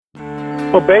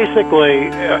Well, basically,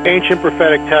 ancient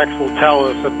prophetic texts will tell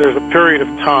us that there's a period of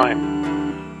time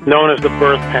known as the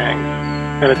birth pangs,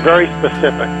 and it's very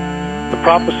specific. The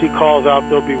prophecy calls out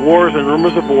there'll be wars and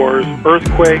rumors of wars,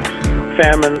 earthquakes,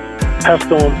 famines,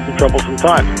 pestilence, and troublesome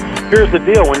times. Here's the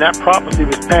deal: when that prophecy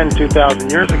was penned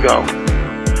 2,000 years ago,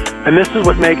 and this is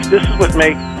what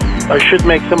should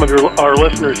make some of our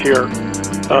listeners here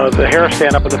the hair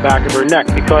stand up in the back of their neck,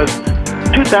 because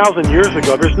 2,000 years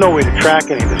ago, there's no way to track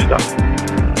any of this stuff.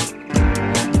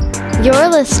 You're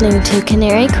listening to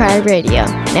Canary Cry Radio.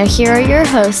 Now here are your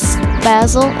hosts,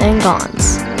 Basil and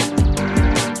Gons.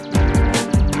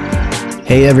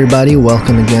 Hey everybody,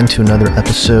 welcome again to another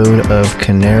episode of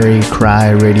Canary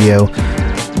Cry Radio.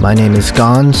 My name is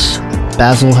Gons.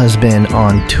 Basil has been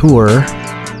on tour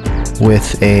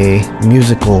with a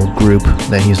musical group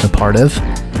that he's a part of.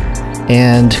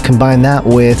 And combine that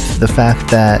with the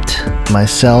fact that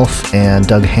myself and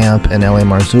Doug Hamp and L.A.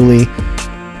 Marzulli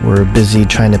were busy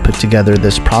trying to put together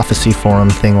this prophecy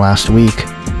forum thing last week.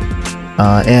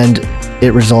 And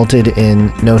it resulted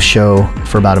in no show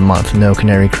for about a month, no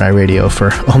Canary Cry Radio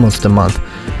for almost a month.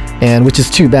 And which is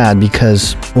too bad,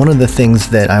 because one of the things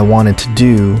that I wanted to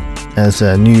do as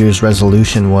a New Year's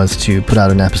resolution was to put out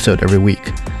an episode every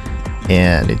week.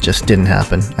 And it just didn't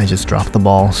happen. I just dropped the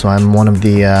ball. So I'm one of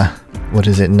the,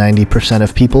 90%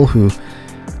 of people who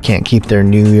can't keep their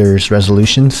New Year's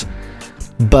resolutions.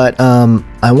 But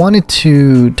I wanted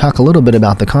to talk a little bit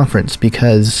about the conference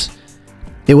because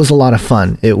it was a lot of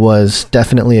fun. It was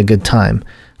definitely a good time.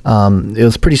 It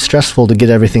was pretty stressful to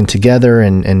get everything together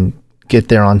and get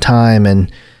there on time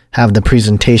and have the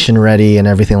presentation ready and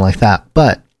everything like that.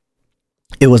 But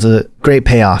it was a great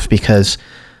payoff because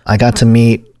I got to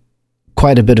meet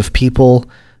quite a bit of people.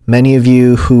 Many of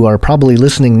you who are probably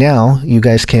listening now, you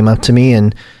guys came up to me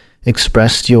and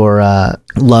expressed your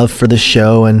love for the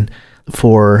show and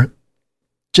for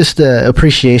just the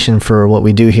appreciation for what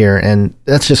we do here. And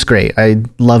that's just great. I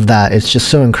love that. It's just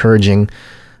so encouraging.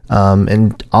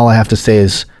 And all I have to say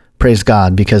is praise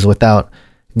God, because without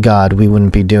God, we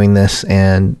wouldn't be doing this.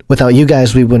 And without you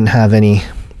guys, we wouldn't have any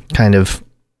kind of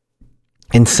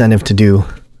incentive to do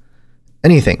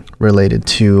anything related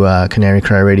to Canary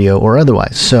Cry Radio or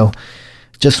otherwise. So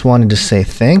just wanted to say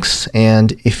thanks.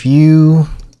 And if you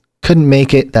couldn't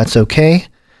make it, that's okay.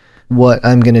 What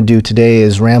I'm going to do today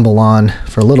is ramble on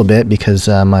for a little bit because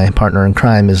my partner in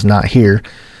crime is not here.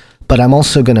 But I'm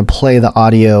also going to play the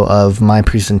audio of my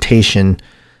presentation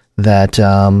that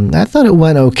I thought it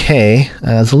went okay.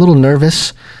 I was a little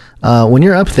nervous. When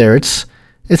you're up there, it's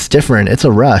different. It's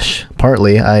a rush,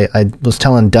 partly. I was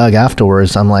telling Doug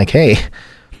afterwards, I'm like, hey,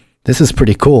 this is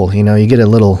pretty cool. You know, you get a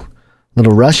little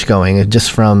rush going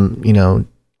just from,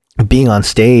 being on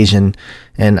stage. And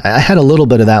I had a little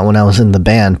bit of that when I was in the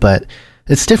band, but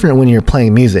it's different when you're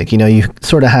playing music. You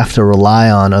sort of have to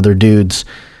rely on other dudes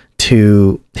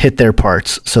to hit their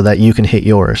parts so that you can hit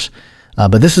yours.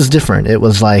 But this is different. It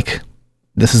was like,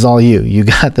 this is all you. You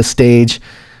got the stage.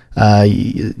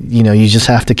 You just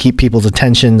have to keep people's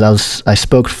attention. I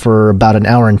spoke for about an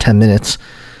hour and 10 minutes.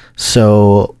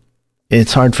 So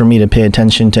it's hard for me to pay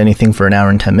attention to anything for an hour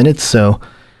and 10 minutes. So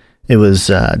it was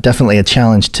definitely a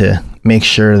challenge to make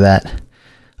sure that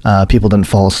people didn't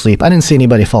fall asleep. I didn't see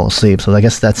anybody fall asleep, so I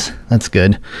guess that's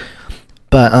good.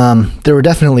 But there were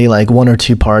definitely like one or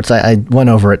two parts. I went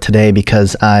over it today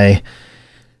because I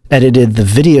edited the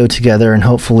video together, and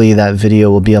hopefully that video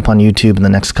will be up on YouTube in the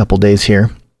next couple days here.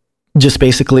 Just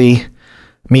basically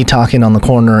me talking on the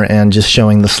corner and just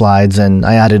showing the slides, and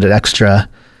I added extra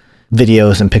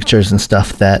videos and pictures and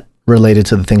stuff that related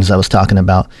to the things I was talking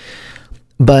about.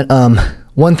 But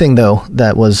one thing, though,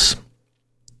 that was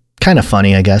kind of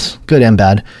funny, I guess, good and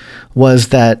bad, was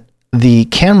that the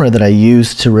camera that I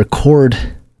used to record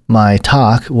my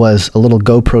talk was a little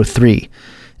GoPro 3.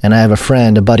 And I have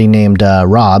a buddy named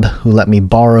Rob, who let me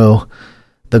borrow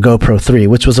the GoPro 3,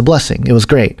 which was a blessing. It was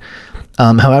great.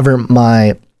 However,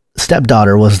 my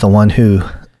stepdaughter was the one who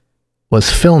was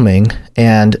filming.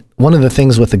 And one of the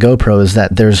things with the GoPro is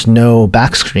that there's no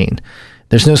back screen.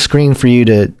 There's no screen for you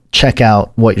to check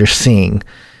out what you're seeing.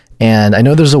 And I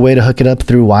know there's a way to hook it up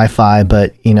through Wi-Fi,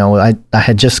 but I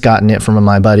had just gotten it from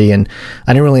my buddy and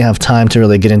I didn't really have time to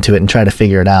really get into it and try to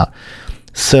figure it out.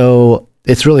 So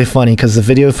it's really funny because the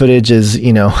video footage is,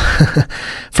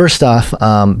 first off,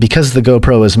 because the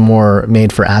GoPro is more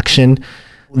made for action,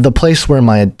 the place where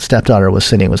my stepdaughter was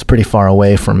sitting was pretty far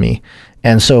away from me.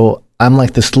 And so I'm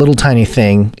like this little tiny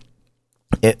thing.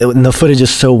 And the footage is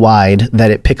so wide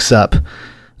that it picks up.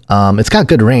 It's got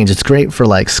good range. It's great for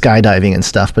like skydiving and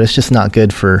stuff, but it's just not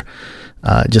good for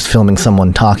just filming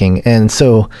someone talking. And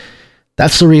so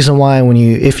That's the reason why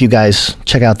if you guys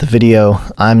check out the video,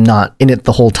 I'm not in it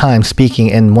the whole time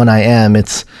speaking. And when I am,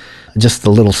 it's just a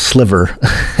little sliver.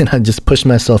 And I just push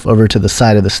myself over to the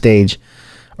side of the stage,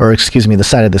 or excuse me, the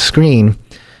side of the screen,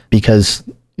 because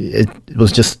it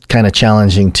was just kind of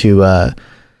challenging to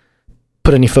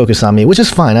put any focus on me, which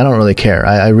is fine. I don't really care.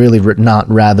 I really not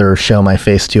rather show my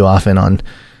face too often on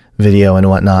video and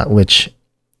whatnot, which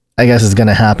I guess is going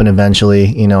to happen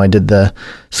eventually. I did the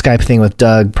Skype thing with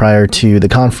Doug prior to the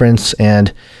conference,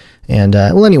 and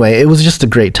well, anyway, it was just a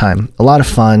great time. A lot of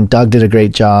fun. Doug did a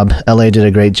great job. LA did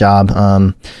a great job.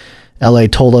 LA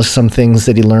told us some things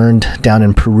that he learned down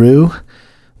in Peru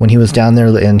when he was down there,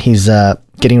 and he's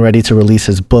getting ready to release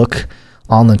his book,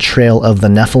 On the Trail of the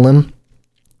Nephilim.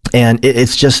 And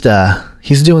it's just,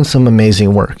 he's doing some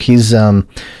amazing work. He's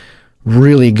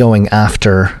really going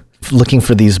after looking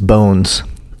for these bones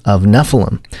of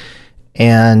Nephilim.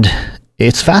 And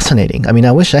it's fascinating. I mean,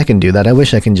 I wish I can do that. I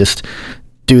wish I can just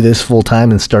do this full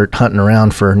time and start hunting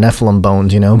around for Nephilim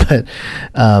bones, but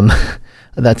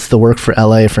that's the work for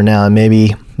LA for now. And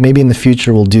maybe in the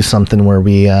future we'll do something where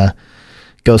we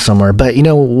go somewhere. But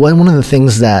one of the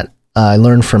things that I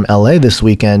learned from LA this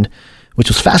weekend, which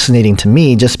was fascinating to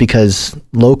me, just because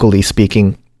locally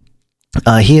speaking,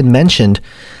 he had mentioned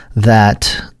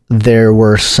that there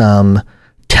were some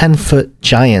 10-foot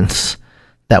giants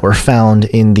that were found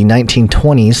in the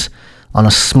 1920s on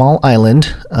a small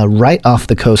island right off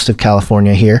the coast of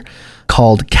California here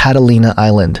called Catalina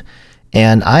Island.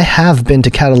 And I have been to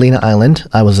Catalina Island.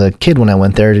 I was a kid when I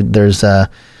went there. There's a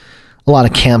lot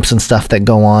of camps and stuff that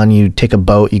go on. You take a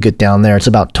boat, you get down there. It's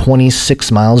about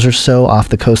 26 miles or so off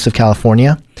the coast of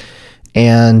California.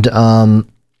 And I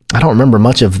don't remember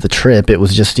much of the trip. It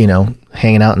was just,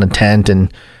 hanging out in a tent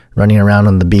and running around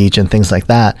on the beach and things like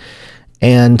that.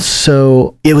 And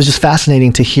so it was just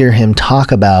fascinating to hear him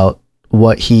talk about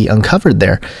what he uncovered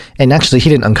there. And actually, he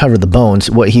didn't uncover the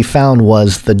bones. What he found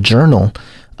was the journal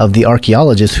of the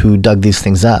archaeologist who dug these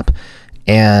things up.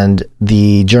 And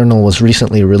the journal was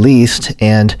recently released,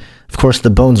 and of course the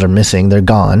bones are missing. They're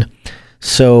gone.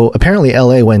 So apparently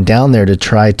LA went down there to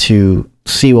try to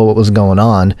see what was going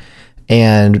on,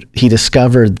 and he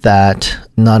discovered that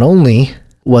not only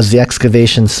was the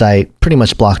excavation site pretty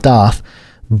much blocked off,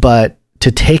 but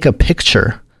to take a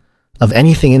picture of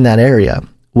anything in that area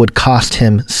would cost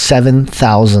him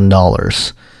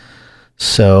 $7,000.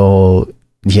 So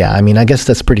yeah, I mean, I guess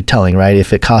that's pretty telling, right?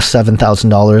 If it costs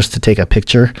 $7,000 to take a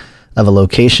picture of a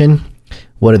location,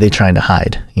 what are they trying to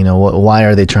hide? Why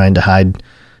are they trying to hide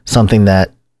something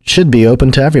that should be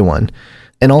open to everyone?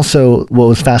 And also, what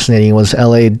was fascinating was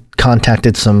LA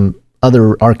contacted some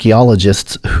other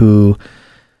archaeologists who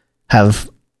have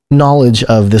knowledge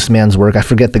of this man's work. I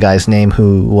forget the guy's name,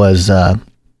 who was the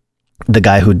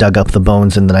guy who dug up the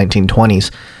bones in the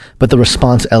 1920s. But the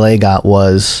response LA got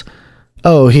was,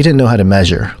 oh, he didn't know how to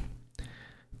measure.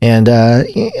 And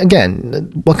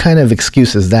again, what kind of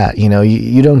excuse is that?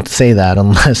 You don't say that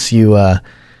unless you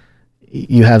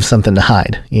have something to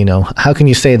hide. How can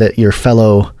you say that your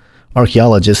fellow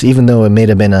archaeologists, even though it may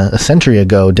have been a century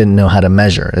ago, didn't know how to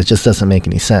measure? It just doesn't make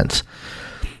any sense.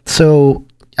 So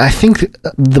I think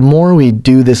the more we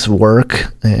do this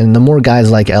work, and the more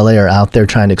guys like LA are out there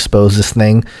trying to expose this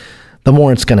thing, the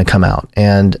more it's going to come out.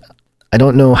 And I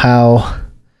don't know how.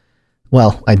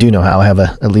 Well, I do know how. I have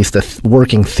at least a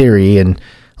working theory, and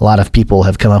a lot of people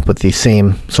have come up with the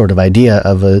same sort of idea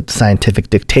of a scientific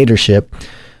dictatorship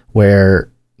where,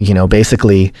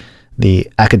 basically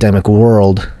the academic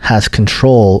world has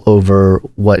control over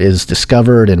what is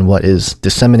discovered and what is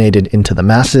disseminated into the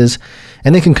masses,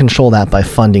 and they can control that by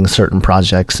funding certain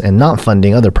projects and not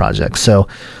funding other projects. So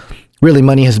really,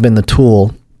 money has been the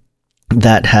tool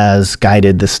that has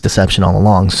guided this deception all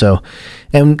along. So,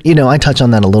 and, I touch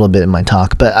on that a little bit in my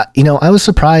talk, but, I was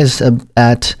surprised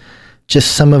at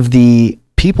just some of the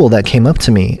people that came up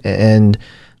to me. And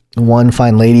one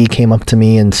fine lady came up to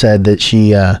me and said that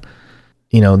she, that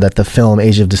the film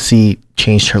Age of Deceit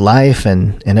changed her life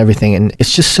and everything. And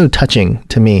it's just so touching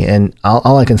to me. And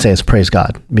all I can say is praise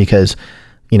God, because,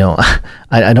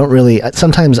 I don't really,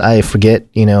 sometimes I forget,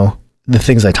 the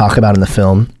things I talk about in the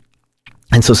film.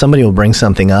 And so somebody will bring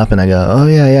something up and I go, oh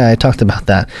yeah, I talked about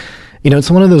that.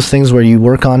 It's one of those things where you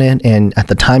work on it, and at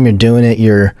the time you're doing it,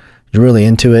 you're really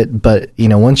into it. But,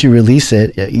 once you release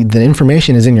it, the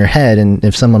information is in your head. And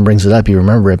if someone brings it up, you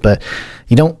remember it, but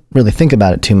you don't really think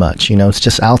about it too much. It's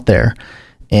just out there.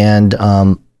 And,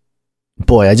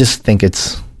 boy, I just think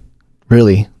it's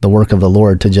really the work of the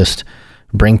Lord to just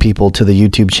bring people to the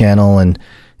YouTube channel and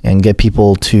get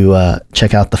people to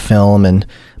check out the film. And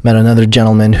met another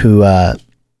gentleman who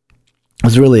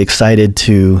was really excited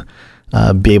to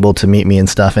be able to meet me and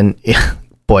stuff. And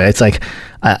boy, it's like,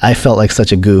 I felt like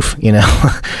such a goof, you know.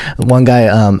 One guy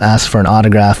asked for an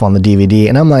autograph on the DVD,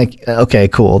 and I'm like, okay,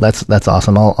 cool, that's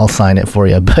awesome. I'll sign it for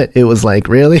you. But it was like,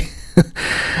 really?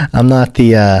 I'm not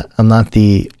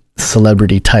the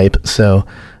celebrity type, so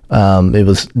it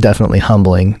was definitely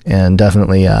humbling and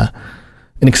definitely an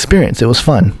experience. It was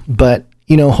fun, but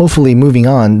you know, hopefully moving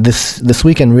on this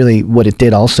weekend, really what it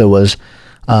did also was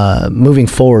moving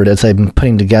forward as I've been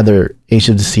putting together Age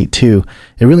of Deceit 2,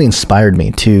 it really inspired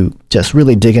me to just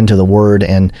really dig into the Word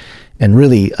and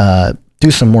really do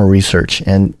some more research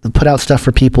and put out stuff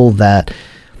for people that,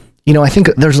 you know, I think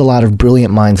there's a lot of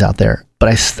brilliant minds out there, but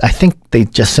I think they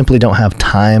just simply don't have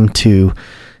time to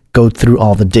go through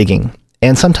all the digging.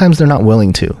 And sometimes they're not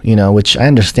willing to, you know, which I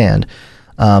understand,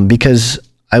 because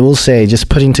I will say just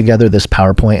putting together this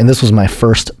PowerPoint, and this was my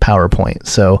first PowerPoint,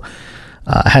 so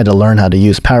I had to learn how to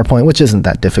use PowerPoint, which isn't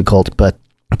that difficult, but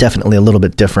definitely a little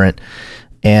bit different.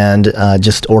 And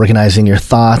just organizing your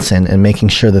thoughts and making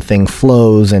sure the thing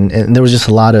flows. And there was just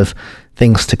a lot of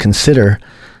things to consider.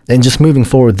 And just moving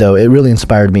forward, though, it really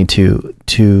inspired me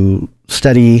to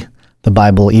study the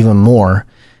Bible even more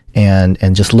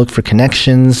and just look for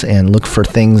connections and look for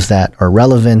things that are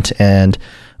relevant and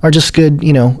are just good,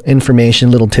 you know, information,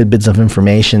 little tidbits of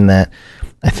information that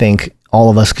I think all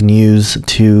of us can use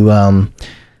to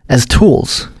as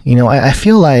tools. You know, I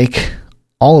feel like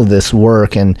all of this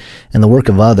work and the work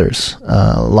of others,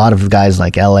 a lot of guys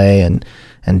like L.A.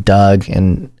 and Doug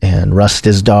and Russ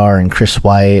Dizdar and Chris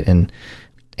White and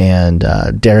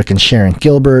Derek and Sharon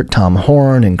Gilbert, Tom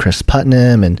Horn and Chris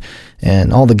Putnam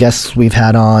and all the guests we've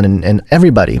had on and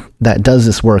everybody that does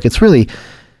this work. It's really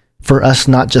for us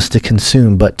not just to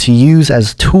consume, but to use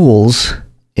as tools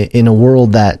in a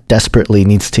world that desperately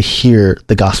needs to hear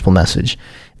the gospel message.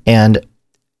 And,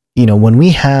 you know, when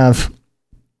we have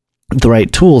the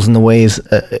right tools in the way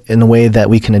that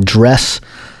we can address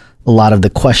a lot of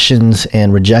the questions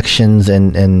and rejections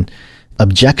and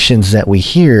objections that we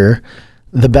hear,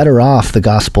 the better off the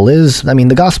gospel is. I mean,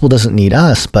 the gospel doesn't need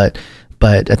us, but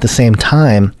at the same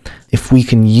time, if we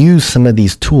can use some of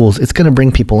these tools, it's going to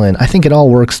bring people in. I think it all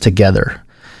works together.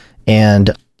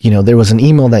 And, you know, there was an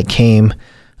email that came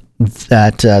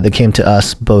to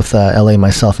us, both LA,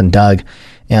 myself, and Doug,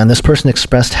 and this person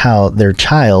expressed how their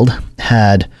child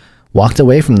had walked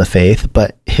away from the faith,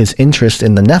 but his interest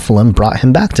in the Nephilim brought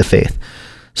him back to faith.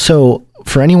 So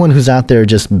for anyone who's out there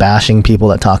just bashing people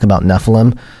that talk about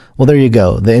Nephilim, well, there you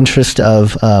go. The interest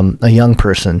of a young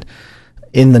person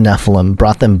in the Nephilim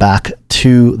brought them back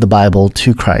to the Bible,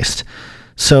 to Christ.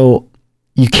 So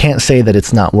you can't say that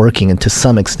it's not working, and to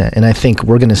some extent. And I think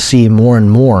we're going to see more and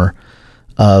more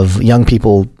of young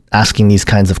people asking these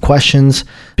kinds of questions,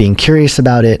 being curious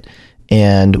about it,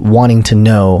 and wanting to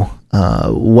know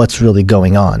what's really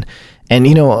going on. And,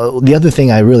 you know, the other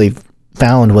thing I really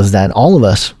found was that all of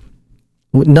us,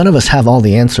 none of us have all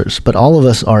the answers, but all of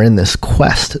us are in this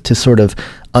quest to sort of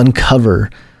uncover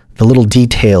the little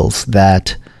details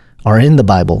that are in the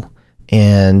Bible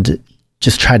and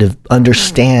just try to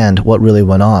understand what really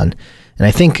went on. And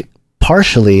I think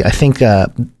partially,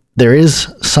 there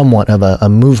is somewhat of a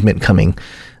movement coming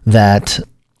that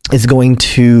is going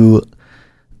to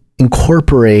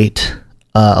incorporate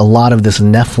a lot of this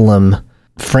Nephilim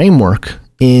framework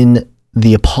in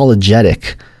the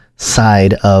apologetic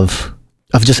side of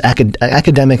just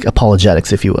academic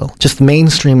apologetics, if you will, just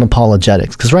mainstream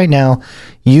apologetics. Because right now,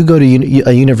 you go to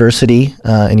a university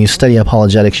and you study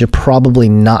apologetics, you're probably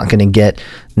not going to get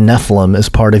Nephilim as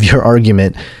part of your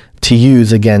argument to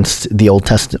use against the Old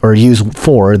Testament, or use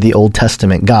for the Old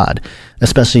Testament God,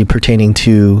 especially pertaining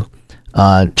to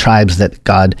tribes that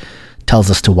God tells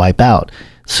us to wipe out.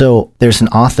 So there's an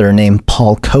author named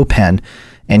Paul Copan,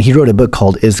 and he wrote a book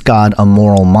called Is God a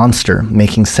Moral Monster?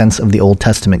 Making Sense of the Old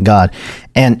Testament God.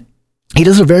 And he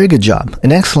does a very good job,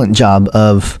 an excellent job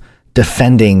of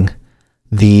defending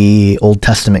the Old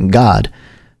Testament God.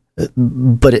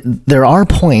 But there are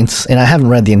points, and I haven't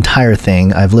read the entire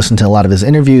thing. I've listened to a lot of his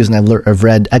interviews, and I've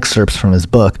read excerpts from his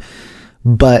book.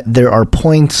 But there are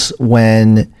points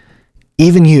when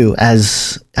even you,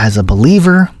 as a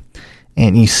believer,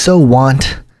 and you so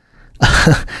want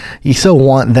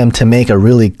them to make a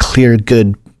really clear,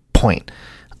 good point.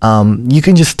 You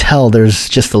can just tell there's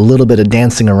just a little bit of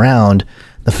dancing around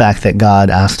the fact that God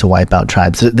asked to wipe out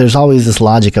tribes. There's always this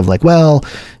logic of like, well,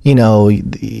 you know,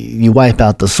 you wipe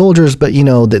out the soldiers, but you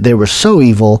know that they were so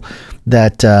evil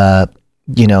that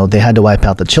you know, they had to wipe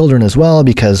out the children as well,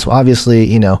 because obviously,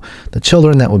 you know, the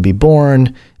children that would be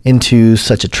born into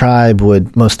such a tribe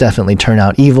would most definitely turn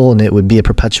out evil, and it would be a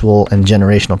perpetual and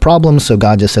generational problem. So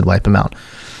God just said, wipe them out.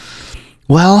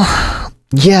 Well,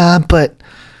 Yeah, but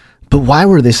why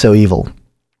were they so evil?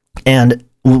 And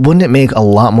wouldn't it make a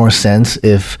lot more sense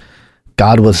if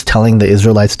God was telling the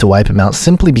Israelites to wipe them out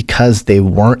simply because they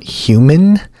weren't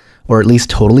human, or at least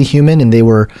totally human, and they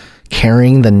were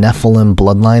carrying the Nephilim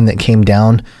bloodline that came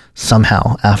down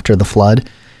somehow after the flood?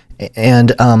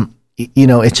 And,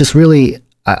 it's just really,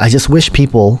 I just wish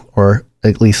people, or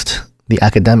at least the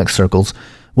academic circles,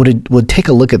 would take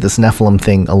a look at this Nephilim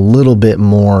thing a little bit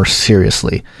more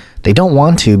seriously. They don't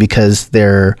want to because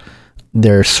they're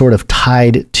sort of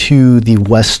tied to the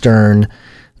Western,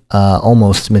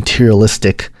 almost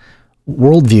materialistic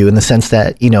worldview, in the sense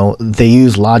that, they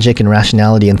use logic and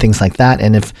rationality and things like that.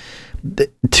 And if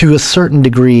to a certain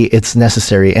degree it's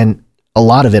necessary, and a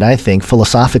lot of it, I think,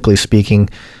 philosophically speaking,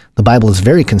 the Bible is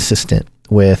very consistent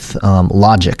with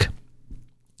logic.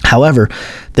 However,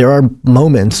 there are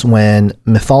moments when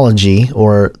mythology,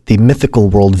 or the mythical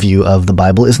worldview of the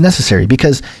Bible, is necessary.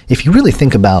 Because if you really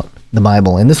think about the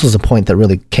Bible, and this was a point that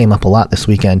really came up a lot this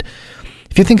weekend,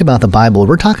 if you think about the Bible,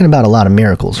 we're talking about a lot of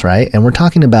miracles, right? And we're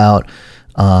talking about,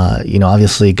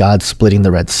 obviously God splitting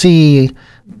the Red Sea,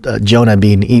 Jonah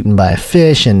being eaten by a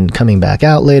fish and coming back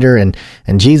out later, and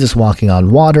Jesus walking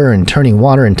on water and turning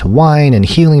water into wine and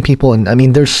healing people. And I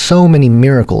mean, there's so many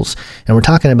miracles, and we're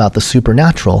talking about the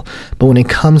supernatural. But when it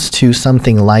comes to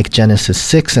something like Genesis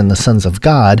 6 and the sons of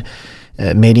God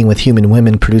mating with human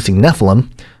women producing Nephilim,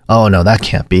 oh no, that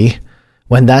can't be.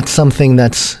 When that's something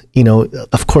that's,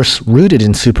 of course, rooted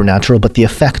in supernatural, but the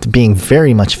effect being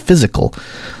very much physical.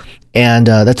 And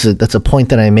that's a point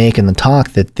that I make in the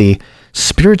talk, that the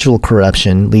spiritual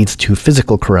corruption leads to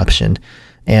physical corruption.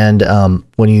 And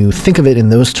when you think of it in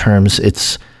those terms,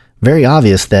 it's very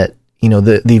obvious that,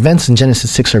 the events in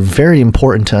Genesis 6 are very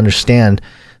important to understand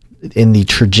in the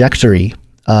trajectory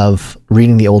of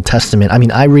reading the Old Testament. I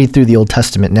mean, I read through the Old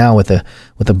Testament now with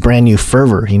a brand new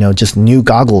fervor, just new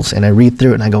goggles, and I read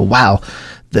through it and I go, wow,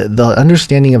 the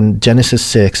understanding of Genesis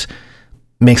 6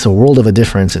 makes a world of a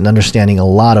difference in understanding a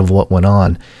lot of what went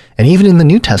on. And even in the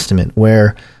New Testament,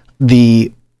 where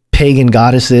the pagan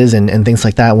goddesses and things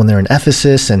like that, when they're in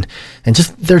Ephesus, and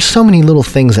just there's so many little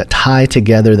things that tie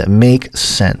together that make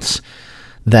sense,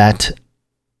 that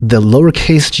the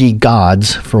lowercase g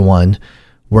gods, for one,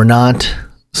 were not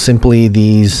simply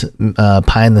these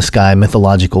pie in the sky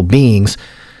mythological beings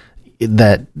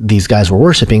that these guys were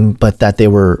worshiping, but that they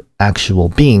were actual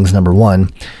beings, number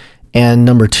one. And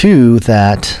number two,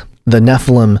 that the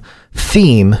Nephilim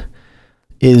theme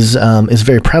is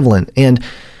very prevalent. And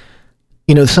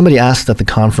somebody asked at the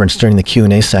conference during the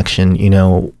Q&A section,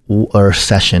 or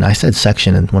session. I said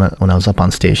section, and when I was up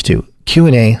on stage too.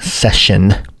 Q&A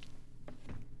session.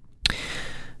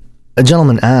 A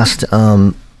gentleman asked,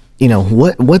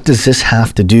 what does this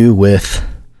have to do with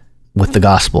the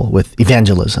gospel, with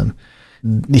evangelism?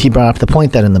 He brought up the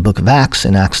point that in the book of Acts,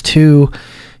 in Acts 2,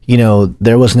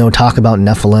 there was no talk about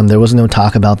Nephilim. There was no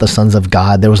talk about the sons of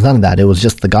God. There was none of that. It was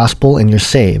just the gospel and you're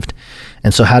saved.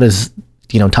 And so how does,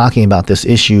 talking about this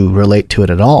issue relate to it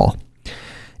at all?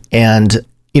 And,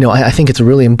 I think it's a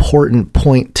really important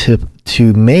point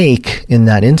to make in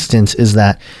that instance, is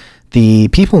that the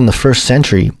people in the first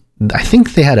century, I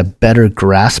think they had a better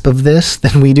grasp of this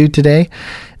than we do today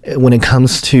when it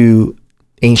comes to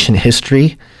ancient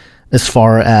history, as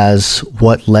far as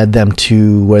what led them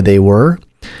to where they were.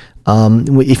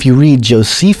 If you read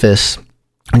Josephus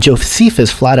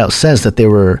flat out says that there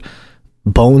were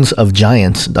bones of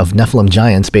giants, of Nephilim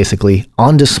giants, basically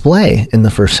on display in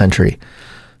the first century.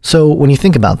 So when you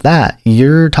think about that,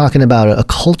 you're talking about a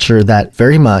culture that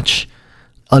very much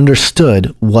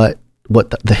understood what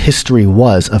the history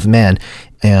was of man,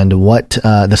 and what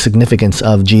the significance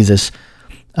of Jesus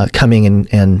coming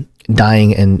and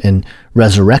dying and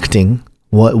resurrecting,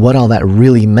 what all that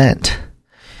really meant.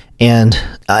 And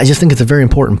I just think it's a very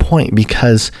important point,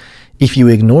 because if you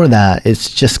ignore that,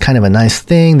 it's just kind of a nice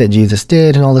thing that Jesus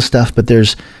did and all this stuff, but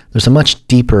there's a much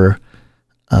deeper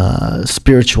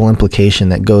spiritual implication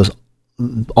that goes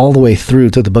all the way through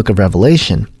to the book of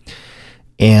Revelation.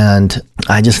 And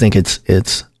I just think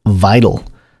it's vital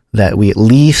that we at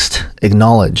least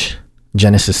acknowledge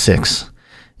Genesis 6.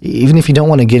 Even if you don't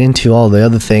want to get into all the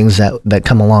other things that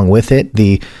come along with it,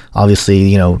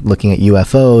 obviously, looking at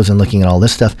UFOs and looking at all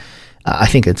this stuff, I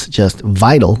think it's just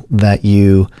vital that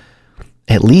you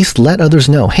at least let others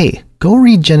know, hey, go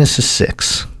read Genesis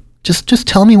 6. Just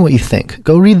tell me what you think.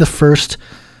 Go read the first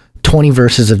 20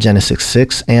 verses of Genesis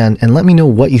 6 and let me know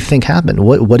what you think happened.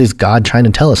 What is God trying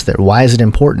to tell us there? Why is it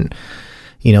important?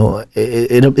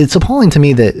 It's appalling to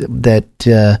me that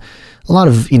a lot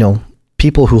of,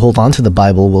 people who hold on to the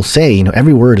Bible will say,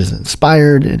 every word is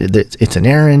inspired, it's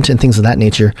inerrant and things of that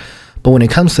nature. But when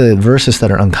it comes to verses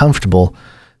that are uncomfortable,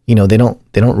 they don't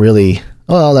really,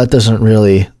 well, that doesn't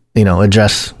really,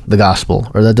 address the gospel,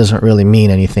 or that doesn't really mean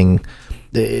anything.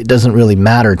 It doesn't really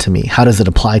matter to me. How does it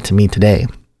apply to me today?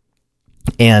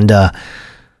 And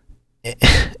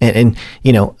again,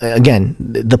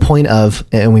 the point of,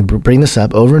 and we bring this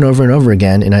up over and over and over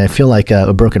again, and I feel like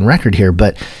a broken record here,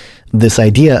 but this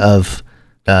idea of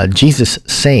Jesus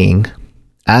saying,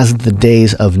 as the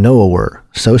days of Noah were,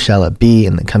 so shall it be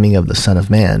in the coming of the Son of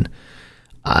Man.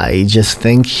 I just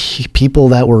think people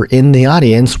that were in the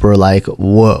audience were like,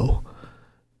 whoa,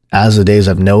 as the days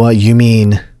of Noah, you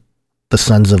mean the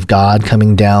sons of God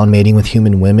coming down, mating with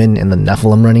human women, and the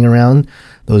Nephilim running around,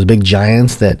 those big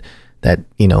giants that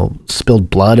spilled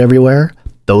blood everywhere,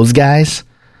 those guys?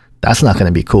 That's not going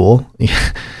to be cool,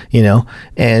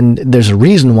 and there's a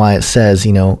reason why it says,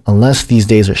 unless these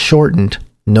days are shortened,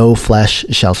 no flesh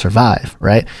shall survive,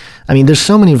 right? I mean, there's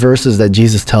so many verses that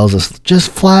Jesus tells us just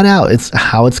flat out, it's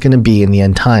how it's going to be in the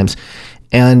end times.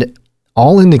 And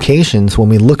all indications when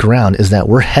we look around is that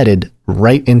we're headed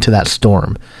right into that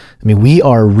storm. I mean, we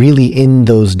are really in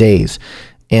those days.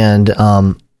 And,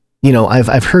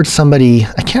 I've heard somebody,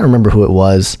 I can't remember who it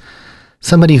was,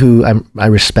 somebody who I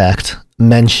respect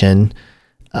mention,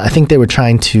 I think they were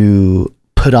trying to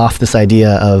put off this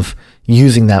idea of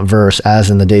using that verse, as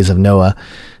in the days of Noah,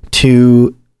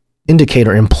 to indicate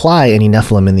or imply any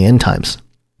Nephilim in the end times.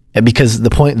 Because the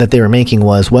point that they were making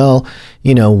was, well,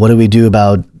 what do we do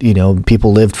about,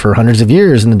 people lived for hundreds of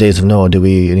years in the days of Noah? Do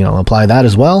we, apply that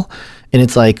as well? And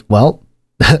it's like, well,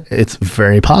 it's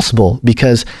very possible,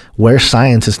 because where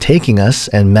science is taking us,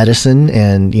 and medicine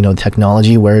and,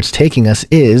 technology, where it's taking us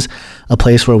is a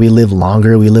place where we live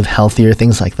longer, we live healthier,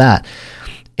 things like that.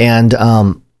 And,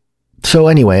 so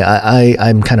anyway,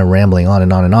 I'm kind of rambling on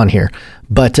and on and on here,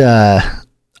 but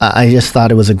I just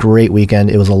thought it was a great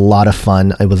weekend. It was a lot of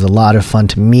fun. It was a lot of fun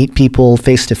to meet people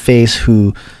face to face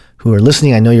who are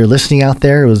listening. I know you're listening out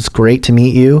there. It was great to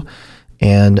meet you,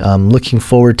 and I'm looking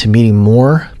forward to meeting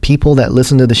more people that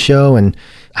listen to the show. And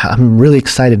I'm really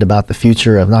excited about the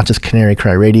future of not just Canary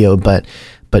Cry Radio, but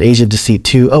Age of Deceit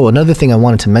too. Oh, another thing I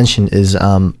wanted to mention is,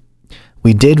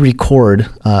 we did record,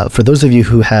 for those of you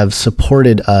who have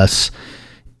supported us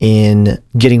in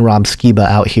getting Rob Skiba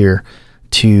out here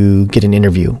to get an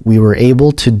interview. We were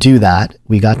able to do that.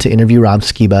 We got to interview Rob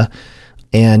Skiba,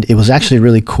 and it was actually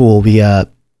really cool. We,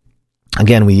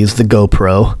 again, we used the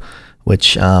GoPro,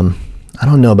 which, I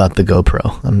don't know about the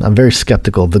GoPro. I'm very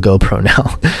skeptical of the GoPro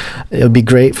now. It would be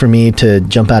great for me to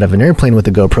jump out of an airplane with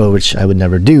the GoPro, which I would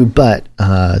never do. But,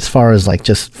 as far as like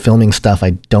just filming stuff,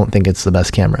 I don't think it's the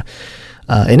best camera.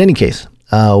 In any case,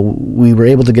 we were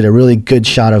able to get a really good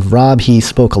shot of Rob. He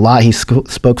spoke a lot. He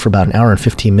spoke for about an hour and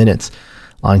 15 minutes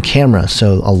on camera.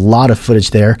 So a lot of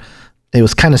footage there. It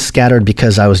was kind of scattered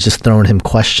because I was just throwing him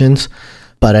questions.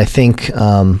 But I think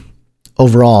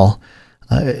overall,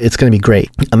 it's going to be great.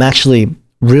 I'm actually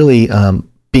really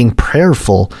being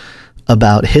prayerful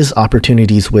about his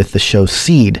opportunities with the show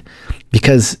Seed,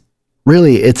 because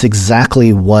really it's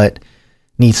exactly what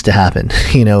needs to happen.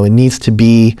 It needs to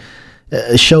be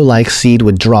a show like Seed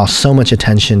would draw so much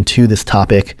attention to this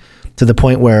topic to the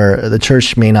point where the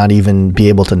church may not even be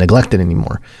able to neglect it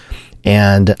anymore.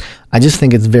 And I just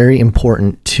think it's very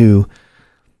important to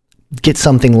get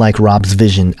something like Rob's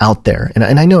vision out there. And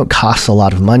I know it costs a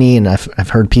lot of money, and I've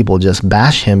heard people just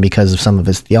bash him because of some of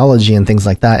his theology and things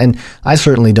like that. And I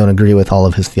certainly don't agree with all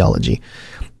of his theology,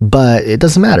 but it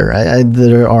doesn't matter.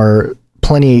 There are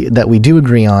plenty that we do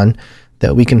agree on,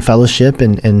 that we can fellowship,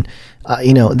 and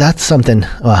that's something.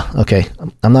 Well, okay,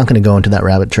 I'm not going to go into that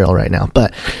rabbit trail right now,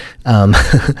 but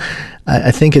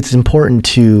I think it's important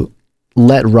to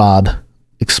let Rob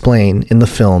explain in the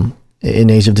film,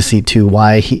 in Age of Deceit 2,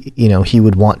 why he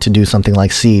would want to do something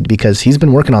like Seed, because he's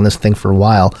been working on this thing for a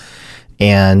while,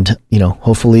 and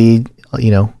hopefully,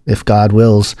 if God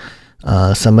wills,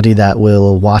 somebody that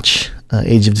will watch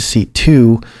Age of Deceit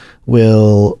 2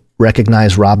 will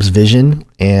recognize Rob's vision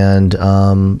and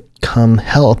come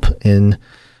help in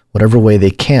whatever way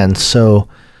they can. So,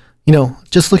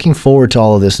 just looking forward to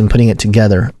all of this and putting it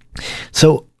together.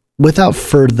 So without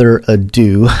further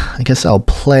ado, I guess I'll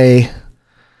play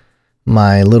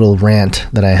my little rant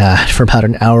that I had for about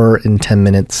an hour and 10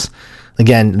 minutes.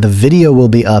 Again, the video will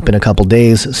be up in a couple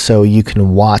days, so you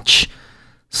can watch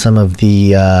some of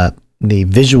the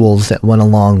visuals that went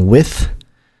along with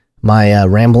my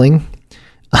rambling.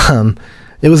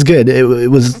 It was good. It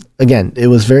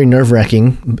was very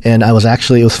nerve-wracking, and it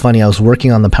was funny. I was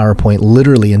working on the PowerPoint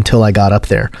literally until I got up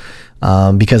there,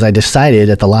 because I decided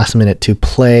at the last minute to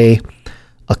play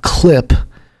a clip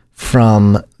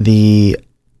from the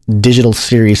digital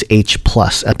series H+,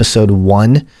 episode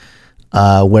 1,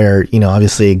 where,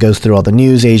 obviously it goes through all the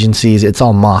news agencies. It's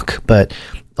all mock, but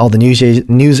all the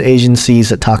news agencies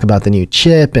that talk about the new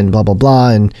chip and blah, blah, blah.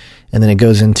 And then it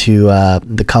goes into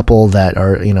the couple that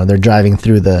are, they're driving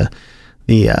through the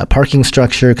parking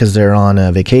structure because they're on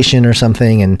a vacation or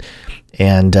something.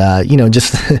 And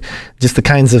just just the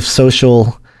kinds of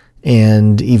social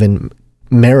and even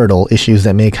marital issues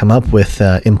that may come up with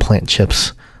implant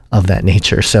chips of that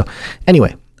nature. So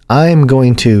anyway, I'm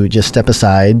going to just step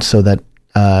aside so that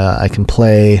I can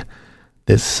play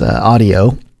this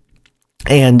audio.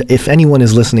 And if anyone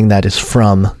is listening that is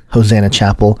from Hosanna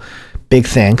Chapel, big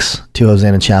thanks to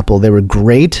Hosanna Chapel. They were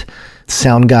great.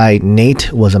 Sound guy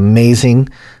Nate was amazing.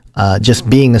 Just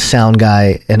being a sound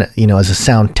guy and, as a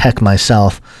sound tech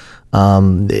myself,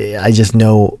 I just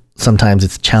know sometimes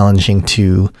it's challenging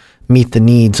to meet the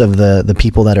needs of the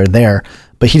people that are there.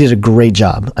 But he did a great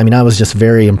job. I mean, I was just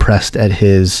very impressed at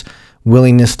his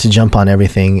willingness to jump on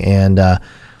everything. And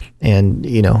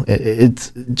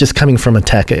it's just coming from a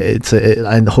tech.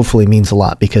 It hopefully means a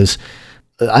lot, because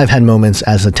I've had moments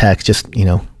as a tech, just,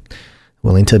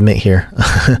 willing to admit here,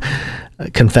 a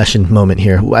confession moment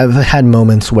here. I've had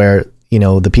moments where,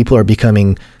 the people are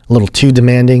becoming a little too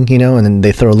demanding, and then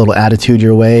they throw a little attitude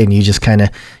your way, and you just kind of,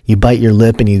 you bite your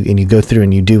lip and you go through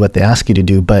and you do what they ask you to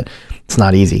do, but it's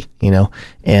not easy,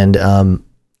 And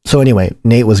so anyway,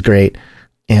 Nate was great.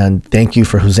 And thank you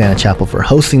for Hosanna Chapel for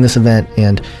hosting this event.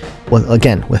 And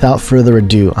again, without further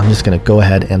ado, I'm just going to go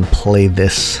ahead and play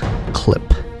this clip.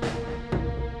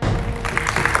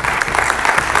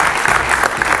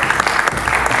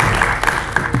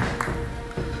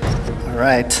 All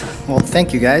right. Well,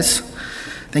 thank you, guys.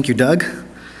 Thank you, Doug.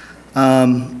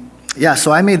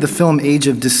 So I made the film Age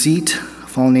of Deceit,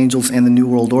 Fallen Angels and the New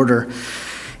World Order.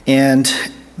 And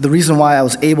the reason why I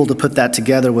was able to put that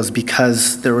together was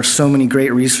because there were so many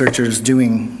great researchers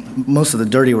doing most of the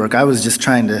dirty work. I was just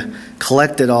trying to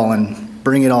collect it all and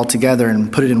bring it all together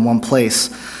and put it in one place.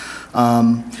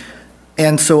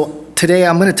 And so today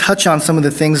I'm going to touch on some of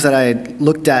the things that I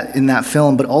looked at in that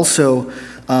film, but also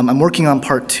I'm working on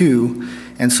part 2.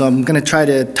 And so I'm going to try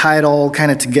to tie it all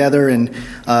kind of together. And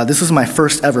this is my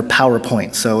first ever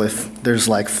PowerPoint. So if there's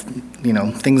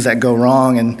things that go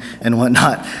wrong and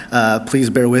whatnot,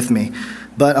 please bear with me.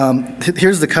 But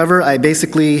here's the cover. I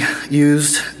basically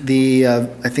used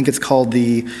I think it's called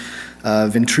the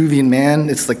Vitruvian Man.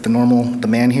 It's like the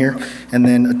man here. And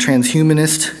then a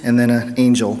transhumanist and then an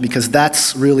angel, because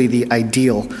that's really the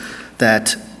ideal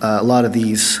that a lot of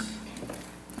these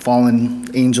fallen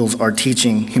angels are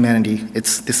teaching humanity.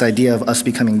 It's this idea of us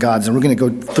becoming gods, and we're going to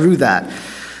go through that.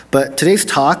 But today's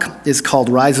talk is called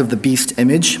Rise of the Beast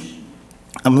Image.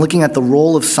 I'm looking at the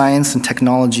role of science and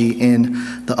technology in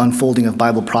the unfolding of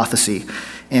Bible prophecy.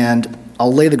 And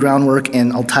I'll lay the groundwork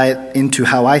and I'll tie it into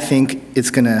how I think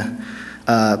it's going to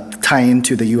tie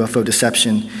into the UFO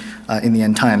deception in the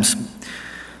end times.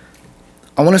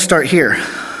 I want to start here.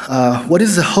 What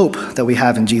is the hope that we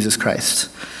have in Jesus Christ?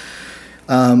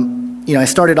 I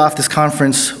started off this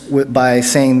conference by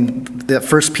saying that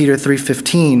 1 Peter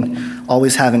 3:15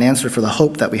 always have an answer for the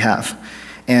hope that we have.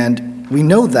 And we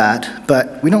know that,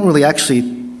 but we don't really actually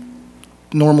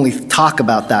normally talk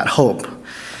about that hope.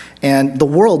 And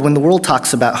when the world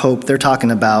talks about hope, they're talking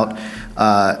about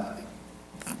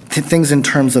things in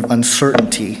terms of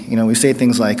uncertainty. We say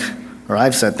things like, or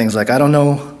I've said things like, I don't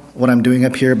know what I'm doing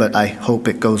up here, but I hope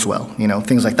it goes well,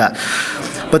 things like that.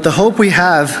 But the hope we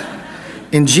have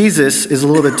in Jesus is a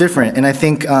little bit different, and I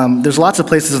think there's lots of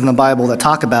places in the Bible that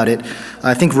talk about it.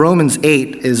 I think Romans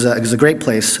 8 is a great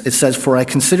place. It says, "For I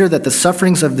consider that the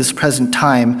sufferings of this present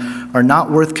time are not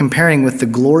worth comparing with the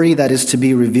glory that is to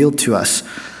be revealed to us.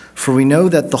 For we know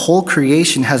that the whole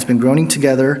creation has been groaning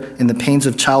together in the pains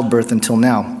of childbirth until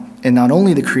now. And not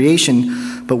only the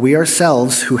creation, but we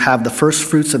ourselves who have the first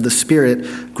fruits of the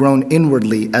Spirit groan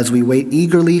inwardly as we wait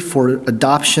eagerly for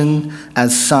adoption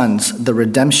as sons, the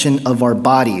redemption of our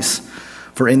bodies.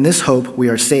 For in this hope we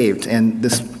are saved." And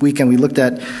this weekend we looked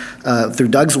at, through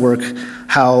Doug's work,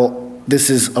 how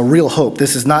this is a real hope.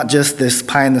 This is not just this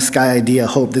pie-in-the-sky idea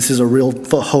hope. This is a real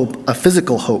hope, a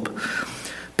physical hope.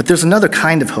 But there's another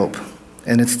kind of hope,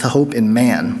 and it's the hope in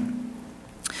man.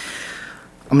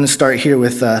 I'm going to start here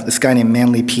with this guy named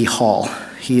Manly P. Hall.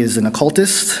 He is an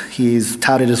occultist. He's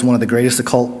touted as one of the greatest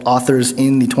occult authors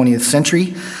in the 20th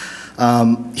century.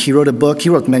 He wrote a book. He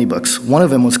wrote many books. One of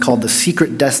them was called The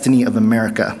Secret Destiny of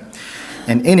America.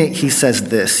 And in it, he says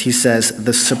this. He says,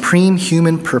 "The supreme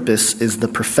human purpose is the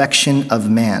perfection of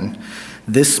man.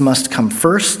 This must come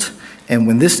first, and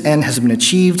when this end has been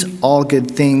achieved, all good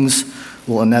things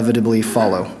will inevitably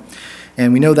follow."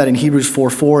 And we know that in Hebrews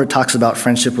 4:4, it talks about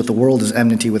friendship with the world is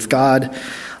enmity with God.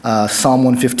 Psalm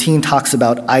 115 talks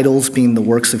about idols being the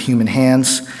works of human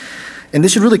hands. And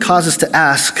this should really cause us to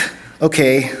ask,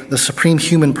 okay, the supreme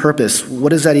human purpose, what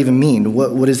does that even mean?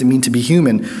 What does it mean to be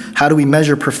human? How do we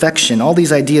measure perfection? All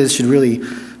these ideas should really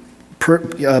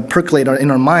percolate in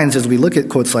our minds as we look at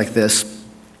quotes like this.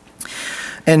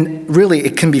 And really,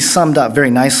 it can be summed up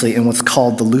very nicely in what's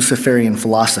called the Luciferian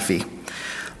philosophy.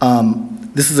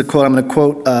 This is a quote. I'm going to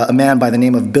quote a man by the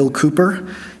name of Bill Cooper.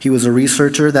 He was a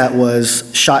researcher that was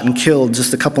shot and killed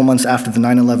just a couple months after the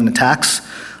 9/11 attacks.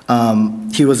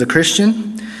 He was a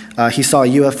Christian. He saw a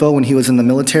UFO when he was in the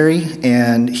military,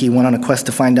 and he went on a quest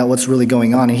to find out what's really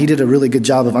going on. And he did a really good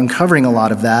job of uncovering a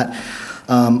lot of that.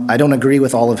 I don't agree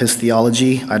with all of his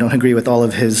theology. I don't agree with all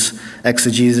of his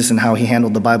exegesis and how he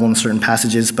handled the Bible in certain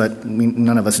passages, but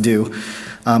none of us do.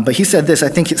 But he said this, I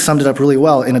think it summed it up really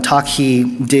well, in a talk he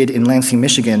did in Lansing,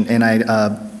 Michigan, and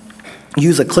I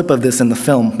use a clip of this in the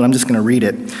film, but I'm just going to read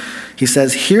it. He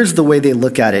says, "Here's the way they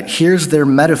look at it. Here's their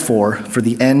metaphor for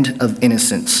the end of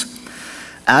innocence.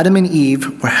 Adam and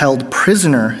Eve were held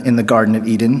prisoner in the Garden of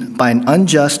Eden by an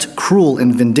unjust, cruel,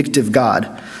 and vindictive God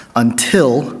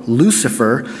until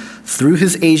Lucifer, through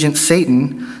his agent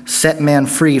Satan, set man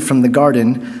free from the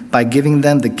garden by giving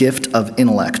them the gift of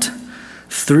intellect.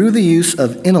 Through the use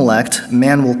of intellect,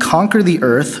 man will conquer the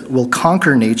earth, will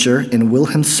conquer nature, and will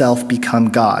himself become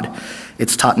God.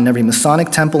 It's taught in every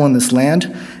Masonic temple in this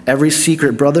land, every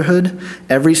secret brotherhood,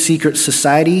 every secret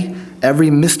society, every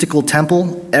mystical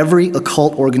temple, every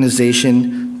occult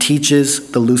organization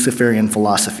teaches the Luciferian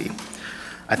philosophy."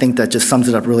 I think that just sums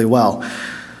it up really well.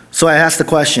 So I asked the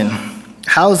question,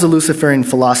 how is the Luciferian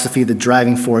philosophy the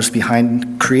driving force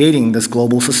behind creating this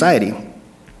global society?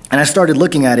 And I started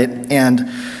looking at it, and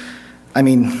I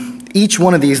mean, each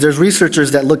one of these, there's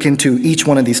researchers that look into each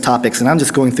one of these topics, and I'm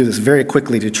just going through this very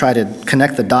quickly to try to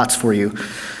connect the dots for you.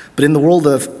 But in the world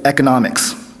of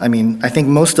economics, I mean, I think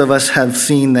most of us have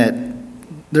seen that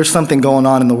there's something going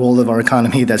on in the world of our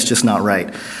economy that's just not right.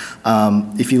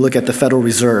 If you look at the Federal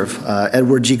Reserve,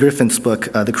 Edward G. Griffin's book,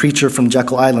 The Creature from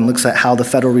Jekyll Island, looks at how the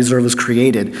Federal Reserve was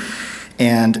created.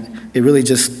 And it really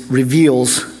just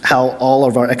reveals how all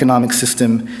of our economic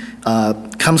system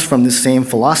comes from this same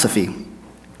philosophy.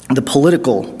 The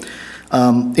political.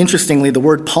 Interestingly, the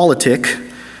word politic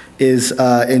is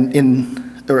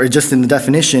or just in the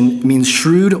definition, means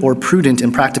shrewd or prudent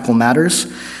in practical matters.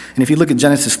 And if you look at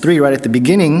Genesis 3, right at the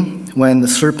beginning, when the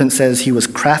serpent says he was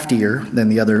craftier than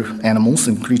the other animals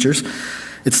and creatures,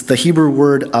 it's the Hebrew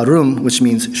word arum, which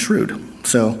means shrewd.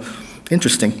 So,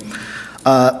 interesting.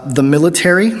 The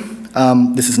military.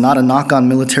 This is not a knock on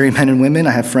military men and women.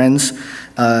 I have friends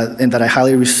and that I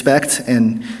highly respect,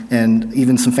 and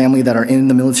even some family that are in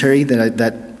the military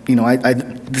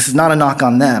this is not a knock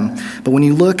on them. But when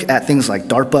you look at things like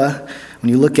DARPA, when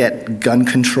you look at gun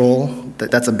control,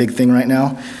 that's a big thing right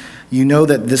now, you know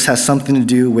that this has something to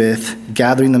do with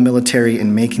gathering the military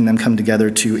and making them come together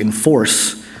to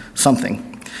enforce something.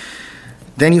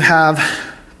 Then you have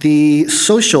the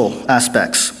social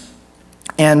aspects.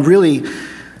 And really,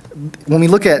 when we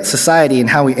look at society and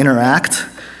how we interact,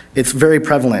 it's very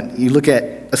prevalent. You look at,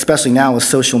 especially now with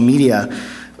social media,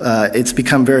 it's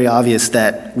become very obvious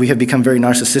that we have become very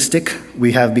narcissistic.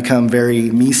 We have become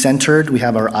very me-centered. We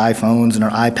have our iPhones and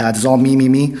our iPads. It's all me, me,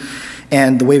 me.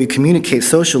 And the way we communicate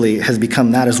socially has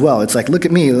become that as well. It's like, look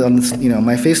at me on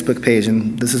my Facebook page,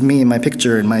 and this is me and my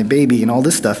picture and my baby and all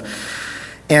this stuff.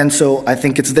 And so I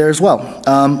think it's there as well.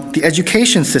 The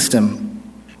education system.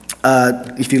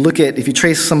 If you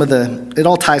trace some of it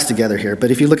all ties together here,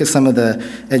 but if you look at some of the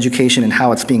education and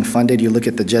how it's being funded, you look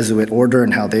at the Jesuit order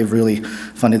and how they've really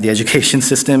funded the education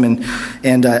system.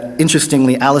 And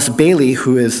interestingly, Alice Bailey,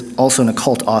 who is also an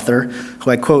occult author, who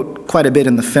I quote quite a bit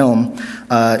in the film,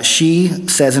 she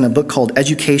says in a book called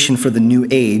Education for the New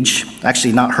Age,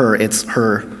 actually not her, it's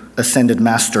her ascended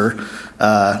master,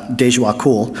 Deja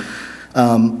Cool,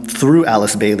 through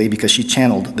Alice Bailey, because she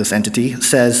channeled this entity,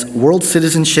 says world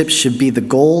citizenship should be the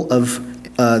goal of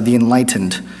the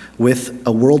enlightened, with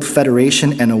a world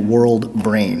federation and a world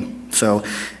brain. So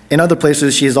in other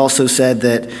places, she has also said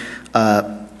that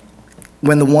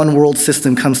when the one world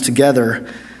system comes together,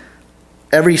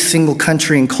 every single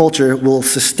country and culture will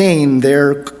sustain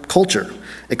their culture,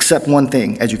 except one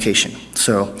thing, education.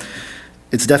 So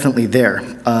it's definitely there.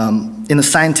 In the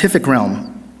scientific realm,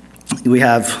 we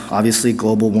have, obviously,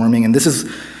 global warming, and this is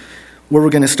where we're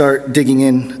going to start digging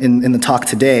in the talk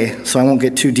today, so I won't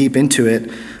get too deep into it.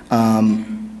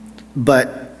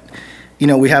 But,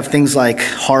 we have things like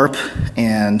HAARP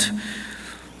and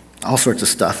all sorts of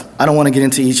stuff. I don't want to get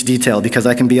into each detail because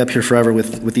I can be up here forever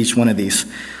with each one of these.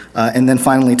 and then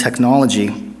finally technology.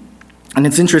 And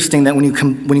it's interesting that when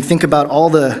you think about all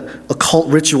the occult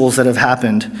rituals that have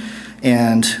happened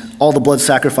and all the blood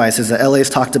sacrifices that LA has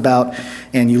talked about,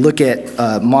 and you look at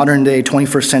modern day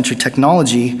 21st century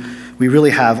technology, we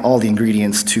really have all the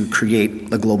ingredients to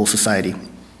create a global society.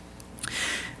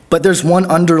 But there's one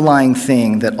underlying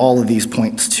thing that all of these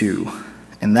points to,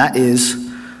 and that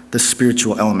is the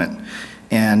spiritual element.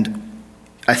 And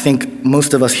I think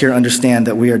most of us here understand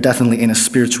that we are definitely in a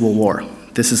spiritual war.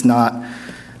 This is not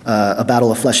a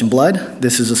battle of flesh and blood.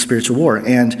 This is a spiritual war.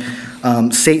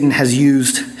 And Satan has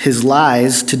used his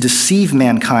lies to deceive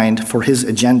mankind for his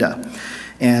agenda.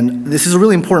 And this is a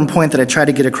really important point that I try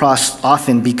to get across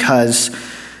often because,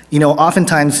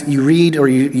 oftentimes you read or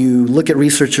you look at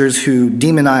researchers who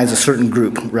demonize a certain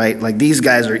group, right? Like these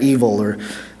guys are evil or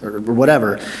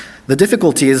whatever. The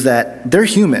difficulty is that they're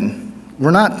human.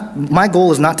 My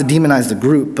goal is not to demonize the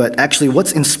group, but actually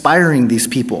what's inspiring these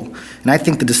people. And I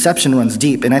think the deception runs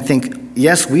deep. And I think,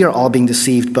 yes, we are all being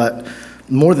deceived, but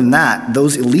more than that,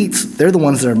 those elites, they're the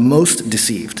ones that are most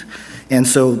deceived. And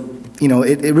so,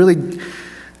 it really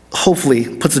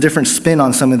hopefully puts a different spin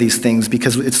on some of these things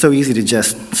because it's so easy to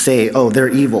just say, oh, they're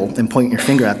evil and point your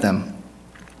finger at them.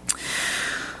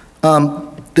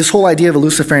 This whole idea of a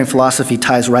Luciferian philosophy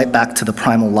ties right back to the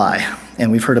primal lie.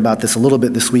 And we've heard about this a little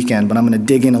bit this weekend, but I'm going to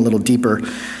dig in a little deeper.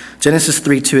 Genesis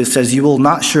 3:2, it says, "You will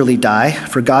not surely die,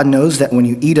 for God knows that when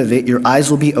you eat of it, your eyes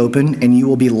will be open, and you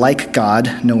will be like God,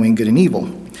 knowing good and evil."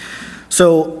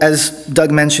 So, as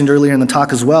Doug mentioned earlier in the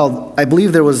talk as well, I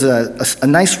believe there was a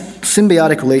nice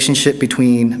symbiotic relationship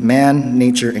between man,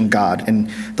 nature, and God. And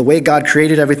the way God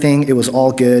created everything, it was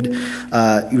all good.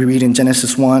 We read in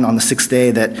Genesis 1 on the sixth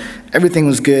day that everything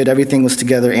was good, everything was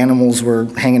together, animals were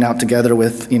hanging out together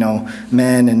with,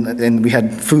 men, and we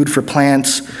had food for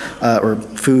plants, or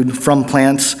food from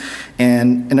plants,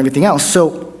 and everything else.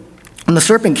 So, when the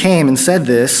serpent came and said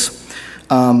this,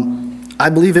 I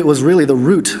believe it was really the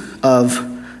root of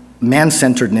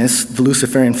man-centeredness, the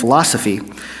Luciferian philosophy.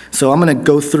 So I'm going to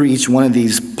go through each one of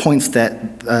these points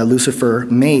that Lucifer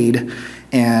made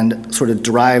and sort of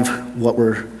derive what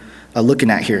we're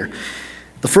looking at here.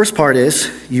 The first part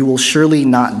is, you will surely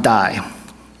not die.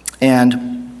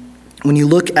 And when you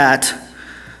look at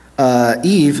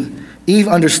Eve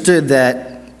understood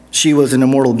that she was an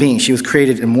immortal being. She was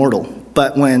created immortal.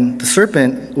 But when the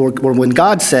serpent, or when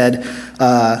God said,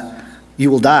 you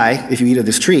will die if you eat of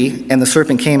this tree, and the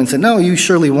serpent came and said, no, you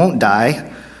surely won't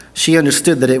die, she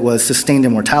understood that it was sustained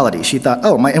immortality. She thought,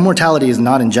 oh, my immortality is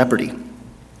not in jeopardy.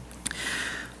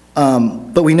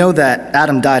 But we know that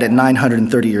Adam died at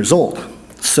 930 years old.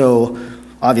 So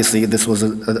obviously this was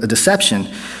a deception.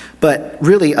 But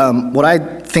really, what I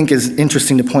think is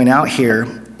interesting to point out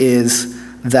here is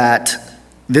that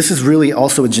this is really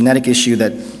also a genetic issue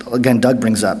that, again, Doug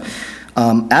brings up.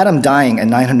 Adam dying at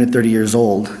 930 years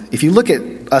old, if you look at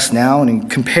us now and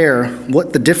compare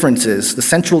what the difference is, the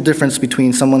central difference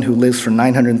between someone who lives for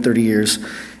 930 years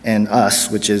and us,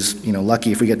 which is,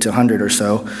 lucky if we get to 100 or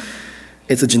so,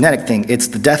 it's a genetic thing. It's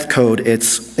the death code.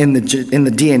 It's in the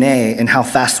DNA and how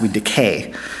fast we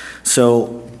decay.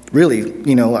 So really,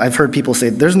 I've heard people say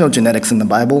there's no genetics in the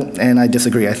Bible, and I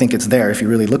disagree. I think it's there if you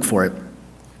really look for it.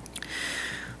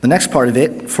 The next part of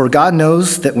it, for God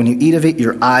knows that when you eat of it,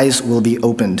 your eyes will be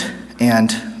opened.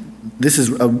 And this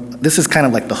is kind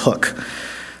of like the hook.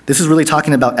 This is really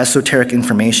talking about esoteric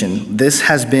information. This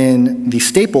has been the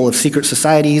staple of secret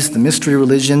societies, the mystery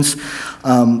religions.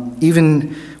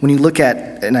 Even when you look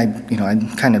at, and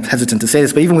I'm kind of hesitant to say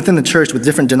this, but even within the church with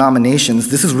different denominations,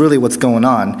 this is really what's going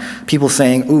on. People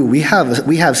saying, ooh, we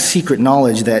have secret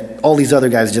knowledge that all these other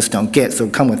guys just don't get, so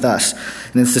come with us.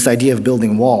 And it's this idea of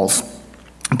building walls.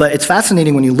 But it's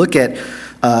fascinating when you look at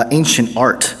ancient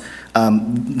art.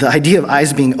 The idea of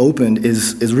eyes being opened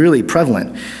is really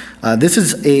prevalent. This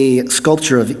is a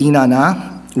sculpture of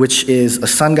Inanna, which is a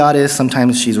sun goddess.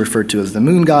 Sometimes she's referred to as the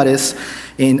moon goddess.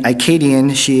 In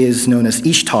Akkadian, she is known as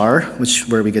Ishtar,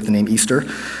 where we get the name Easter.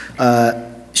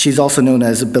 She's also known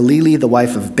as Belili, the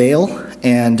wife of Baal.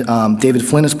 And David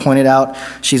Flynn has pointed out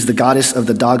she's the goddess of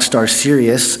the dog star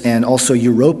Sirius, and also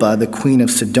Europa, the queen of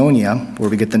Sidonia, where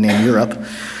we get the name Europe.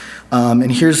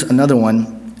 And here's another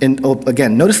one.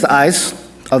 Again, notice the eyes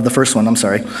of the first one. I'm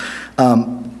sorry.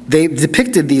 They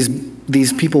depicted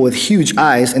these people with huge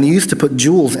eyes, and they used to put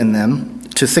jewels in them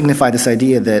to signify this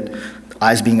idea that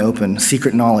eyes being open,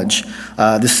 secret knowledge.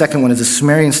 The second one is a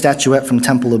Sumerian statuette from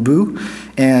Temple Abu,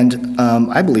 and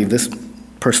I believe this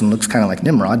person looks kind of like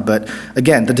Nimrod, but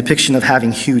again, the depiction of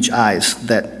having huge eyes,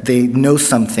 that they know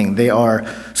something, they are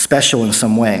special in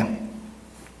some way.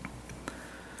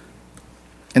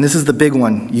 And this is the big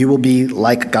one, you will be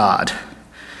like God.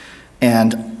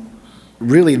 And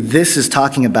really, this is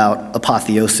talking about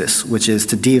apotheosis, which is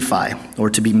to deify or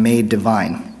to be made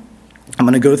divine. I'm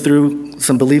going to go through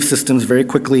some belief systems very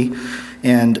quickly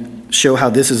and show how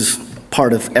this is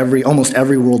part of almost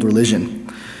every world religion.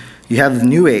 You have the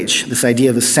New Age, this idea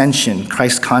of ascension,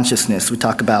 Christ consciousness. They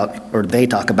talk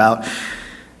about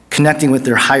connecting with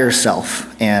their higher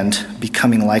self and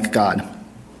becoming like God.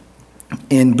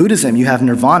 In Buddhism, you have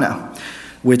nirvana,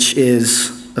 which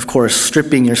is, of course,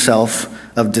 stripping yourself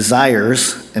of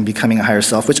desires and becoming a higher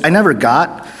self, which I never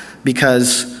got,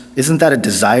 because isn't that a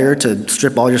desire to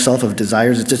strip all yourself of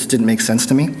desires? It just didn't make sense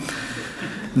to me.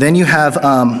 Then you have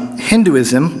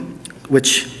Hinduism,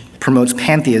 which promotes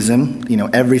pantheism.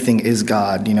 Everything is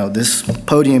God. This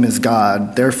podium is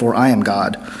God, therefore I am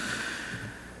God.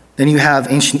 Then you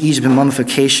have ancient Egypt and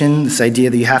mummification, this idea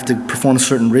that you have to perform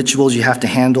certain rituals, you have to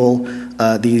handle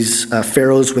these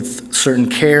pharaohs with certain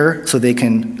care so they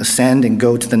can ascend and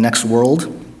go to the next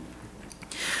world.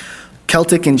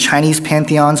 Celtic and Chinese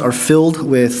pantheons are filled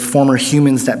with former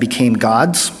humans that became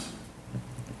gods.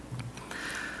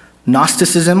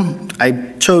 Gnosticism,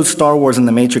 I chose Star Wars and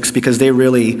The Matrix because they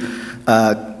really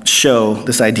show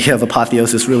this idea of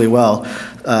apotheosis really well.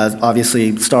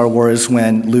 Obviously, Star Wars,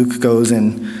 when Luke goes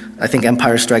and I think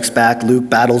Empire Strikes Back, Luke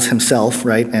battles himself,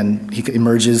 right? And he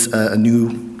emerges a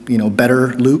new,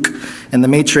 better Luke. And The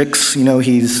Matrix,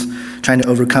 he's trying to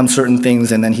overcome certain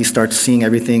things, and then he starts seeing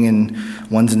everything in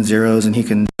ones and zeros, and he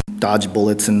can dodge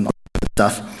bullets and all that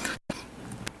stuff.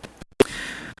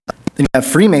 Then you have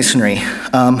Freemasonry.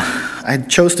 I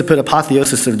chose to put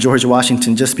Apotheosis of George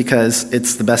Washington just because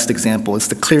it's the best example. It's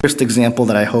the clearest example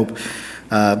that I hope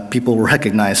people will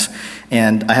recognize.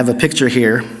 And I have a picture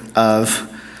here of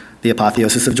the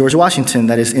Apotheosis of George Washington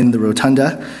that is in the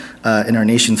rotunda in our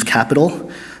nation's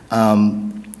capital.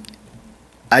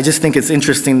 I just think it's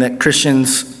interesting that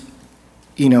Christians,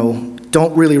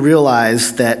 don't really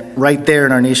realize that right there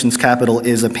in our nation's capital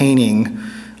is a painting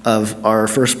of our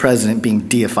first president being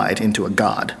deified into a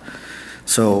god.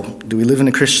 So, do we live in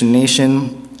a Christian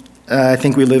nation? I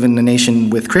think we live in a nation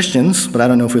with Christians, but I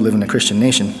don't know if we live in a Christian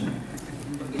nation.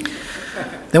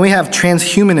 Then we have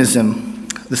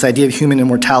transhumanism, this idea of human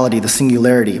immortality, the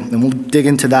singularity, and we'll dig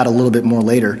into that a little bit more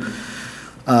later.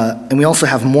 And we also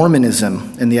have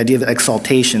Mormonism and the idea of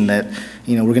exaltation, that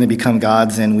we're going to become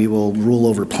gods and we will rule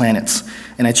over planets.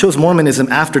 And I chose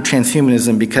Mormonism after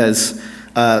transhumanism because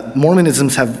Mormons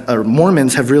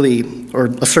have really, or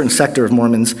a certain sector of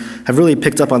Mormons, have really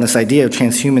picked up on this idea of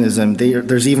transhumanism.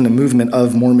 There's even a movement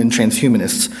of Mormon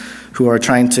transhumanists who are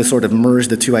trying to sort of merge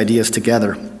the two ideas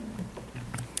together.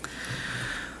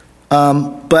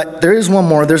 But there is one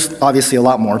more. There's obviously a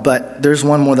lot more, but there's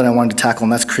one more that I wanted to tackle,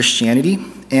 and that's Christianity.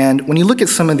 And when you look at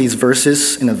some of these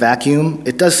verses in a vacuum,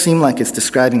 it does seem like it's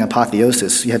describing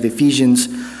apotheosis. You have Ephesians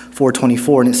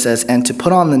 4:24, and it says, "And to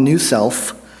put on the new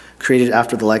self, created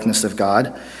after the likeness of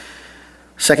God."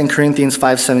 2 Corinthians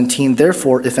 5:17,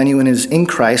 "Therefore, if anyone is in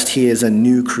Christ, he is a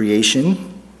new creation."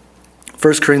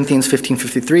 1 Corinthians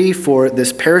 15:53, "For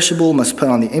this perishable must put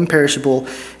on the imperishable,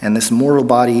 and this mortal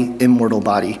body, immortal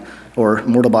body," or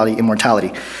mortal body,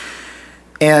 immortality.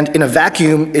 And in a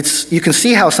vacuum, you can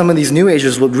see how some of these New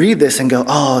Agers would read this and go,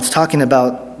 oh, it's talking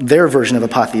about their version of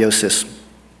apotheosis.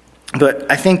 But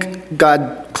I think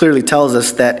God clearly tells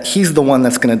us that he's the one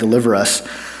that's going to deliver us.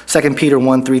 2 Peter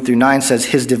 1:3-9 says,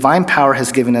 "His divine power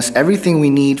has given us everything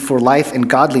we need for life and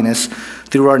godliness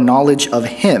through our knowledge of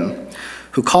him,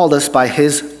 who called us by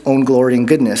his own glory and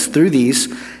goodness. Through these,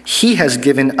 he has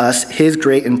given us his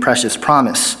great and precious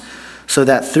promise, so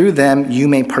that through them you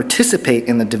may participate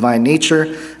in the divine nature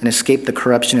and escape the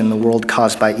corruption in the world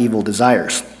caused by evil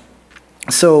desires."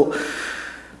 So,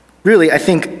 really, I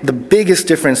think the biggest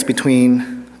difference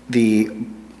between the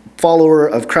follower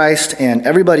of Christ and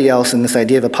everybody else in this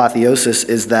idea of apotheosis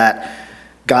is that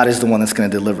God is the one that's going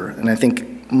to deliver. And I think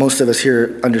most of us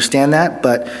here understand that,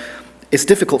 but it's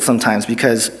difficult sometimes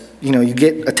because, you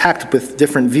get attacked with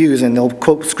different views and they'll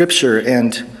quote scripture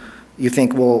and you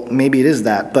think, well, maybe it is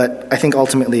that. But I think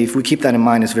ultimately, if we keep that in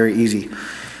mind, it's very easy.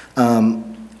 And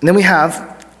then we have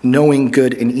knowing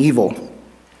good and evil.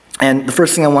 And the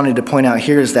first thing I wanted to point out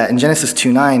here is that in Genesis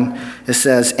 2:9, it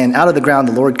says, "And out of the ground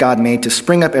the Lord God made to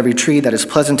spring up every tree that is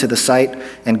pleasant to the sight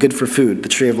and good for food. The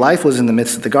tree of life was in the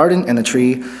midst of the garden, and the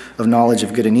tree of knowledge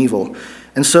of good and evil."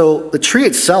 And so the tree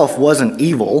itself wasn't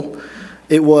evil.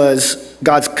 It was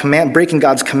breaking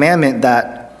God's commandment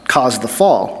that caused the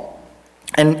fall.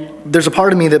 And there's a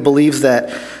part of me that believes that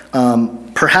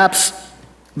perhaps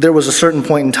there was a certain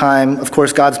point in time, of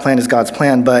course God's plan is God's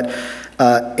plan, but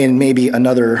in maybe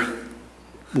another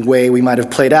way we might have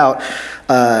played out,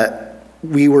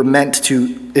 we were meant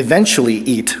to eventually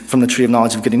eat from the tree of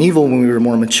knowledge of good and evil when we were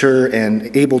more mature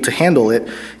and able to handle it,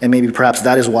 and maybe perhaps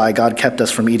that is why God kept us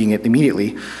from eating it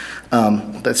immediately.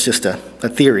 That's just a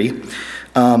theory.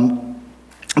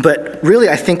 But really,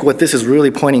 I think what this is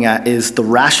really pointing at is the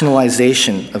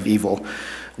rationalization of evil.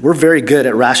 We're very good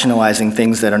at rationalizing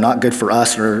things that are not good for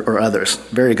us or others.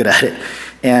 Very good at it.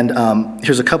 And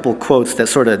here's a couple quotes that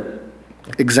sort of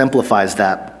exemplifies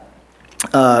that.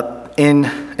 In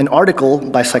an article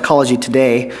by Psychology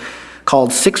Today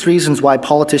called 6 Reasons Why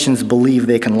Politicians Believe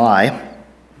They Can Lie,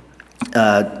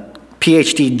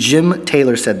 PhD Jim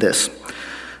Taylor said this: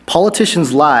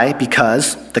 politicians lie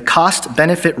because the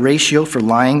cost-benefit ratio for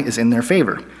lying is in their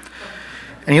favor.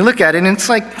 And you look at it and it's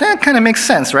like, that kind of makes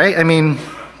sense, right? I mean,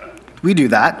 we do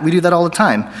that. We do that all the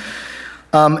time.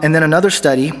 And then another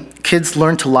study, kids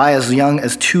learn to lie as young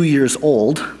as 2 years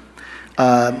old.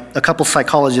 A couple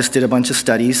psychologists did a bunch of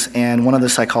studies, and one of the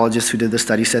psychologists who did the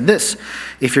study said this: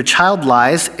 if your child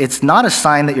lies, it's not a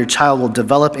sign that your child will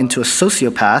develop into a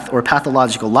sociopath or a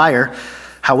pathological liar.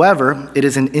 However, it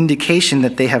is an indication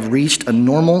that they have reached a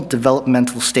normal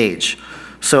developmental stage.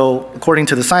 So, according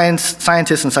to the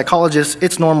scientists and psychologists,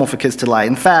 it's normal for kids to lie.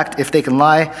 In fact, if they can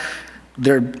lie,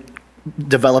 they're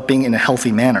developing in a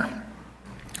healthy manner.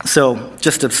 So,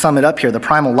 just to sum it up here, the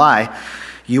primal lie: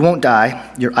 you won't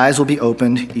die, your eyes will be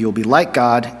opened, you will be like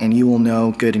God, and you will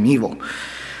know good and evil.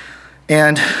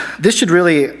 And this should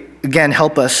really, again,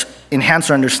 help us enhance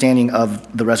our understanding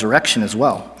of the resurrection as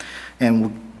well. And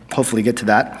we'll hopefully get to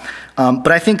that.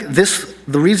 But I think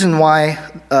the reason why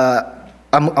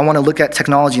I want to look at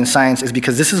technology and science is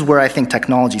because this is where I think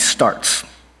technology starts.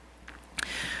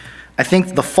 I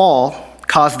think the fall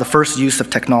caused the first use of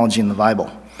technology in the Bible.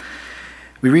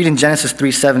 We read in Genesis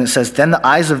 3:7, it says, "Then the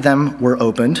eyes of them were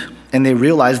opened, and they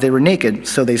realized they were naked.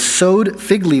 So they sewed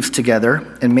fig leaves together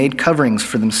and made coverings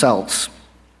for themselves."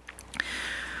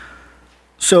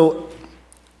 So,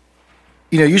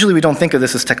 usually we don't think of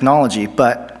this as technology,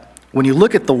 but when you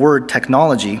look at the word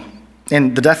technology,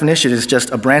 and the definition is just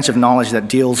a branch of knowledge that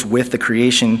deals with the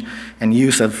creation and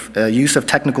use of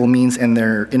technical means and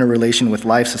their interrelation with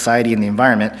life, society, and the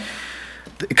environment.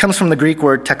 It comes from the Greek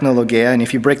word technologia, and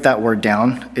if you break that word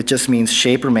down, it just means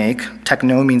shape or make.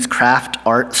 Techno means craft,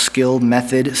 art, skill,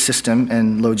 method, system,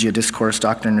 and logia, discourse,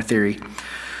 doctrine, or theory.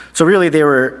 So really, they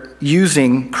were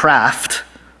using craft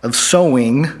of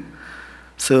sewing,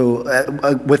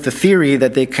 with the theory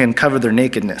that they can cover their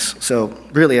nakedness. So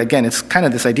really, again, it's kind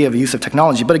of this idea of the use of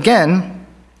technology. But again,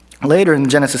 later in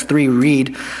Genesis 3, we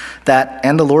read that,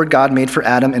 "And the Lord God made for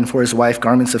Adam and for his wife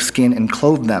garments of skin and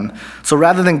clothed them." So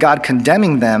rather than God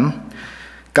condemning them,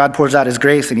 God pours out his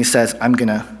grace and he says, "I'm going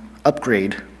to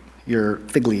upgrade your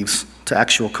fig leaves to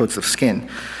actual coats of skin."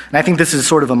 And I think this is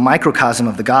sort of a microcosm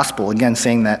of the gospel, again,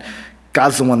 saying that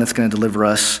God's the one that's going to deliver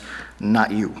us, not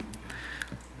you.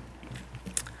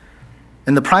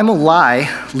 And the primal lie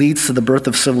leads to the birth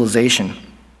of civilization.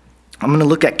 I'm going to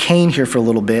look at Cain here for a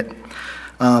little bit.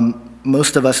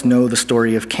 Most of us know the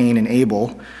story of Cain and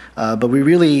Abel, but we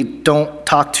really don't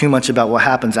talk too much about what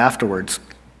happens afterwards.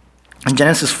 In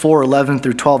Genesis 4:11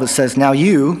 through 12, it says, "Now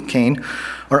you, Cain,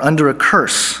 are under a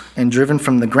curse and driven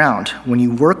from the ground. When you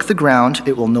work the ground,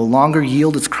 it will no longer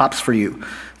yield its crops for you.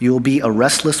 You will be a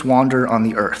restless wanderer on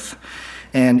the earth."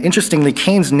 And interestingly,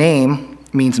 Cain's name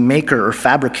means maker or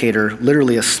fabricator,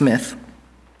 literally a smith.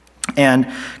 And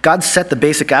God set the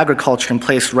basic agriculture in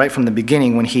place right from the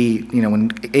beginning. When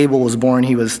when Abel was born,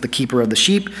 he was the keeper of the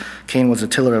sheep. Cain was a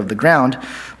tiller of the ground.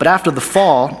 But after the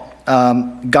fall,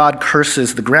 God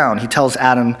curses the ground. He tells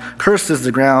Adam, "Cursed is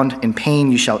the ground, in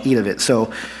pain you shall eat of it." So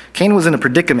Cain was in a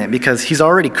predicament because he's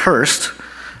already cursed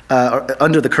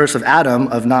under the curse of Adam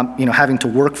of not, having to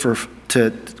work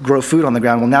to grow food on the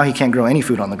ground. Well, now he can't grow any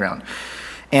food on the ground.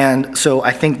 And so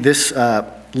I think this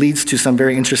leads to some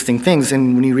very interesting things.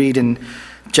 And when you read in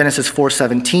Genesis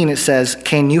 4:17, it says,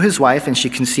 "Cain knew his wife, and she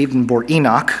conceived and bore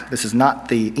Enoch." This is not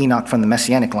the Enoch from the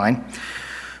Messianic line.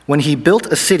 "When he built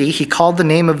a city, he called the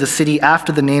name of the city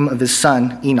after the name of his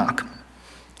son, Enoch."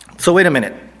 So wait a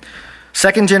minute.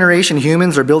 Second generation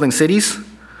humans are building cities?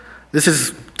 This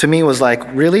is, to me, was like,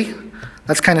 really?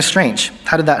 That's kind of strange.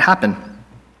 How did that happen?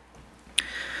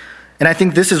 And I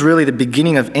think this is really the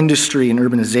beginning of industry and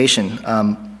urbanization.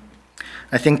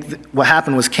 I think what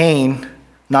happened was Cain,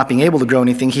 not being able to grow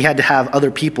anything, he had to have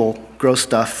other people grow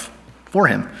stuff for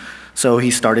him. So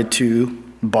he started to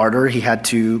barter. He had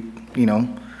to,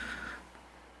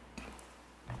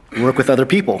 work with other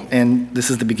people. And this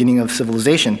is the beginning of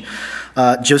civilization.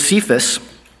 Josephus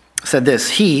said this: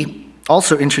 "He,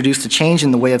 also introduced a change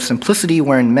in the way of simplicity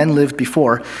wherein men lived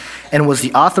before, and was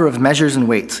the author of measures and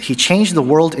weights. He changed the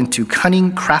world into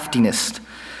cunning craftiness.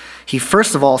 He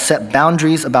first of all set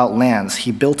boundaries about lands.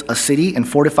 He built a city and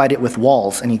fortified it with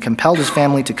walls, and he compelled his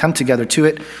family to come together to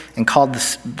it and called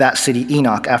that city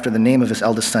Enoch after the name of his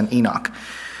eldest son Enoch.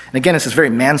 And again, it's this very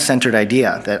man-centered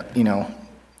idea that,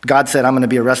 God said, I'm going to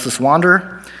be a restless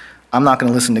wanderer. I'm not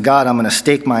going to listen to God. I'm going to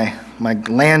stake my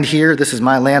land here. This is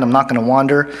my land. I'm not going to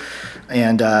wander.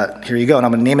 And here you go. And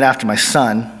I'm going to name it after my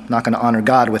son. I'm not going to honor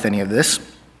God with any of this.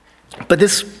 But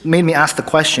this made me ask the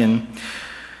question,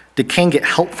 did Cain get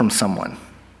help from someone?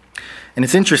 And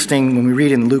it's interesting when we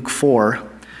read in Luke 4,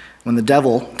 when the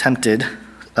devil tempted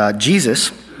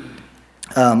Jesus,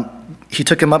 he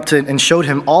took him up and showed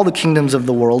him all the kingdoms of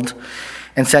the world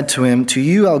and said to him, to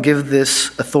you I'll give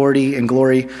this authority and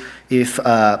glory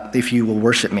if you will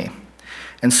worship me.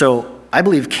 And so I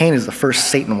believe Cain is the first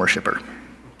Satan worshiper.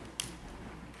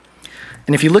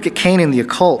 And if you look at Cain in the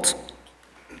occult,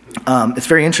 it's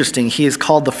very interesting. He is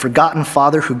called the forgotten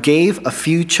father who gave a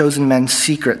few chosen men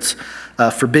secrets,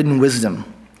 forbidden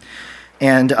wisdom.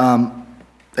 And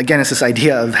again, it's this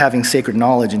idea of having sacred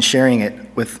knowledge and sharing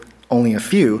it with only a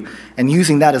few and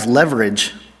using that as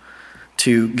leverage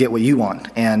to get what you want,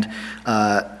 and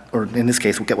or in this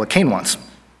case, get what Cain wants.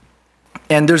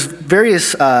 And there's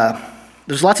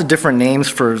there's lots of different names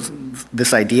for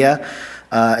this idea,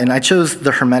 and I chose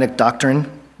the Hermetic doctrine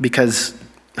because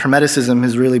Hermeticism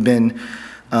has really been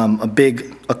a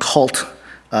big occult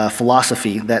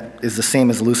philosophy that is the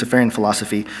same as the Luciferian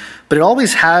philosophy, but it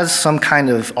always has some kind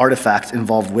of artifact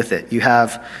involved with it. You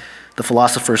have the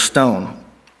Philosopher's Stone,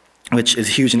 which is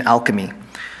huge in alchemy.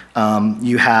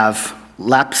 You have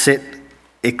Lapsit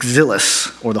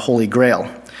Ixylis, or the Holy Grail,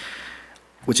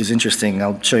 which is interesting.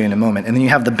 I'll show you in a moment. And then you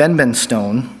have the Benben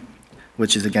Stone,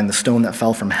 which is, again, the stone that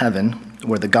fell from heaven,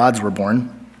 where the gods were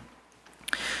born.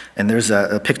 And there's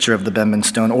a picture of the Benben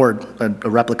Stone, or a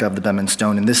replica of the Benben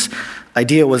Stone. And this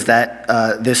idea was that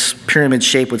this pyramid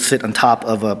shape would sit on top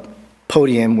of a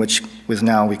podium, which was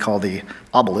now we call the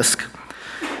obelisk.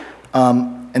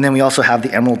 And then we also have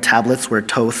the emerald tablets, where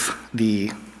Thoth,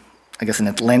 an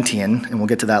Atlantean, and we'll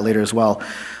get to that later as well,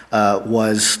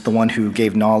 was the one who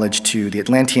gave knowledge to the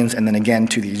Atlanteans and then again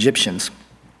to the Egyptians.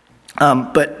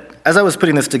 But as I was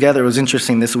putting this together, it was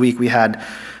interesting. This week we have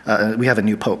a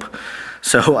new pope.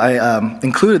 So I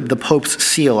included the Pope's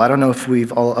seal. I don't know if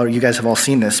you guys have all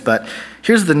seen this, but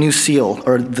here's the new seal,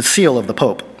 or the seal of the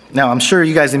Pope. Now, I'm sure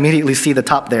you guys immediately see the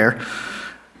top there.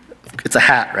 It's a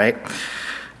hat, right?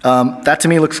 That to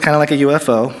me looks kind of like a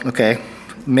UFO. Okay,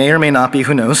 may or may not be,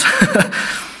 who knows?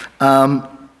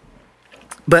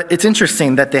 But it's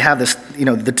interesting that they have this,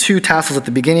 the two tassels at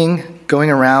the beginning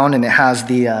going around, and it has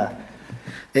the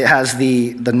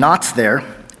knots there.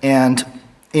 And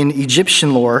in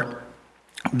Egyptian lore,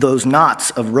 those knots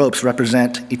of ropes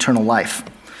represent eternal life.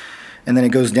 And then it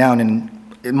goes down, and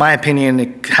in my opinion,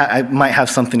 it might have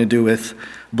something to do with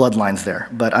bloodlines there,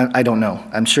 but I don't know.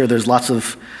 I'm sure there's lots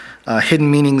of hidden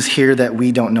meanings here that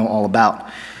we don't know all about.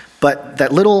 But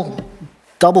that little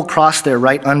double cross there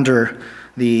right under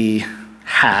the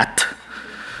hat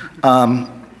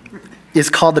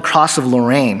is called the Cross of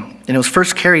Lorraine, and it was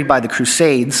first carried by the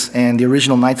Crusades and the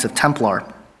original Knights of Templar.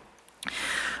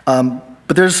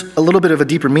 But there's a little bit of a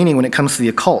deeper meaning when it comes to the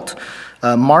occult.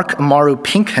 Mark Amaru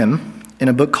Pinkham, in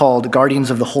a book called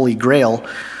Guardians of the Holy Grail,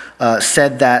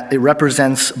 said that it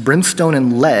represents brimstone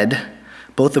and lead,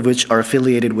 both of which are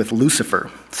affiliated with Lucifer.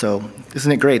 So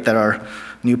isn't it great that our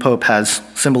new pope has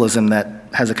symbolism that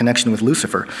has a connection with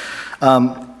Lucifer?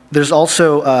 There's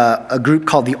also a group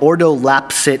called the Ordo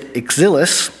Lapsit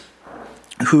Ixylis,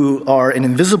 who are an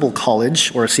invisible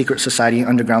college or a secret society,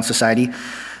 underground society,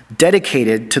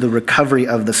 dedicated to the recovery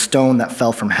of the stone that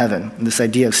fell from heaven, and this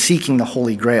idea of seeking the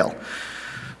Holy Grail.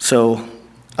 So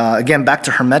again, back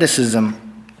to Hermeticism,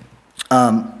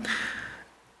 one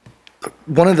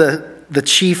of the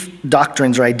chief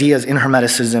doctrines or ideas in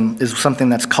Hermeticism is something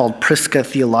that's called Prisca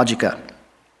Theologica.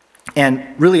 And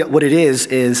really what it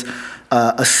is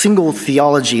a single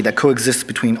theology that coexists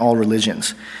between all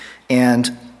religions.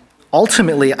 And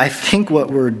ultimately, I think what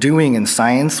we're doing in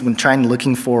science when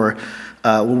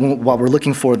while we're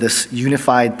looking for this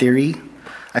unified theory,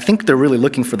 I think they're really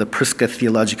looking for the Prisca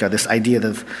Theologica, this idea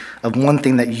of one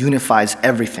thing that unifies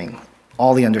everything,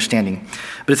 all the understanding.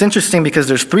 But it's interesting because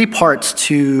there's three parts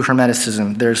to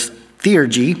Hermeticism. There's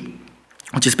theurgy,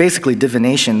 which is basically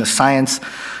divination, the science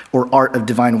or art of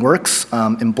divine works.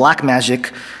 In black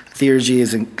magic, theurgy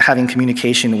is having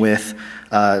communication with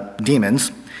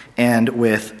demons, and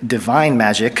with divine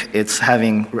magic, it's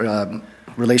having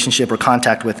relationship or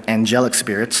contact with angelic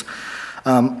spirits.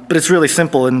 But it's really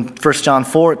simple. In 1 John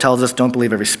 4, it tells us, don't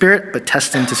believe every spirit, but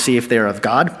test them to see if they are of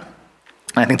God.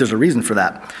 And I think there's a reason for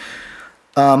that.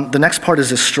 The next part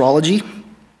is astrology,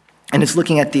 and it's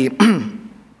looking at the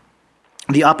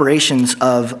the operations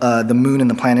of the moon and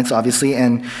the planets, obviously,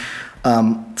 and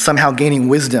somehow gaining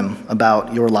wisdom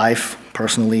about your life,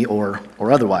 personally or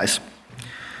otherwise.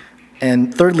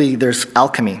 And thirdly, there's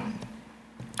alchemy.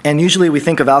 And usually we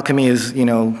think of alchemy as,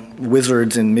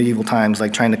 wizards in medieval times,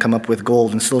 like trying to come up with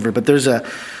gold and silver. But there's a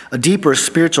deeper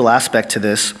spiritual aspect to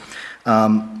this,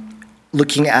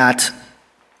 looking at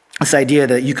this idea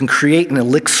that you can create an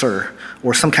elixir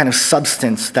or some kind of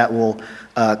substance that will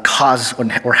cause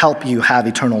or help you have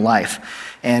eternal life.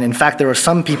 And in fact, there are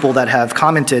some people that have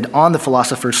commented on the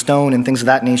Philosopher's Stone and things of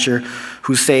that nature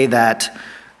who say that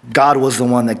God was the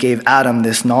one that gave Adam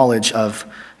this knowledge of,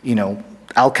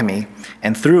 alchemy,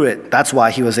 and through it, that's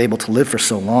why he was able to live for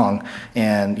so long.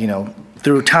 And,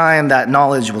 through time, that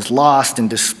knowledge was lost and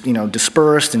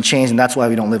dispersed and changed, and that's why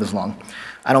we don't live as long.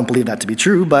 I don't believe that to be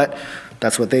true, but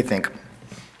that's what they think.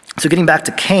 So getting back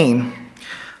to Cain,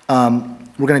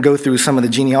 we're going to go through some of the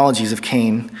genealogies of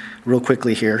Cain real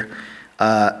quickly here.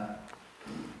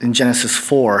 In Genesis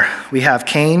 4, we have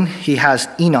Cain, he has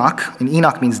Enoch, and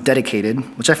Enoch means dedicated,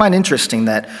 which I find interesting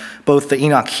that both the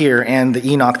Enoch here and the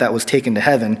Enoch that was taken to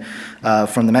heaven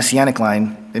from the Messianic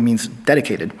line, it means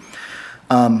dedicated.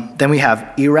 Then we have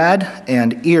Irad,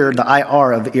 and the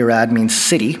IR of Irad means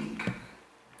city.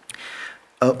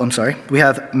 We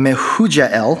have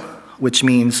Mehujael, which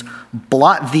means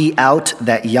blot thee out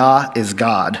that Yah is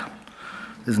God.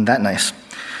 Isn't that nice?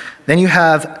 Then you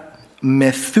have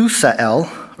Methusael,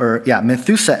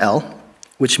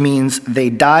 which means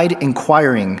they died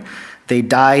inquiring. They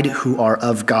died who are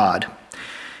of God.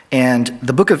 And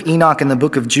the book of Enoch and the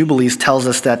book of Jubilees tells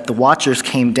us that the watchers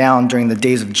came down during the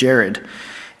days of Jared.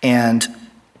 And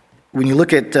when you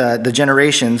look at the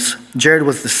generations, Jared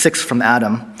was the sixth from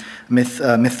Adam.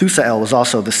 Methusael was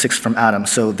also the sixth from Adam.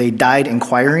 So they died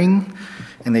inquiring,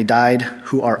 and they died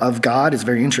who are of God. It's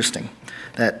very interesting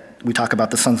that we talk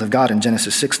about the sons of God in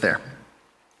Genesis 6 there.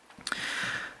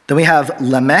 Then we have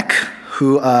Lamech,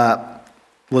 who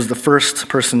was the first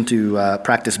person to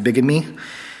practice bigamy.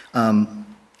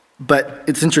 But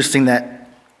it's interesting that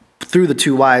through the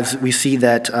two wives, we see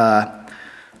where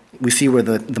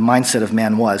the mindset of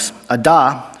man was.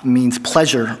 Adah means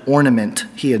pleasure, ornament,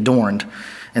 he adorned.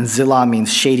 And Zillah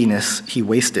means shadiness, he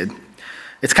wasted.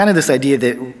 It's kind of this idea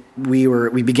that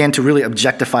we began to really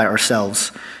objectify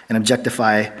ourselves and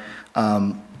objectify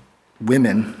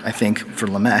women, I think, for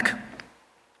Lamech.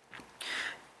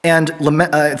 And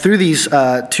through these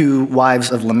two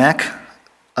wives of Lamech,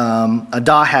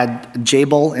 Adah had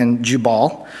Jabal and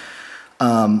Jubal,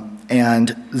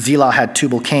 and Zillah had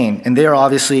Tubal-Cain. And they are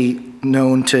obviously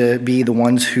known to be the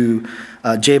ones who,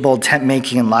 Jabal, tent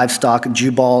making and livestock,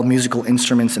 Jubal, musical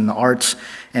instruments and the arts,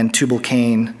 and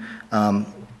Tubal-Cain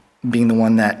being the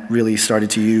one that really started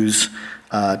to use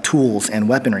tools and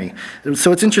weaponry.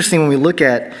 So it's interesting when we look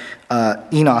at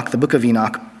Enoch, the book of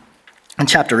Enoch, in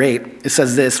chapter 8, it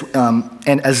says this,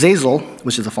 and Azazel,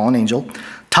 which is a fallen angel,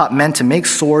 taught men to make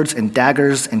swords and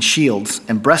daggers and shields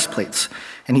and breastplates.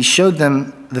 And he showed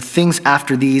them the things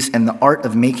after these and the art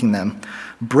of making them,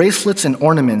 bracelets and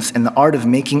ornaments and the art of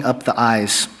making up the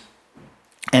eyes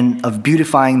and of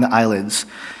beautifying the eyelids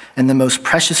and the most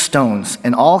precious stones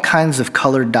and all kinds of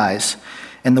colored dyes.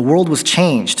 And the world was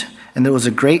changed, and there was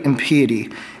a great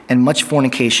impiety and much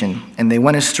fornication, and they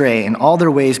went astray, and all their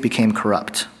ways became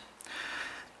corrupt.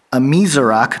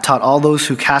 Amizarach taught all those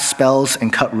who cast spells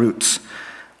and cut roots.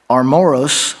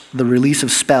 Armoros, the release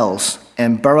of spells,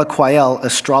 and Baraquiel,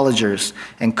 astrologers,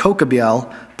 and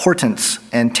Kokabiel, portents,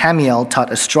 and Tamiel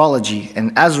taught astrology,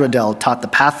 and Azradel taught the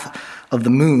path of the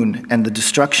moon and the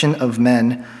destruction of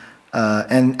men.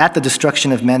 And at the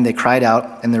destruction of men, they cried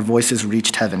out, and their voices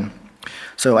reached heaven.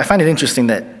 So I find it interesting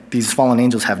that these fallen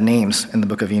angels have names in the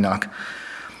book of Enoch.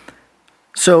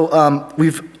 So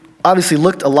we've obviously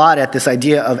looked a lot at this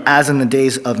idea of as in the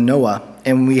days of Noah,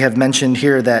 and we have mentioned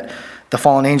here that the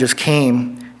fallen angels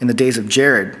came in the days of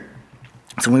Jared.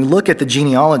 So when we look at the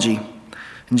genealogy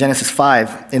in Genesis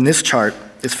 5, in this chart,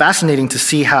 it's fascinating to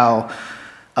see how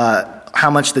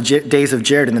much the days of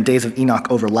Jared and the days of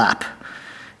Enoch overlap.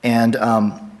 And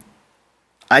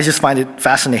I just find it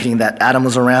fascinating that Adam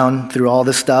was around through all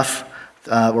this stuff,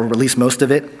 or at least most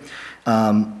of it.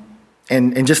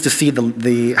 And just to see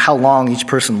the how long each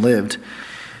person lived.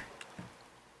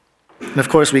 And of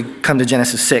course, we come to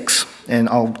Genesis 6, and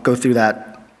I'll go through that.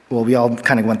 Well, we all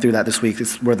kind of went through that this week.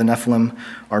 It's where the Nephilim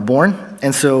are born.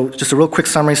 And so just a real quick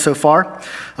summary so far.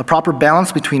 A proper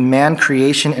balance between man,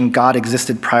 creation, and God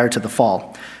existed prior to the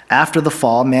fall. After the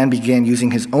fall, man began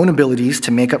using his own abilities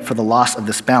to make up for the loss of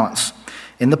this balance.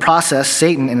 In the process,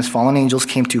 Satan and his fallen angels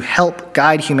came to help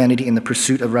guide humanity in the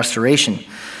pursuit of restoration.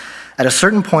 At a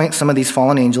certain point, some of these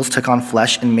fallen angels took on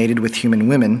flesh and mated with human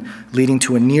women, leading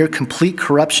to a near complete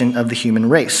corruption of the human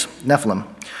race, Nephilim,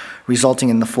 resulting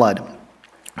in the flood.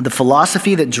 The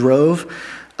philosophy that drove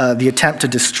the attempt to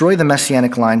destroy the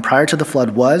messianic line prior to the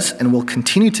flood was and will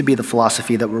continue to be the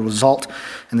philosophy that will result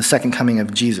in the second coming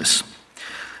of Jesus.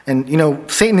 And,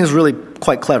 Satan is really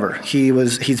quite clever.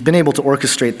 He's been able to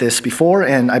orchestrate this before,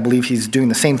 and I believe he's doing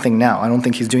the same thing now. I don't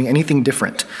think he's doing anything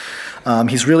different.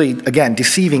 He's really, again,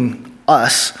 deceiving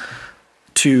us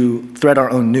to thread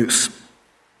our own noose.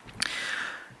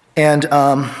 And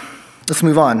let's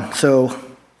move on. So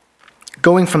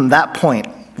going from that point,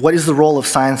 what is the role of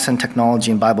science and technology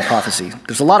in Bible prophecy?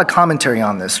 There's a lot of commentary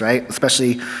on this, right?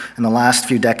 Especially in the last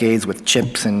few decades with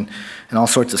chips and all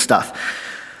sorts of stuff.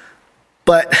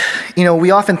 But,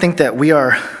 we often think that we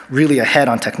are really ahead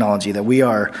on technology, that we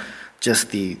are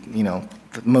just the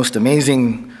most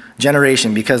amazing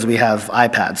generation because we have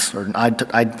iPads or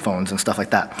iPhones and stuff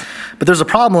like that. But there's a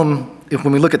problem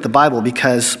when we look at the Bible,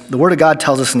 because the Word of God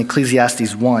tells us in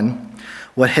Ecclesiastes 1,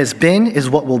 what has been is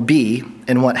what will be,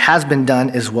 and what has been done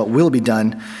is what will be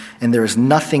done, and there is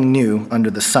nothing new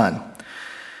under the sun.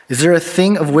 Is there a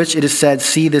thing of which it is said,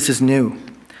 see, this is new?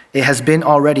 It has been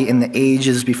already in the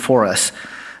ages before us.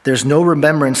 There's no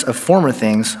remembrance of former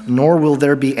things, nor will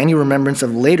there be any remembrance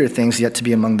of later things yet to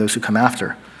be among those who come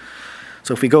after.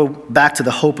 So if we go back to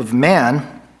the hope of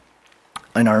man,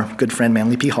 in our good friend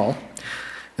Manly P. Hall,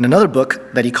 in another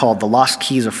book that he called The Lost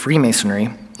Keys of Freemasonry,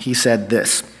 he said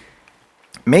this: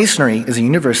 Masonry is a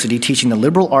university teaching the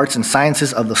liberal arts and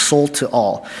sciences of the soul to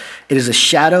all. It is a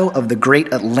shadow of the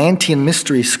great Atlantean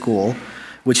mystery school,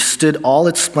 which stood all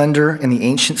its splendor in the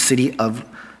ancient city of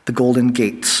the Golden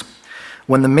Gates.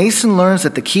 When the Mason learns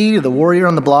that the key to the warrior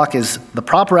on the block is the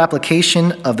proper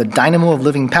application of the dynamo of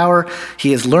living power,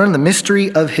 he has learned the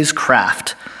mystery of his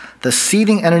craft. The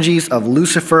seething energies of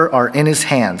Lucifer are in his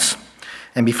hands.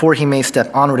 And before he may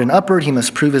step onward and upward, he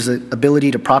must prove his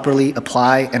ability to properly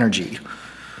apply energy.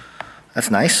 That's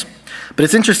nice. But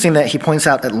it's interesting that he points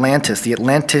out Atlantis, the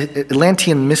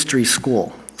Atlantean mystery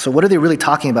school. So what are they really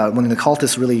talking about when the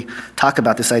occultists really talk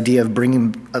about this idea of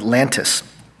bringing Atlantis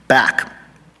back?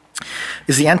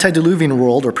 Is the antediluvian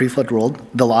world or pre-flood world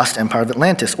the lost empire of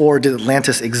Atlantis? Or did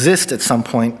Atlantis exist at some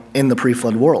point in the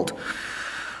pre-flood world?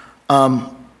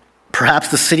 Perhaps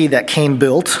the city that Cain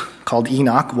built, called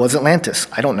Enoch, was Atlantis.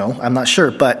 I don't know. I'm not sure,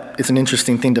 but it's an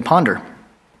interesting thing to ponder.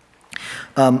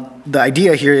 The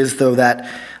idea here is, though, that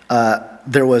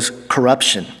there was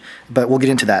corruption, but we'll get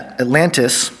into that.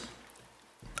 Atlantis,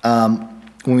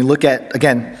 when we look at,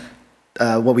 again,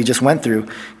 what we just went through,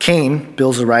 Cain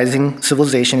builds a rising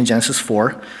civilization in Genesis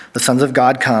 4. The sons of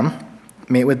God come,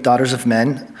 mate with daughters of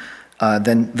men,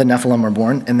 then the Nephilim are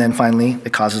born, and then finally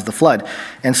it causes the flood.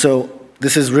 And so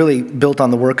this is really built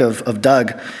on the work of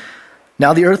Doug.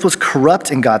 Now the earth was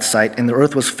corrupt in God's sight, and the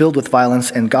earth was filled with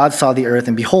violence, and God saw the earth,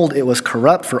 and behold, it was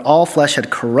corrupt, for all flesh had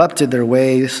corrupted their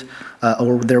ways,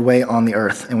 or their way on the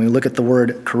earth. And when we look at the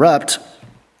word corrupt,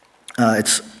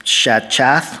 it's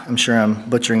Shatchath. I'm sure I'm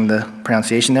butchering the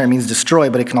pronunciation there. It means destroy,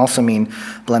 but it can also mean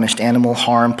blemished animal,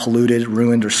 harmed, polluted,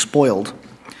 ruined, or spoiled.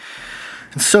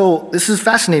 And so this is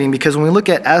fascinating, because when we look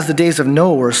at as the days of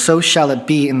Noah were, so shall it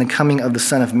be in the coming of the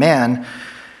Son of Man,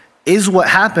 is what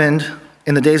happened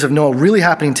in the days of Noah really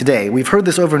happening today? We've heard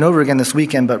this over and over again this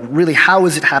weekend, but really, how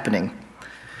is it happening?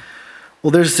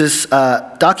 Well, there's this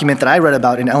document that I read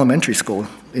about in elementary school,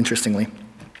 interestingly,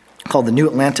 called The New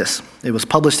Atlantis. It was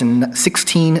published in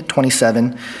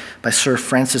 1627 by Sir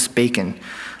Francis Bacon.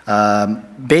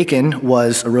 Bacon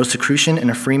was a Rosicrucian and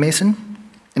a Freemason,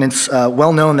 and it's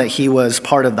well known that he was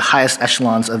part of the highest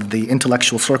echelons of the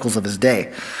intellectual circles of his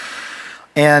day.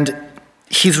 And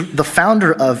he's the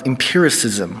founder of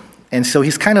empiricism, and so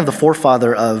he's kind of the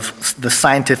forefather of the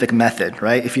scientific method,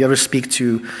 right? If you ever speak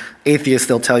to atheists,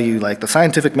 they'll tell you, like, the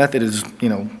scientific method is,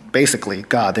 basically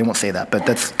God. They won't say that, but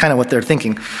that's kind of what they're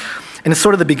thinking. And it's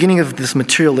sort of the beginning of this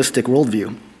materialistic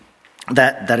worldview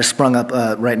that has sprung up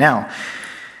right now.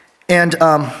 And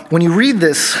when you read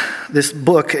this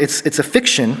book, it's a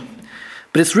fiction,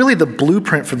 but it's really the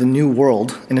blueprint for the new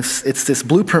world, and it's this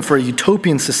blueprint for a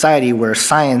utopian society where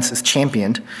science is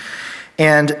championed.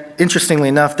 And interestingly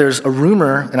enough, there's a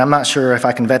rumor, and I'm not sure if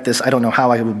I can vet this, I don't know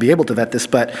how I would be able to vet this,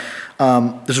 but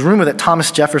there's a rumor that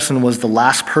Thomas Jefferson was the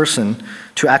last person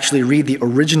to actually read the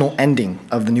original ending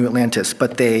of The New Atlantis,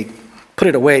 but they put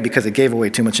it away because it gave away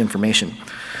too much information.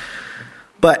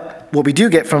 But what we do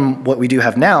get from what we do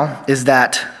have now is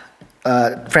that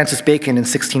Francis Bacon in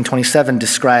 1627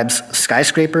 describes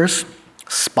skyscrapers,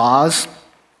 spas,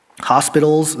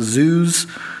 hospitals, zoos,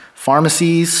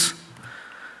 pharmacies,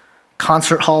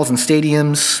 concert halls and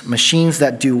stadiums, machines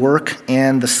that do work,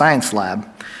 and the science lab.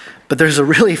 But there's a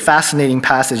really fascinating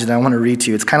passage that I want to read to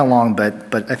you. It's kind of long,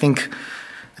 but I think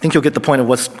you'll get the point of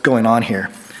what's going on here.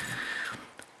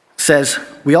 It says,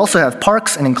 "We also have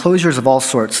parks and enclosures of all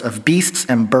sorts of beasts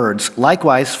and birds,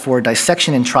 likewise for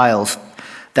dissection and trials,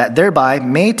 that thereby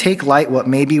may take light what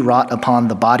may be wrought upon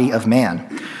the body of man,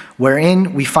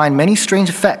 wherein we find many strange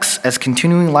effects as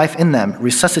continuing life in them,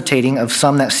 resuscitating of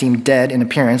some that seem dead in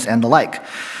appearance and the like.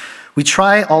 We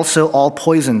try also all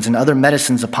poisons and other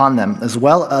medicines upon them, as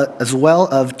well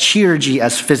of chirurgy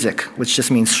as physic," which just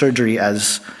means surgery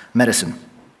as medicine.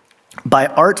 "By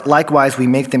art likewise we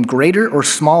make them greater or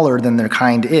smaller than their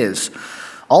kind is.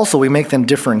 Also we make them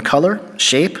differ in color,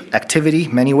 shape, activity,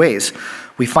 many ways.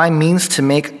 We find means to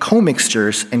make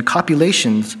commixtures and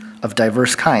copulations of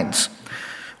diverse kinds.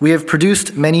 We have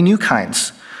produced many new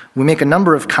kinds. We make a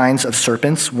number of kinds of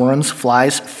serpents, worms,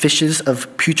 flies, fishes of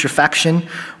putrefaction,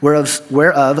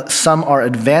 whereof some are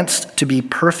advanced to be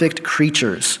perfect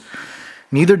creatures.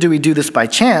 Neither do we do this by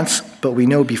chance, but we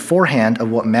know beforehand of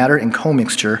what matter and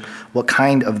commixture, what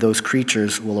kind of those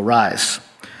creatures will arise."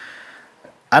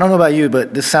 I don't know about you,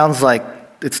 but this sounds like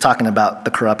it's talking about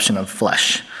the corruption of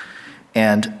flesh.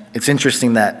 And it's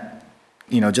interesting that,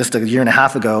 just a year and a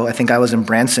half ago, I think I was in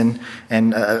Branson,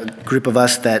 and a group of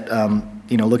us that,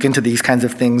 look into these kinds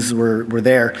of things were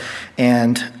there.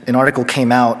 And an article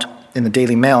came out in the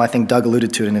Daily Mail. I think Doug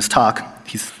alluded to it in his talk.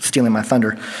 He's stealing my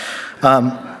thunder.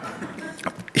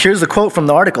 Here's a quote from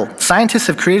the article. "Scientists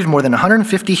have created more than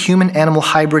 150 human-animal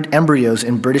hybrid embryos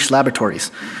in British laboratories.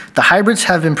 The hybrids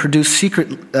have been produced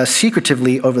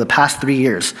secretively over the past 3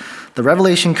 years. The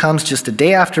revelation comes just a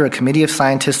day after a committee of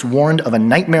scientists warned of a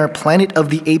nightmare Planet of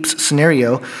the Apes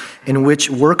scenario in which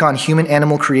work on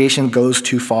human-animal creation goes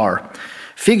too far.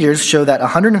 Figures show that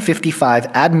 155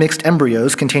 admixed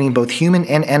embryos containing both human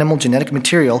and animal genetic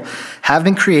material have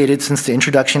been created since the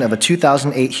introduction of a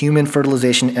 2008 Human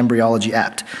Fertilization Embryology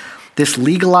Act. This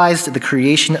legalized the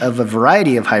creation of a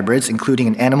variety of hybrids, including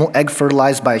an animal egg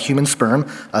fertilized by a human sperm,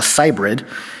 a cybrid,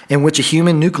 in which a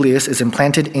human nucleus is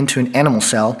implanted into an animal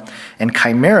cell, and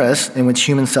chimeras, in which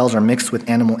human cells are mixed with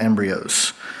animal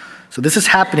embryos." So this is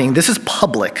happening. This is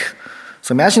public.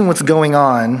 So imagine what's going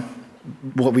on,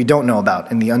 what we don't know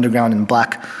about in the underground and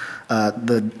black,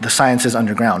 the sciences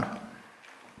underground.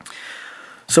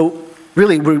 So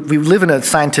really, we live in a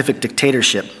scientific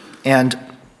dictatorship, and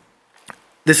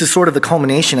this is sort of the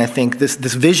culmination, I think, this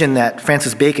vision that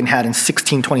Francis Bacon had in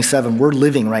 1627, we're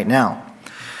living right now.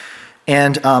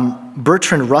 And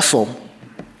Bertrand Russell,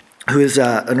 who is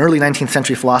an early 19th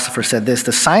century philosopher, said this: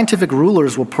 "The scientific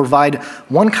rulers will provide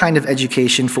one kind of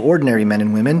education for ordinary men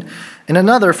and women, and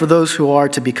another for those who are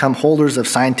to become holders of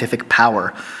scientific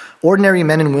power. Ordinary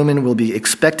men and women will be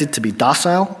expected to be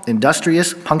docile,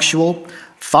 industrious, punctual,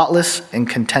 thoughtless, and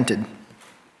contented."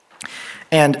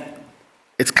 And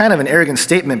it's kind of an arrogant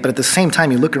statement, but at the same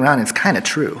time, you look around, it's kind of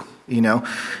true. You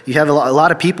have a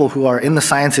lot of people who are in the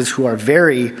sciences who are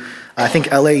very, I think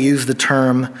LA used the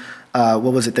term,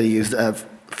 what was it that he used?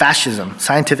 Fascism,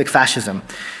 scientific fascism.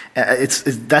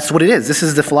 That's what it is. This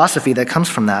is the philosophy that comes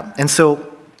from that. And so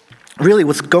really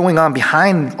what's going on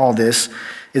behind all this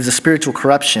is the spiritual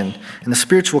corruption. And the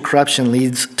spiritual corruption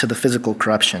leads to the physical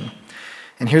corruption.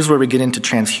 And here's where we get into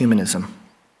transhumanism.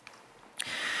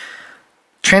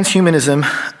 Transhumanism,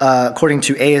 according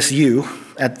to ASU,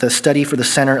 at the Study for the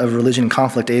Center of Religion and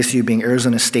Conflict, ASU being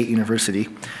Arizona State University,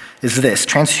 is this: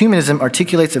 transhumanism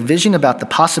articulates a vision about the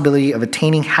possibility of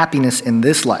attaining happiness in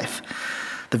this life.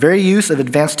 The very use of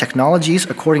advanced technologies,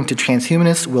 according to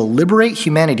transhumanists, will liberate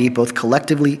humanity both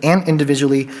collectively and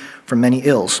individually from many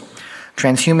ills.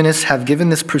 Transhumanists have given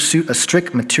this pursuit a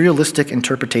strict materialistic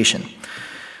interpretation.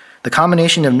 The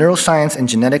combination of neuroscience and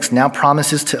genetics now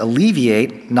promises to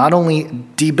alleviate not only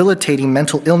debilitating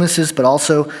mental illnesses, but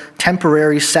also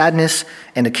temporary sadness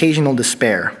and occasional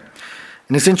despair.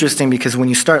 And it's interesting because when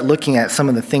you start looking at some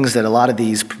of the things that a lot of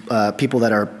these people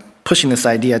that are pushing this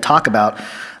idea talk about,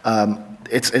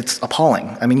 it's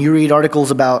appalling. I mean, you read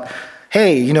articles about,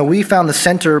 hey, we found the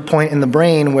center point in the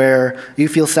brain where you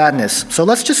feel sadness. So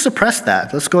let's just suppress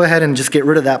that. Let's go ahead and just get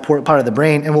rid of that part of the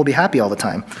brain and we'll be happy all the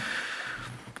time.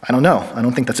 I don't know. I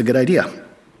don't think that's a good idea.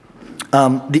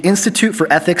 The Institute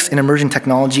for Ethics in Emerging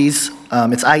Technologies,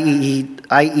 it's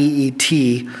IEET.org.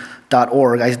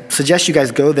 I suggest you guys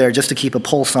go there just to keep a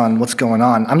pulse on what's going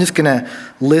on. I'm just going to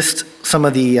list some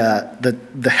of the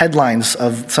headlines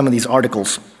of some of these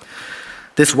articles.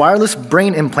 This wireless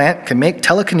brain implant can make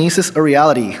telekinesis a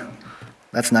reality.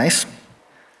 That's nice.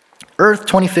 Earth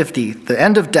 2050, the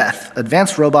end of death,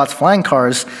 advanced robots, flying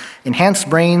cars, enhanced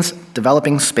brains,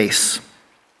 developing space.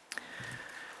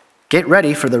 Get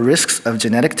ready for the risks of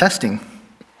genetic testing.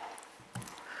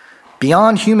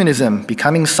 Beyond humanism,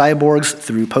 becoming cyborgs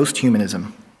through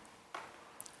post-humanism.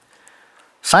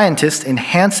 Scientists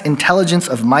enhance intelligence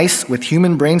of mice with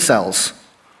human brain cells.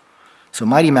 So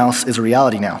Mighty Mouse is a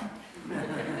reality now.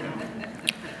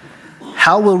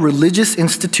 How will religious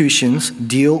institutions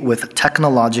deal with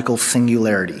technological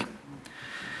singularity?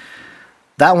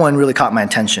 That one really caught my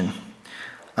attention.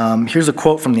 Here's a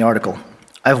quote from the article.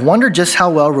 I've wondered just how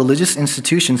well religious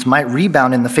institutions might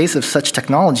rebound in the face of such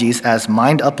technologies as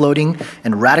mind uploading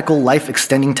and radical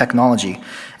life-extending technology,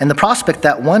 and the prospect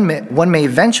that one may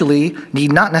eventually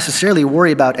need not necessarily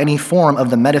worry about any form of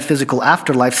the metaphysical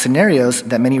afterlife scenarios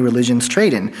that many religions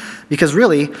trade in. Because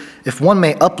really, if one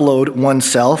may upload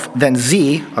oneself, then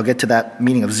Z, I'll get to that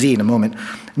meaning of Z in a moment,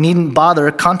 needn't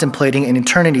bother contemplating an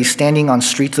eternity standing on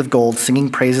streets of gold,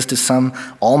 singing praises to some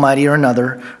almighty or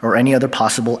another, or any other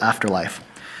possible afterlife.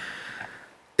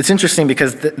 It's interesting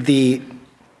because they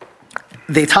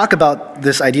talk about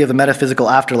this idea of the metaphysical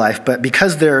afterlife, but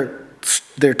because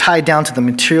they're tied down to the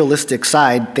materialistic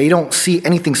side, they don't see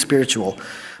anything spiritual.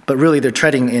 But really, they're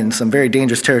treading in some very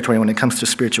dangerous territory when it comes to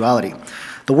spirituality.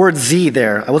 The word Z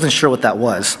there, I wasn't sure what that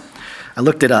was. I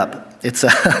looked it up. It's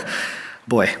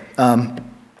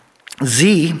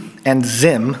Z and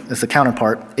Zim, as the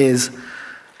counterpart, is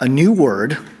a new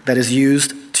word that is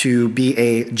used to be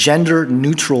a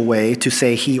gender-neutral way to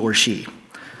say he or she.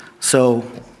 So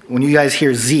when you guys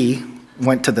hear Z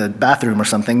went to the bathroom or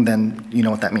something, then you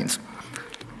know what that means.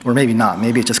 Or maybe not.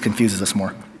 Maybe it just confuses us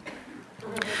more.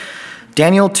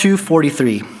 Daniel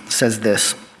 2:43 says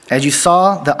this, as you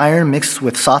saw the iron mixed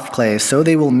with soft clay, so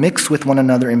they will mix with one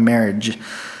another in marriage,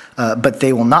 but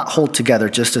they will not hold together,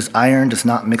 just as iron does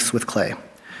not mix with clay.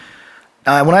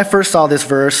 When I first saw this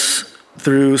verse,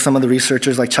 through some of the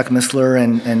researchers like Chuck Missler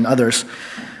and others,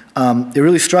 it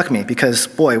really struck me because,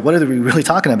 boy, what are we really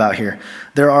talking about here?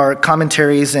 There are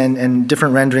commentaries and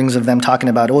different renderings of them talking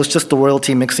about, it's just the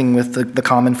royalty mixing with the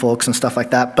common folks and stuff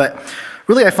like that. But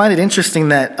really, I find it interesting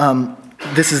that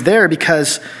this is there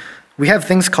because we have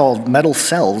things called metal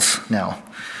cells now.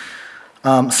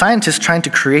 Scientists trying to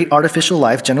create artificial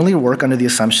life generally work under the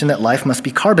assumption that life must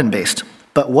be carbon-based.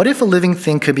 But what if a living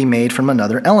thing could be made from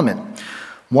another element?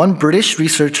 One British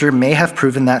researcher may have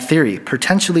proven that theory,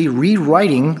 potentially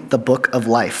rewriting the book of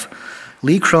life.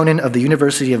 Lee Cronin of the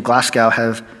University of Glasgow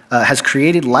has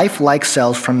created life-like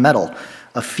cells from metal,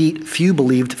 a feat few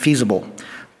believed feasible.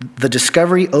 The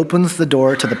discovery opens the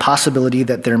door to the possibility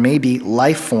that there may be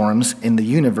life forms in the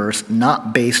universe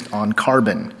not based on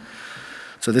carbon.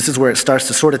 So this is where it starts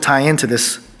to sort of tie into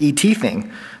this ET thing,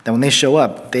 that when they show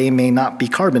up, they may not be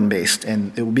carbon-based,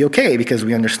 and it will be okay because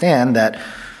we understand that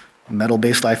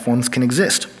metal-based life forms can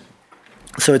exist.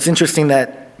 So it's interesting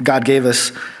that God gave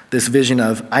us this vision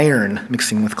of iron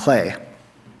mixing with clay.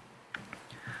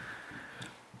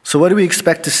 So what do we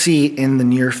expect to see in the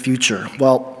near future?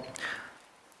 Well,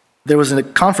 there was a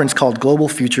conference called Global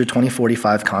Future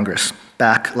 2045 Congress.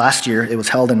 Back last year, it was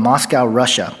held in Moscow,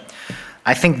 Russia.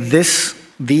 I think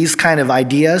these kind of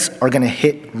ideas are going to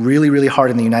hit really, really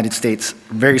hard in the United States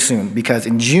very soon, because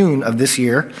in June of this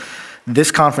year,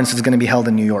 this conference is going to be held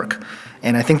in New York.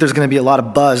 And I think there's going to be a lot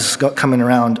of buzz coming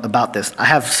around about this. I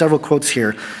have several quotes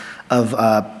here of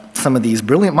some of these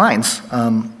brilliant minds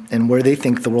and where they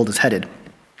think the world is headed.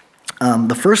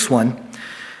 The first one,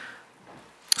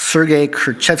 Sergei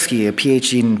Khrushchevsky, a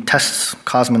PhD in test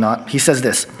cosmonaut, he says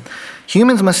this: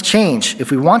 humans must change.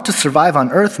 If we want to survive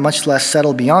on Earth, much less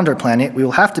settle beyond our planet, we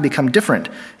will have to become different.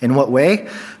 In what way?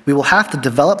 We will have to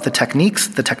develop the techniques,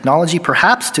 the technology,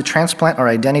 perhaps to transplant our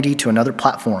identity to another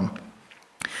platform.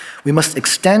 We must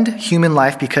extend human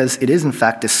life because it is in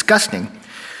fact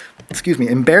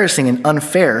embarrassing and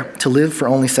unfair to live for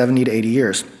only 70 to 80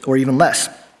 years, or even less,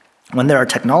 when there are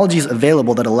technologies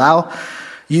available that allow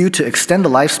you to extend the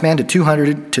lifespan to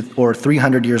 200 or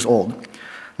 300 years old.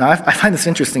 Now, I find this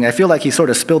interesting. I feel like he sort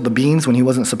of spilled the beans when he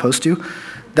wasn't supposed to,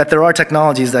 that there are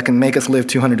technologies that can make us live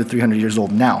 200 to 300 years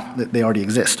old now, that they already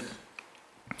exist.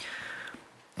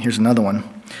 Here's another one.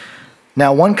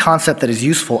 Now, one concept that is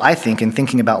useful, I think, in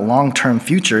thinking about long-term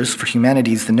futures for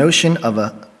humanity is the notion of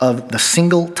the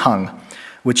single tongue,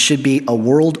 which should be a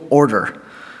world order,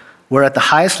 where at the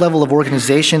highest level of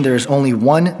organization, there is only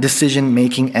one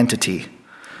decision-making entity.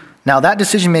 Now, that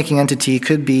decision-making entity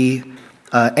could be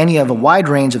any of a wide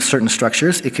range of certain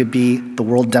structures. It could be the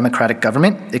world democratic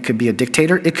government. It could be a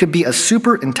dictator. It could be a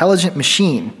super intelligent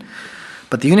machine.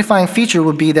 But the unifying feature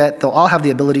would be that they'll all have the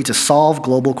ability to solve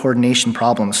global coordination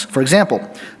problems. For example,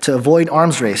 to avoid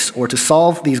arms race or to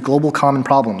solve these global common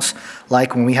problems,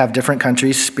 like when we have different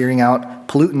countries spewing out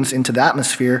pollutants into the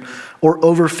atmosphere or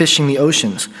overfishing the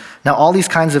oceans. Now, all these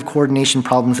kinds of coordination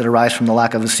problems that arise from the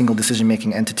lack of a single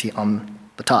decision-making entity on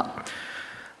the top.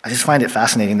 I just find it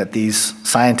fascinating that these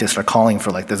scientists are calling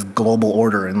for like this global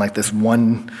order and like this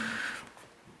one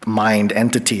mind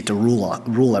entity to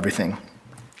rule everything.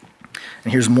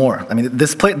 And here's more. I mean,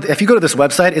 if you go to this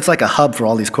website, it's like a hub for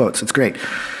all these quotes. It's great.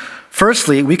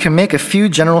 Firstly, we can make a few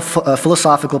general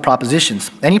philosophical propositions.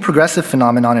 Any progressive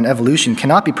phenomenon in evolution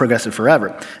cannot be progressive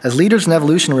forever, as leaders in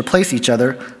evolution replace each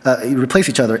other.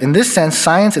 In this sense,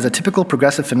 science is a typical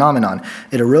progressive phenomenon.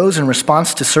 It arose in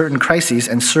response to certain crises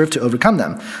and served to overcome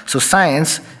them. So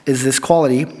science is in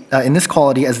this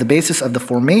quality as the basis of the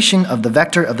formation of the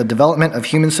vector of the development of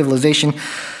human civilization,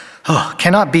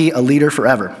 cannot be a leader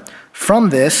forever. From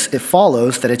this, it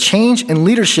follows that a change in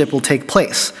leadership will take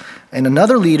place, and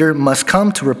another leader must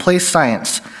come to replace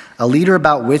science, a leader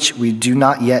about which we do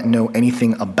not yet know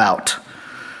anything about.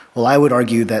 Well, I would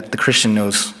argue that the Christian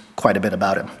knows quite a bit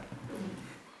about it.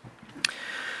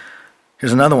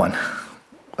 Here's another one.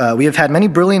 We have had many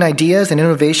brilliant ideas and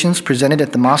innovations presented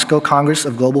at the Moscow Congress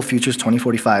of Global Futures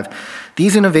 2045.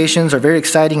 These innovations are very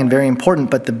exciting and very important,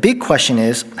 but the big question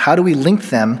is, how do we link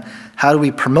them? How do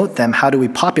we promote them? How do we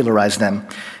popularize them?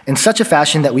 In such a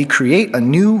fashion that we create a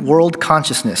new world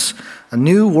consciousness, a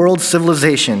new world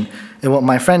civilization, in what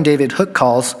my friend David Hook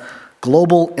calls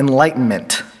global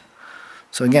enlightenment.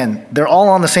 So again, they're all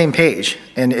on the same page,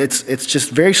 and it's just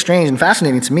very strange and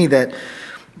fascinating to me that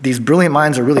these brilliant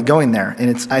minds are really going there.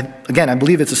 And I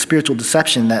believe it's a spiritual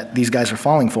deception that these guys are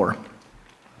falling for. I'm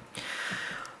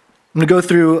going to go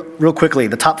through real quickly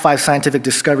the top 5 scientific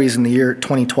discoveries in the year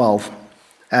 2012,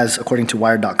 as according to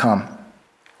Wired.com.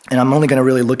 And I'm only going to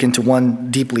really look into one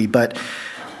deeply, but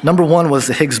number 1 was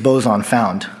the Higgs boson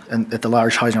found at the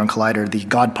Large Hadron Collider, the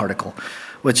God particle,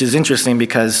 which is interesting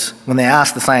because when they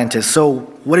asked the scientists, so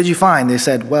what did you find? They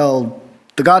said, well,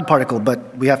 the God particle,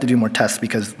 but we have to do more tests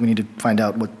because we need to find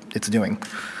out what it's doing.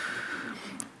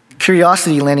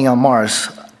 Curiosity landing on Mars.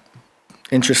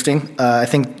 Interesting. I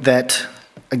think that,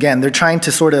 again, they're trying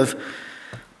to sort of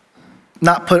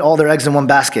not put all their eggs in one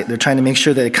basket. They're trying to make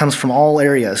sure that it comes from all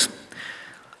areas.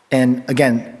 And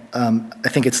again, I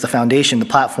think it's the foundation, the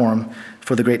platform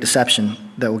for the Great Deception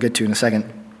that we'll get to in a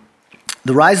second.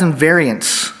 The rise in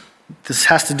variants. This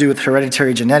has to do with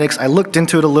hereditary genetics. I looked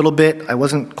into it a little bit. I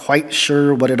wasn't quite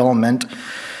sure what it all meant.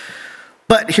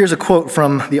 But here's a quote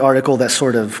from the article that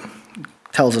sort of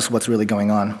tells us what's really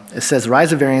going on. It says,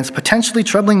 rise of variants, potentially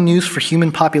troubling news for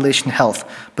human population health.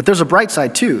 But there's a bright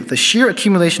side too. The sheer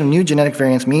accumulation of new genetic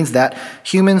variants means that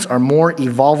humans are more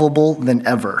evolvable than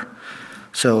ever.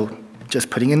 So just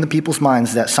putting in the people's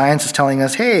minds that science is telling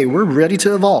us, hey, we're ready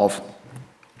to evolve.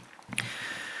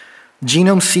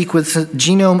 Genome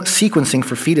sequencing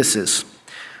for fetuses.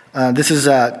 This is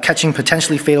catching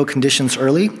potentially fatal conditions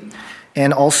early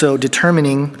and also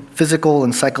determining physical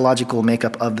and psychological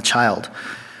makeup of the child.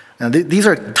 Now, these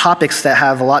are topics that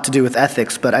have a lot to do with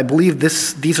ethics, but I believe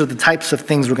these are the types of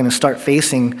things we're going to start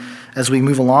facing as we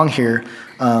move along here,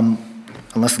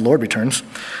 unless the Lord returns.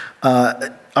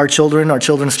 Our children, our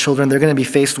children's children, they're going to be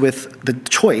faced with the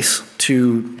choice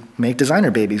to make designer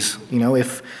babies. You know,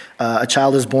 if a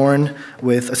child is born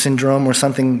with a syndrome or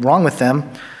something wrong with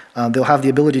them, they'll have the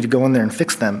ability to go in there and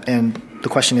fix them. And the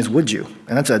question is, would you?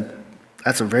 And that's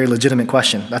a very legitimate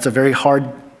question. That's a very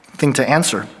hard thing to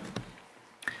answer.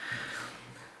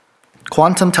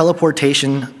 Quantum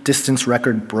teleportation distance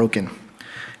record broken.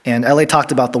 And LA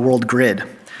talked about the world grid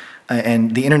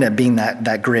and the internet being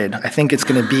that grid. I think it's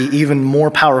going to be even more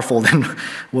powerful than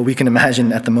what we can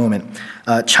imagine at the moment.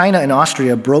 China and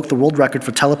Austria broke the world record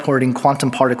for teleporting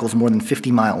quantum particles more than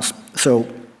 50 miles. So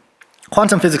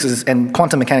quantum physics and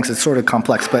quantum mechanics is sort of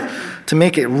complex, but to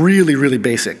make it really, really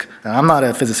basic, and I'm not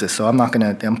a physicist, so I'm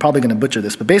probably going to butcher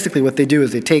this, but basically what they do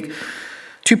is they take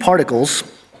two particles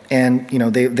and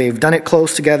they've done it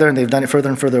close together and they've done it further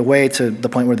and further away to the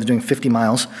point where they're doing 50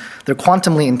 miles. They're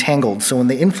quantumly entangled, so when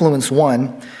they influence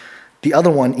one, the other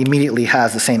one immediately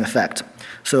has the same effect.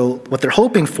 So what they're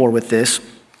hoping for with this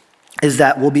is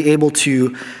that we'll be able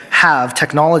to have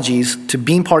technologies to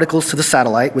beam particles to the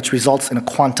satellite, which results in a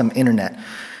quantum internet.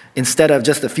 Instead of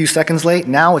just a few seconds late,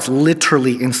 now it's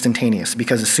literally instantaneous,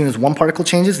 because as soon as one particle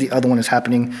changes, the other one is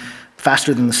happening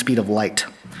faster than the speed of light.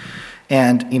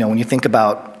 And when you think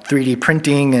about 3D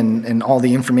printing and all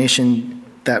the information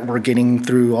that we're getting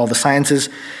through all the sciences,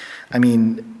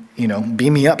 beam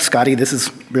me up, Scotty, this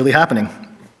is really happening.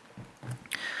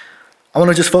 I want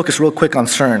to just focus real quick on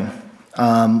CERN.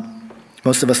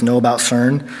 Most of us know about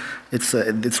CERN.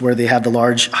 It's where they have the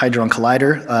Large Hadron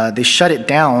Collider. They shut it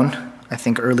down, I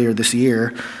think, earlier this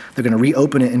year. They're going to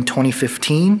reopen it in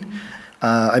 2015.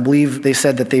 I believe they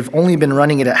said that they've only been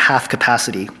running it at half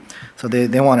capacity. So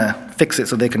they want to fix it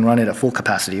so they can run it at full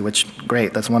capacity, which,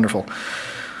 great, that's wonderful.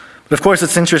 But of course,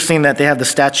 it's interesting that they have the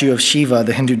statue of Shiva,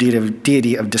 the Hindu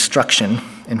deity of destruction,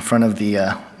 in front of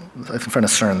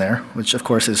CERN there, which of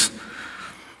course is,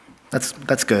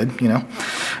 that's good, you know.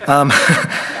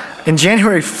 In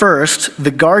January 1st,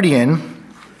 The Guardian,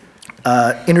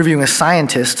 interviewing a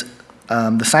scientist,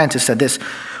 the scientist said this: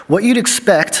 "What you'd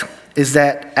expect is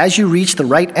that as you reach the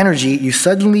right energy, you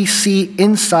suddenly see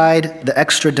inside the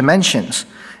extra dimensions,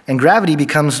 and gravity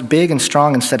becomes big and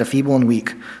strong instead of feeble and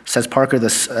weak." Says Parker,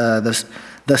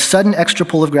 the sudden extra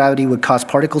pull of gravity would cause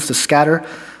particles to scatter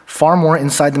far more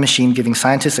inside the machine, giving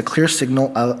scientists a clear signal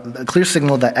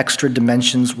that extra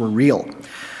dimensions were real.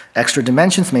 Extra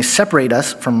dimensions may separate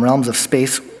us from realms of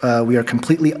space we are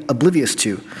completely oblivious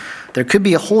to. There could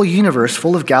be a whole universe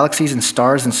full of galaxies and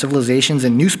stars and civilizations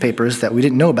and newspapers that we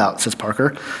didn't know about, says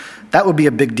Parker. That would be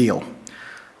a big deal.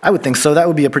 I would think so. That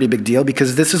would be a pretty big deal,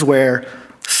 because this is where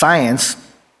science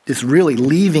is really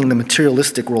leaving the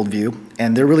materialistic worldview,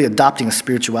 and they're really adopting a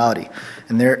spirituality.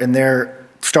 And they're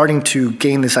starting to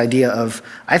gain this idea of,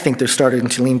 I think they're starting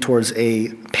to lean towards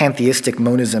a pantheistic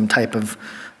monism type of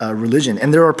religion.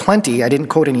 And there are plenty, I didn't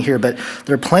quote any here, but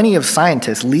there are plenty of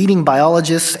scientists, leading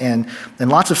biologists and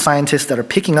lots of scientists that are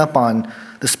picking up on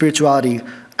the spirituality,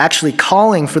 actually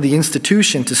calling for the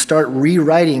institution to start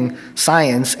rewriting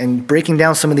science and breaking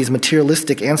down some of these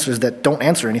materialistic answers that don't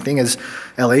answer anything, as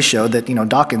LA showed, that, you know,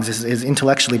 Dawkins is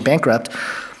intellectually bankrupt.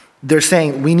 They're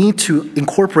saying we need to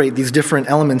incorporate these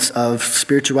different elements of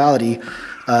spirituality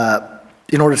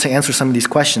in order to answer some of these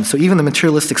questions. So even the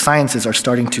materialistic sciences are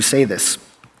starting to say this.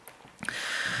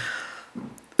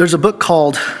 There's a book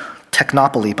called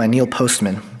Technopoly by Neil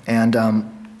Postman, and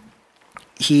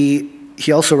he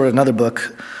also wrote another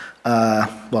book.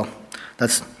 Well,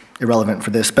 that's irrelevant for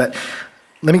this, but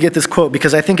let me get this quote,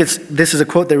 because I think this is a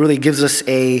quote that really gives us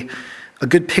a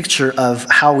good picture of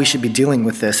how we should be dealing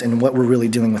with this and what we're really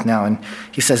dealing with now. And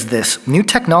he says this: "New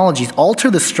technologies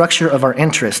alter the structure of our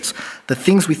interests, the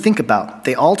things we think about.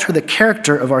 They alter the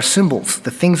character of our symbols,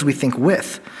 the things we think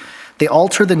with. They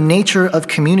alter the nature of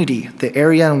community, the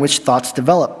area in which thoughts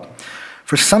develop.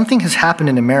 For something has happened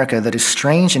in America that is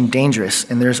strange and dangerous,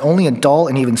 and there is only a dull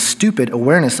and even stupid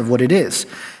awareness of what it is,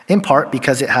 in part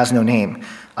because it has no name.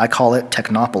 I call it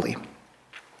technopoly."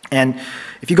 And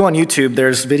if you go on YouTube,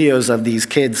 there's videos of these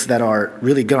kids that are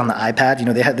really good on the iPad. You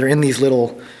know, they're in these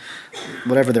little,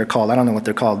 whatever they're called, I don't know what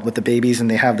they're called, with the babies, and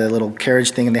they have the little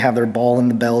carriage thing, and they have their ball and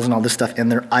the bells and all this stuff in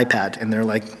their iPad, and they're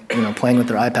like, you know, playing with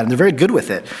their iPad, and they're very good with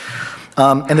it.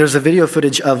 And there's a video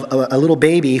footage of a little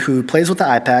baby who plays with the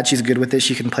iPad. She's good with it.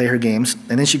 She can play her games.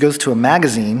 And then she goes to a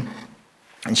magazine,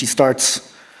 and she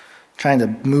starts trying to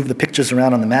move the pictures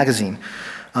around on the magazine.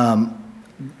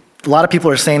 A lot of people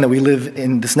are saying that we live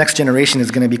in this next generation is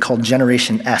going to be called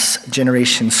Generation S,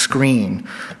 Generation Screen,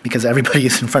 because everybody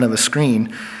is in front of a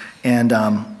screen. And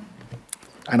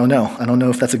I don't know. I don't know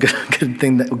if that's a good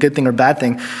thing or bad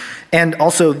thing. And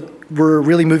also, we're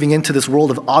really moving into this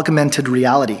world of augmented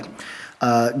reality.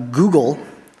 Google,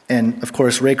 and of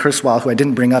course Ray Kurzweil, who I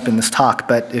didn't bring up in this talk,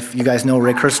 but if you guys know,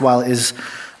 Ray Kurzweil is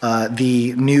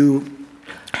the new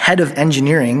head of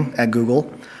engineering at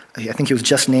Google. I think he was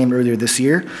just named earlier this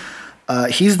year.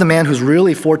 He's the man who's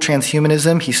really for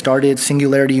transhumanism. He started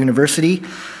Singularity University.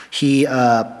 He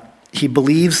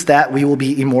believes that we will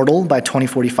be immortal by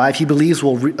 2045. He believes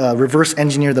we'll reverse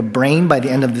engineer the brain by the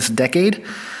end of this decade.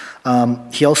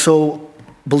 He also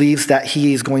believes that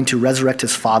he is going to resurrect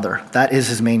his father. That is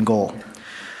his main goal.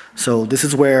 So this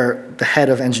is where the head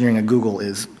of engineering at Google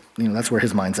is. You know, that's where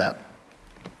his mind's at.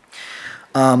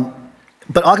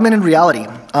 But augmented reality.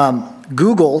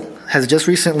 Google has just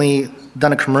recently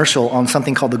done a commercial on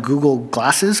something called the Google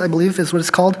Glasses, I believe is what it's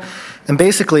called. And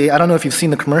basically, I don't know if you've seen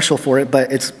the commercial for it, but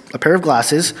it's a pair of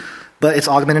glasses, but it's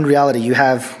augmented reality. You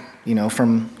have, you know,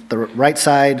 from the right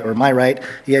side, or my right,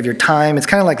 you have your time. It's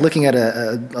kind of like looking at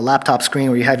a laptop screen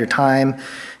where you have your time.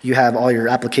 You have all your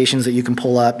applications that you can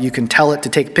pull up. You can tell it to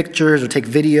take pictures or take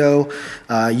video.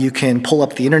 You can pull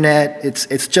up the internet.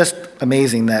 It's just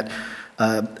amazing that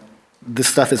this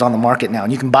stuff is on the market now,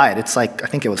 and you can buy it. It's like, I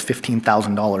think it was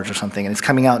 $15,000 or something, and it's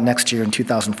coming out next year in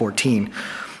 2014.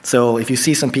 So if you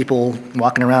see some people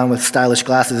walking around with stylish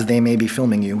glasses, they may be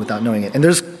filming you without knowing it. And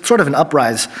there's sort of an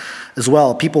uprise as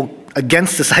well, people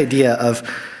against this idea of,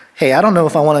 hey, I don't know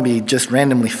if I want to be just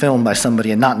randomly filmed by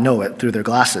somebody and not know it through their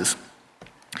glasses.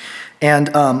 And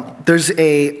there's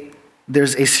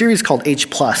there's a series called H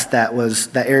Plus that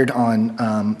aired on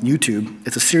YouTube.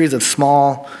 It's a series of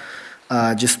small,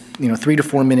 just 3 to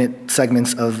 4 minute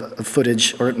segments of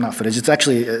footage, or not footage. It's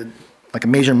actually like a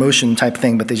major motion type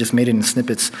thing, but they just made it in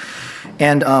snippets.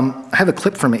 And I have a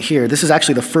clip from it here. This is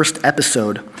actually the first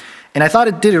episode, and I thought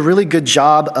it did a really good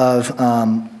job of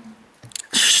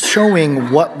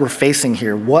showing what we're facing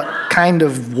here, what kind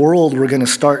of world we're going to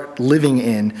start living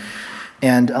in,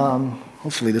 and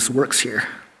hopefully this works here.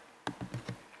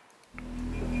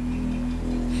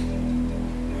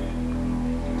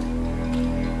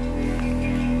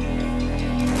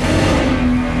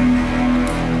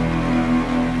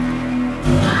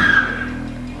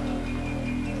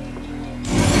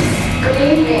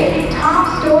 Good evening.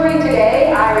 Top story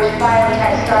today, Irish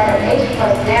biotech startup H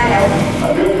Plus Nano. A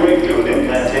new breakthrough in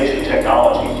implantation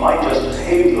technology might just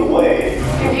pave the way.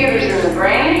 Computers in the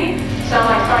brain? Sound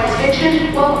like science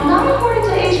fiction? Well, not according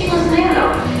to H Plus Nano.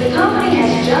 The company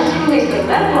has just released a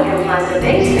medical implant that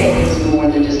they say is more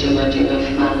than just a merging of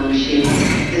man and machine.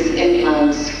 This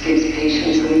implant gives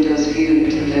patients a Windows view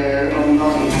to their own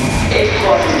body. H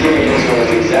Plus is giving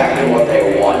consumers exactly what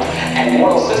they want, and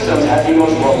Mortal Systems has the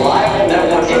most reliable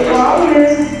network. The problem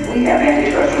is, we have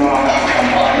antitrust law.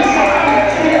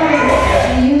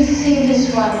 Do you see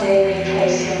this one day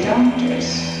replacing doctors?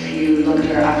 If you look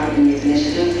at our African Youth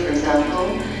Initiative, for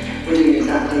example, we're doing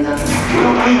exactly that.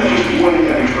 Well, I have just one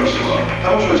antitrust law. I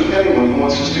don't trust anyone who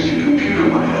wants to stick a computer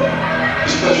in my head,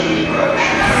 especially for Irish.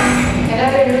 In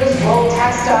other news, World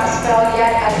Textiles fell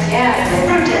yet again.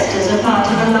 Protesters are part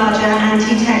of a larger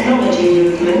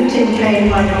anti-technology movement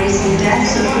inflamed by the recent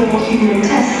deaths of 4 human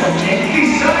test subjects.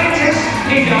 These scientists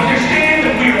need to understand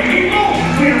that we are people,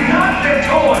 we are not their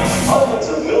toys.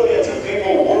 Hundreds of millions of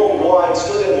people worldwide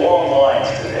stood in long lines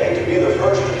today to be the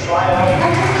first to try out.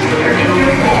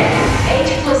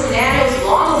 H Plus Nano's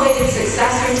long-awaited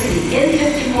successor to the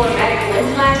N54 medical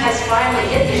implant has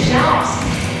finally hit the shelves.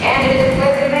 And it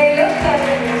may look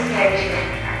better in this picture,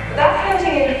 but that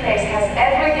printing interface has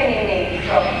everything you need,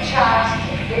 from chat,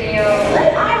 video.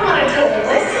 I wanted to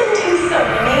listen to some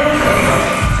music.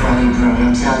 For all you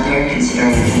grown-ups out there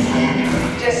considering the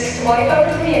implant, Just swipe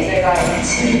over to music, I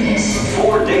consider this.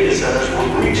 4 data centers were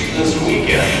breached this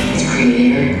weekend, Its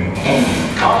creator, A,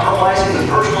 compromising the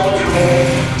personal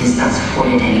information. is not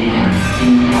supported anymore.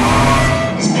 B,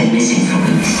 has been missing for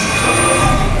weeks.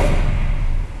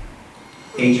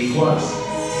 H Plus.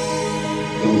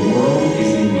 The world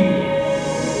is in you.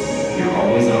 You're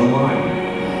always online.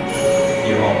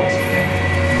 You're always connected.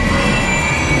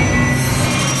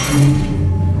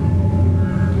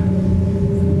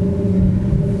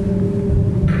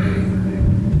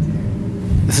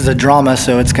 This is a drama,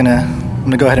 so I'm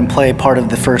gonna go ahead and play part of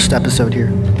the first episode here.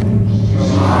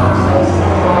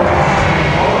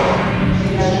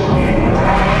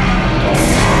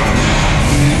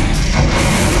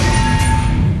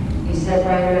 You said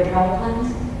writer at travel plans?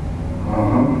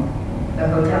 The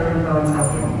hotel info in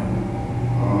South Hill.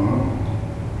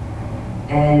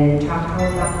 And you talked to her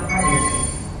about the parties?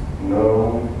 No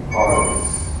parties.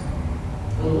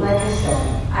 Like I said,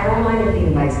 I don't mind if the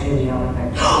invites to the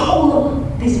elephant. Oh,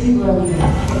 look, these people are leaving.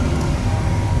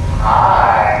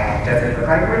 Hi. Does it look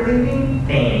like we're leaving?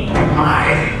 Thanks. Hi.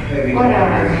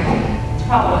 Whatever. It's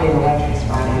probably an electric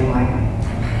spot anyway.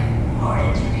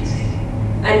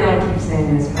 I know I keep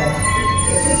saying this, but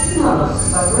it smells,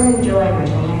 but we're enjoying it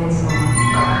till land summer.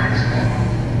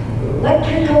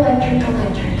 Electric, electric,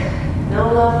 electric. No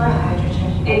love for hydrogen.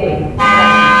 Anyway.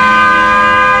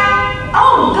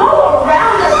 Oh, go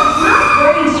around us. It's not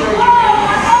brain surgery.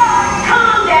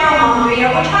 Calm down, Maria.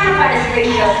 We're trying to find a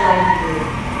space just like you.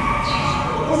 Jeez,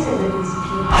 listen to these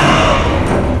people.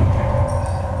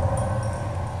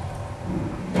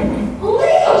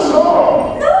 Please!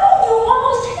 No, you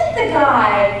almost hit the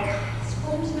guy. God, this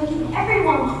weather's making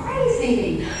everyone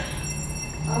crazy.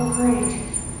 Oh, great.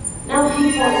 Now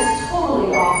people are totally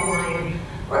offline.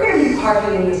 We're going to be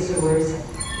parking in the sewers.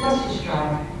 Let's just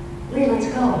drive. Lee, let's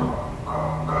go.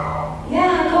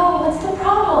 Yeah, go. What's the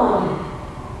problem?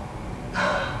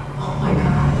 Oh my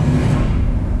God.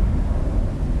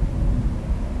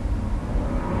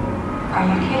 Are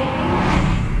you kidding me?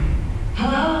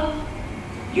 Hello?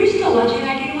 You're still watching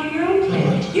that game on your own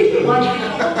planet. You've been watching it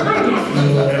all the time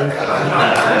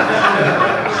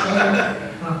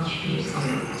Oh, jeez.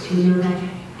 Do you know that?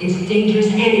 It's dangerous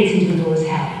and it's illegal as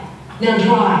hell. Now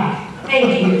drive. Thank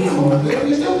you. Come on, man.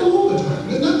 It's not all the time.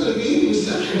 There's not going to be any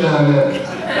reception down there.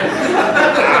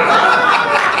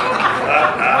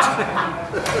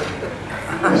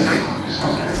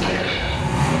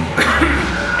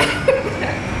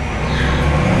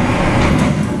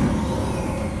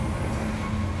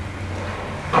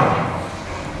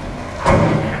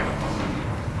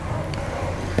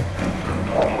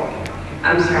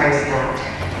 I'm sorry I snapped.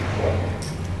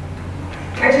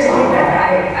 I just think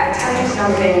that I touched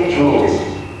something. Jules.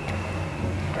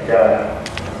 I got it.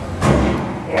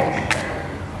 Yeah.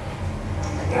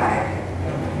 I got it.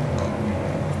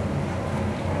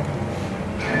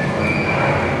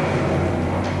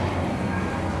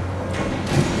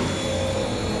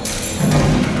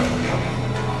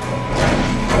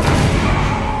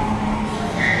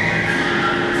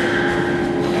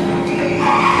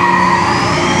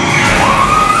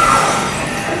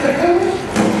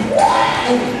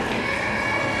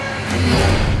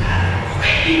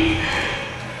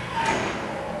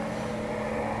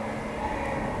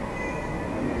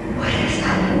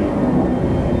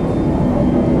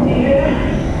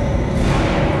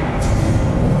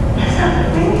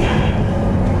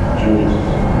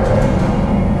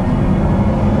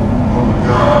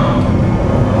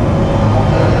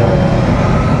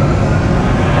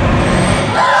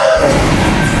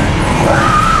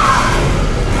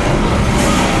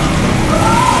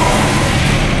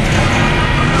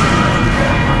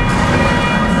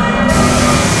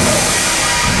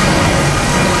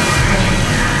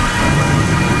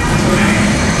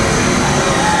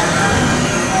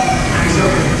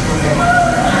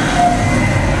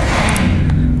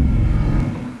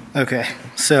 Okay,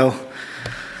 so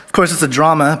of course it's a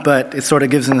drama, but it sort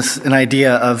of gives us an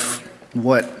idea of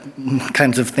what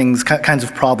kinds of things, kinds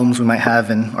of problems we might have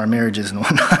in our marriages and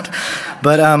whatnot.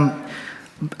 But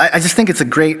I just think it's a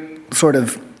great sort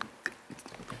of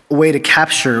way to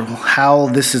capture how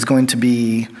this is going to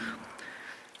be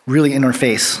really in our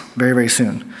face very, very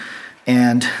soon.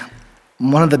 And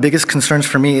one of the biggest concerns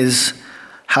for me is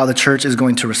how the church is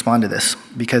going to respond to this,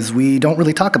 because we don't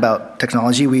really talk about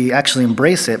technology. We actually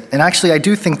embrace it. And actually, I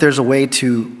do think there's a way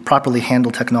to properly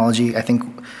handle technology. I think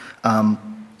a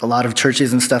lot of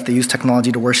churches and stuff, they use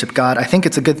technology to worship God. I think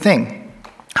it's a good thing.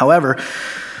 However,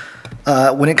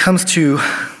 when it comes to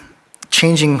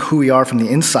changing who we are from the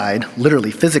inside,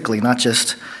 literally, physically, not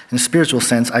just in a spiritual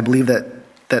sense, I believe that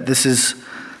this is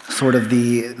sort of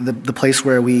the place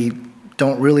where we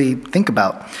don't really think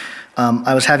about.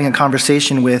 I was having a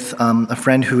conversation with a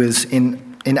friend who is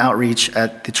in outreach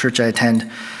at the church I attend,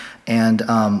 and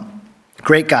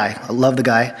great guy. I love the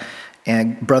guy,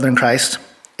 and brother in Christ.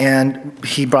 And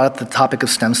he brought up the topic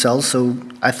of stem cells, so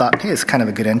I thought, hey, it's kind of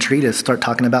a good entry to start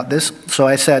talking about this. So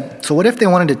I said, so what if they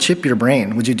wanted to chip your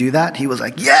brain? Would you do that? He was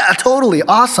like, yeah, totally,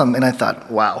 awesome. And I thought,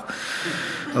 wow,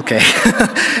 okay.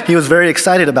 He was very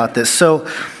excited about this. So,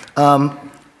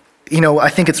 I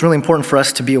think it's really important for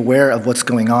us to be aware of what's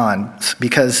going on,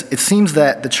 because it seems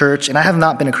that the church, and I have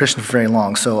not been a Christian for very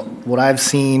long, so what I've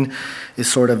seen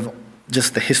is sort of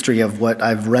just the history of what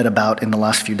I've read about in the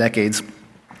last few decades.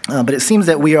 But it seems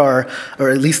that we are, or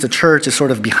at least the church is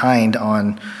sort of behind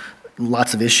on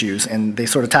lots of issues, and they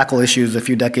sort of tackle issues a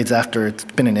few decades after it's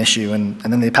been an issue, and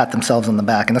then they pat themselves on the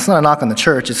back. And that's not a knock on the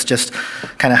church, it's just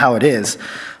kind of how it is.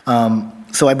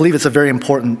 So I believe it's a very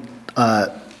important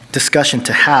discussion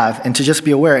to have and to just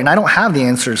be aware. And I don't have the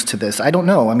answers to this. I don't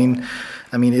know. I mean,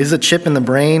 is a chip in the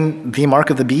brain the mark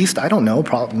of the beast? I don't know,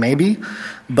 probably, maybe.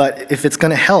 But if it's going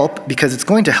to help, because it's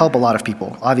going to help a lot of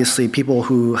people. Obviously, people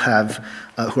who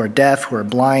are deaf, who are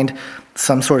blind,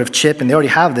 some sort of chip, and they already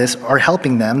have this, are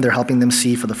helping them. They're helping them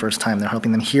see for the first time. They're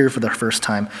helping them hear for the first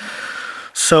time.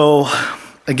 So,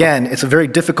 again, it's a very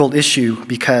difficult issue,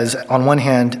 because on one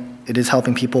hand, it is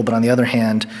helping people, but on the other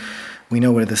hand, we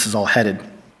know where this is all headed.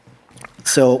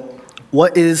 So,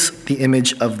 what is the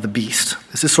image of the beast?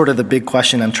 This is sort of the big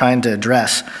question I'm trying to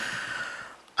address.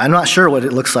 I'm not sure what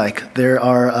it looks like. There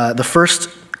are the first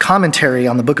commentary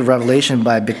on the book of Revelation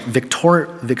by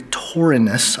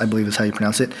Victorinus, I believe is how you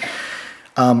pronounce it.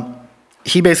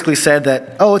 He basically said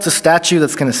that, it's a statue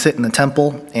that's going to sit in the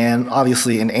temple, and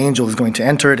obviously an angel is going to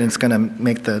enter it, and it's going to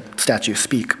make the statue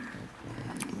speak.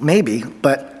 Maybe,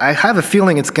 but I have a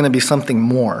feeling it's going to be something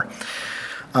more.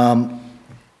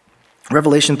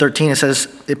 Revelation 13, it says,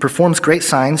 it performs great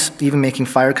signs, even making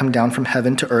fire come down from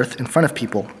heaven to earth in front of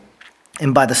people.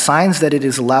 And by the signs that it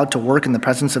is allowed to work in the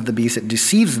presence of the beast, it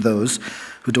deceives those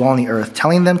who dwell on the earth,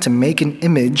 telling them to make an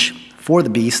image for the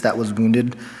beast that was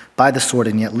wounded by the sword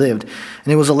and yet lived.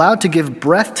 And it was allowed to give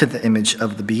breath to the image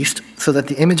of the beast, so that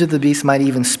the image of the beast might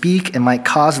even speak and might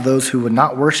cause those who would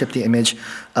not worship the image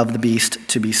of the beast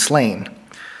to be slain.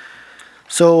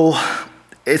 So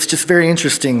it's just very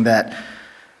interesting that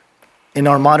in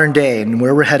our modern day and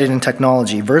where we're headed in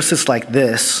technology, verses like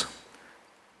this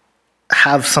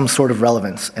have some sort of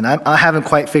relevance. And I haven't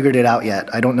quite figured it out yet.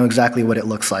 I don't know exactly what it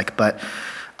looks like, but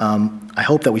I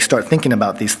hope that we start thinking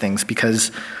about these things,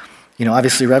 because,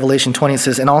 obviously Revelation 20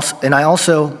 says, and I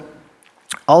also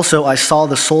Also, I saw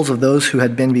the souls of those who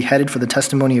had been beheaded for the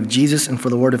testimony of Jesus and for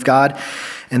the word of God,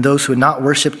 and those who had not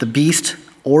worshipped the beast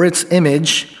or its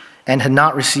image and had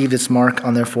not received its mark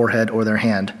on their forehead or their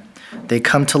hand. They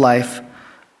came to life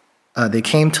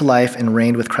and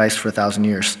reigned with Christ for 1,000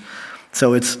 years.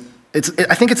 So I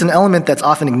think it's an element that's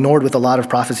often ignored with a lot of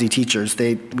prophecy teachers.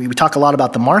 We talk a lot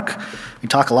about the mark, we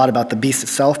talk a lot about the beast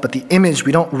itself, but the image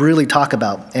we don't really talk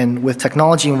about. And with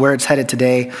technology and where it's headed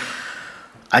today,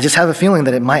 I just have a feeling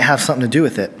that it might have something to do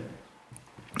with it.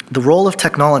 The role of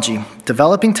technology.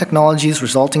 Developing technologies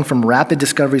resulting from rapid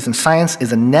discoveries in science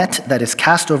is a net that is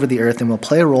cast over the earth and will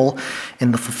play a role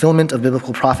in the fulfillment of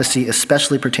biblical prophecy,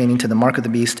 especially pertaining to the mark of the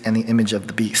beast and the image of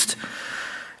the beast.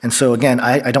 And so again,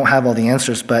 I don't have all the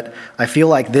answers, but I feel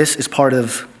like this is part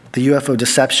of the UFO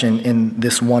deception in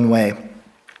this one way.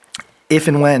 If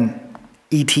and when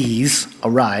ETs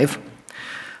arrive,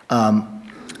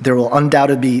 there will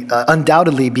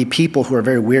undoubtedly be people who are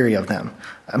very weary of them.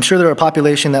 I'm sure there are a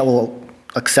population that will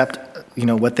accept,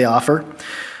 what they offer.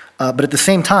 But at the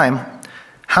same time,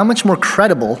 how much more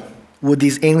credible would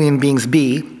these alien beings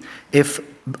be if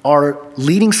our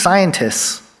leading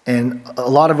scientists and a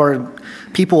lot of our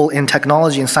people in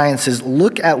technology and sciences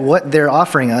look at what they're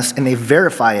offering us and they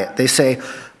verify it? They say,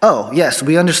 oh, yes,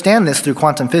 we understand this through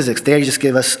quantum physics. They just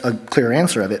give us a clear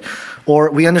answer of it. Or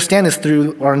we understand this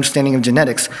through our understanding of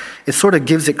genetics. It sort of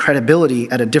gives it credibility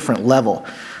at a different level.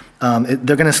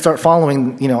 They're going to start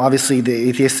following, obviously the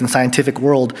atheist and scientific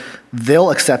world. They'll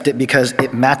accept it because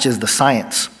it matches the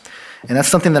science. And that's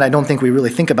something that I don't think we really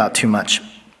think about too much.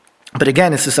 But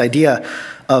again, it's this idea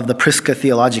of the Prisca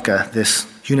Theologica, this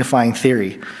unifying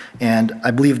theory. And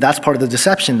I believe that's part of the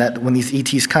deception, that when these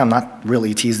ETs come, not real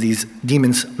ETs, these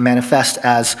demons manifest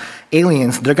as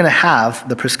aliens, they're going to have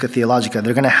the Prisca Theologica.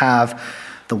 They're going to have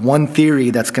the one theory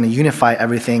that's going to unify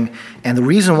everything. And the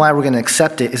reason why we're going to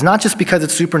accept it is not just because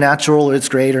it's supernatural or it's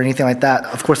great or anything like that.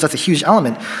 Of course, that's a huge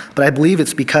element. But I believe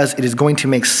it's because it is going to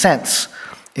make sense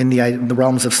in the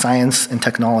realms of science and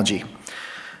technology.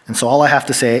 And so all I have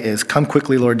to say is, come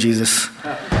quickly, Lord Jesus.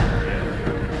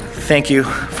 Thank you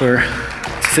for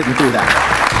sitting through that.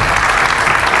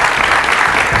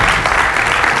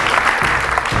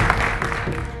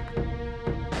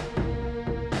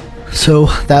 So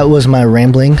that was my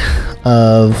rambling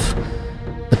of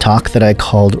the talk that I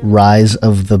called Rise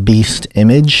of the Beast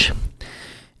Image.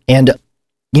 And,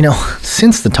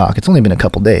 since the talk, it's only been a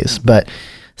couple days, but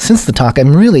since the talk,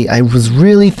 I was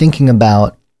really thinking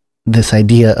about this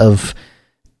idea of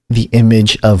the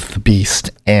image of the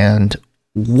beast and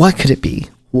what could it be?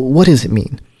 What does it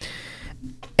mean?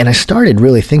 And I started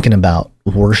really thinking about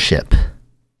worship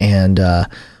and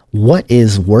what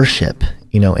is worship?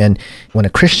 And when a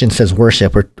Christian says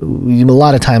worship, a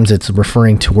lot of times it's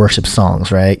referring to worship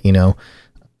songs, right?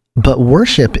 But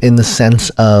worship in the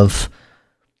sense of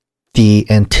the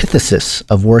antithesis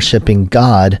of worshiping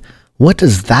God, what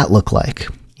does that look like?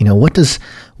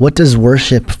 What does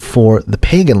worship for the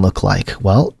pagan look like?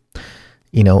 Well,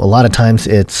 a lot of times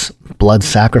it's blood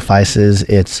sacrifices,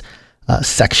 it's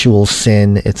sexual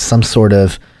sin, it's some sort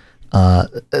of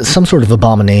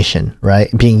abomination, right?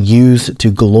 Being used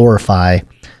to glorify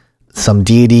some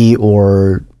deity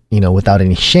or, without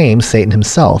any shame, Satan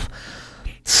himself.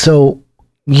 So,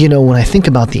 when I think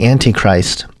about the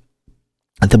Antichrist,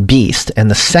 the beast and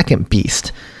the second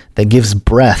beast that gives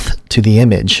breath to the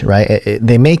image, right?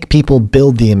 They make people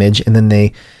build the image and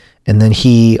then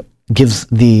he gives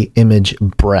the image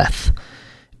breath.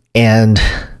 And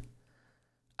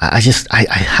I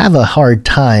have a hard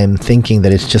time thinking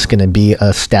that it's just going to be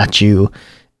a statue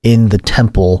in the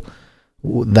temple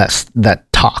that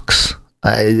talks.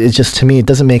 It's just, to me, it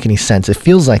doesn't make any sense. It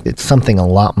feels like it's something a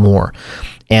lot more.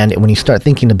 And when you start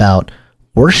thinking about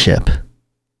worship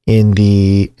in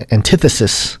the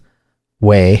antithesis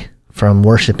way from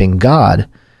worshiping God,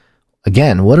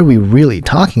 again, what are we really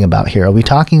talking about here? Are we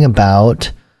talking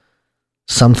about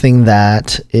something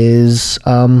that is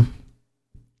a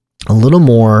little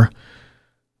more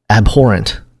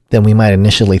abhorrent than we might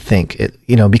initially think?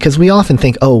 Because we often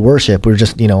think, oh, worship, we're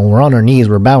just, we're on our knees,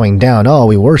 we're bowing down, oh,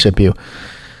 we worship you.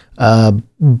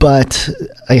 But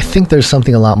I think there's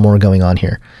something a lot more going on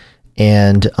here.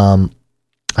 And I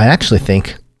actually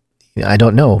think, I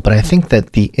don't know, but I think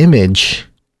that the image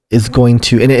is going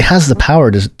to, and it has the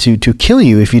power to kill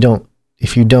you if you don't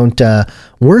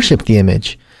worship the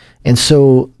image. And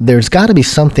so there's got to be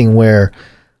something where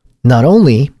not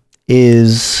only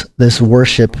is this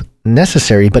worship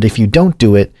necessary, but if you don't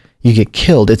do it, you get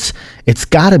killed. It's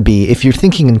got to be, if you're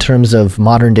thinking in terms of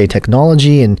modern day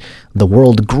technology and the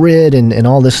world grid and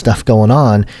all this stuff going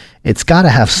on, it's got to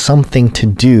have something to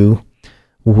do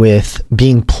with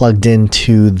being plugged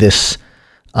into this,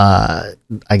 I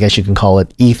guess you can call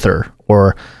it ether,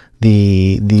 or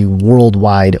the World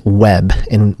Wide Web.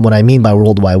 And what I mean by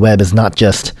World Wide Web is not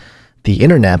just the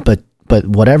internet, but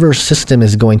whatever system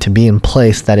is going to be in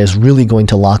place that is really going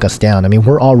to lock us down. I mean,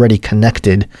 we're already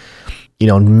connected,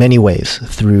 in many ways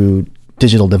through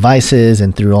digital devices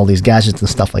and through all these gadgets and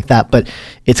stuff like that, but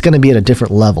it's going to be at a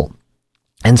different level.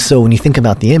 And so when you think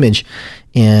about the image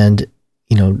and,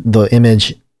 the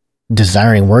image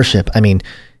desiring worship, I mean,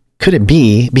 could it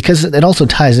be, because it also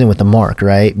ties in with the mark,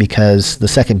 right? Because the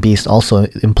second beast also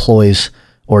employs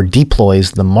or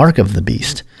deploys the mark of the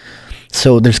beast.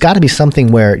 So there's got to be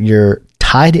something where you're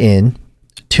tied in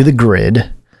to the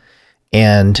grid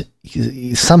and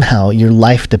somehow your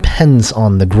life depends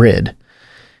on the grid.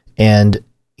 And,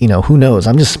 who knows?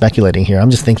 I'm just speculating here. I'm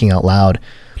just thinking out loud.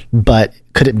 But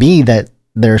could it be that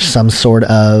there's some sort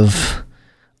of,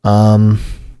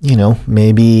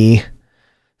 maybe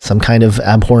some kind of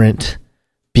abhorrent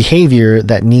behavior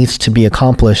that needs to be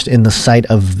accomplished in the sight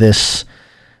of this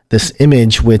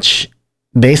image, which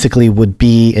basically would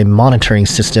be a monitoring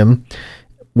system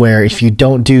where if you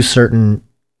don't do certain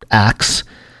acts,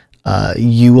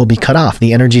 you will be cut off.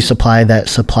 The energy supply that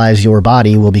supplies your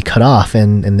body will be cut off,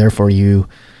 and therefore you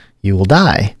will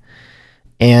die.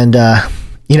 And,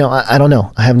 I don't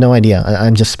know. I have no idea.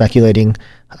 I'm just speculating.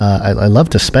 I love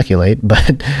to speculate,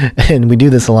 and we do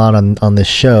this a lot on this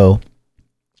show,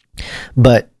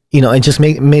 but it just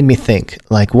made me think,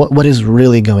 like, what is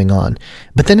really going on?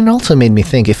 But then it also made me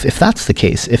think, if that's the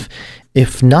case,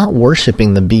 if not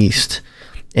worshiping the beast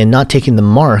and not taking the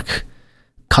mark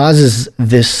causes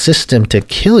this system to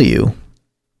kill you,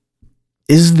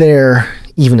 is there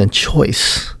even a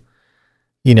choice?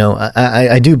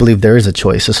 I do believe there is a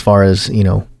choice as far as,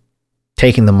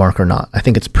 taking the mark or not. I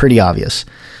think it's pretty obvious.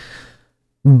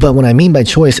 But what I mean by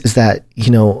choice is that,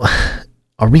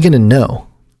 are we going to know?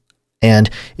 And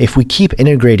if we keep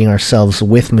integrating ourselves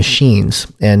with machines,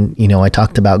 and, I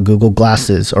talked about Google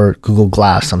Glass,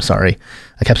 I'm sorry.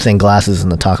 I kept saying glasses in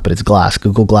the talk, but it's Glass,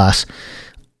 Google Glass,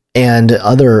 and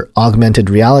other augmented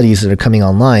realities that are coming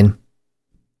online.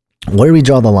 Where do we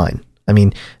draw the line? I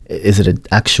mean, is it an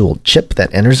actual chip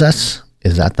that enters us?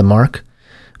 Is that the mark?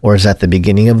 Or is that the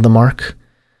beginning of the mark?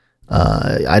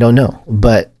 I don't know.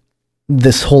 But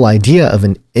this whole idea of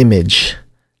an image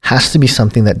has to be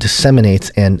something that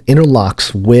disseminates and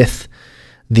interlocks with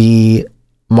the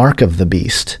mark of the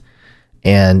beast.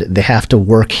 And they have to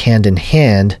work hand in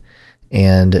hand.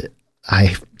 And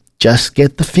I just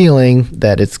get the feeling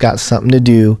that it's got something to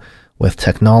do with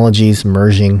technologies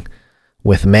merging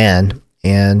with man.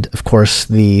 And of course,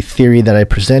 the theory that I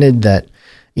presented that,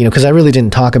 because I really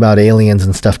didn't talk about aliens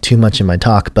and stuff too much in my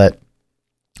talk, but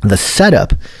the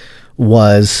setup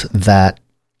was that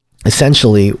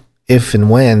essentially, if and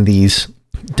when these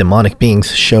demonic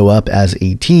beings show up as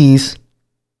ETs,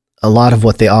 a lot of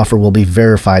what they offer will be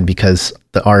verified because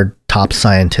our top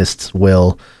scientists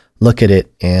will look at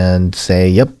it and say,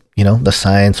 yep, the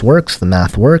science works, the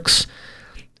math works,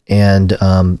 and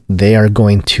they are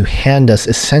going to hand us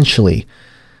essentially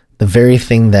the very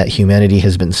thing that humanity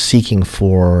has been seeking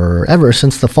for ever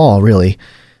since the fall, really,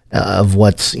 of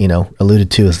what's, alluded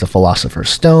to as the Philosopher's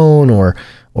Stone, or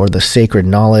the sacred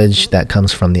knowledge that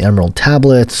comes from the Emerald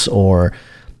Tablets, or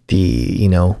the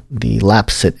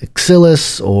Lapsit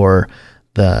Exilis, or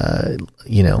the,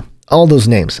 all those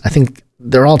names. I think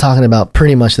they're all talking about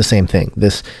pretty much the same thing.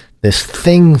 This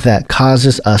thing that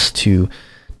causes us to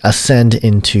ascend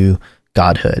into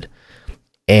godhood.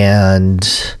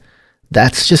 And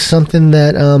that's just something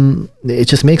that it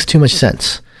just makes too much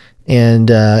sense. And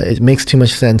it makes too much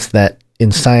sense that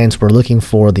in science we're looking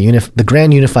for the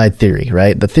grand unified theory,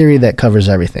 right? The theory that covers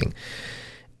everything.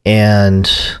 And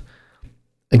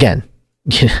again,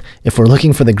 if we're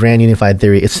looking for the grand unified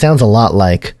theory, it sounds a lot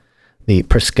like the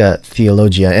Prisca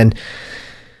Theologia. And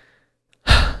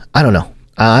I don't know.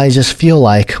 I just feel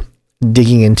like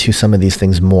digging into some of these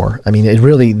things more. I mean,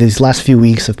 these last few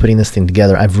weeks of putting this thing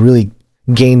together, I've really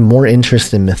gained more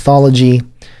interest in mythology,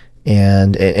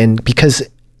 and because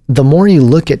the more you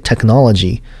look at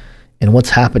technology and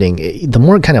what's happening, the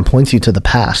more it kind of points you to the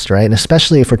past, right? And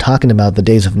especially if we're talking about the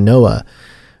days of Noah,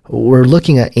 we're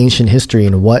looking at ancient history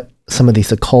and what some of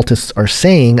these occultists are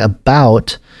saying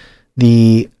about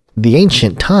the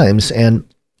ancient times. And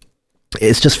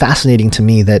it's just fascinating to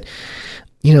me that,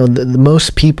 the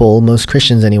most people, most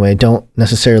Christians anyway, don't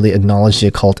necessarily acknowledge the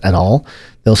occult at all.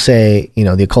 They'll say,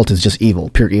 the occult is just evil,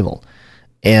 pure evil.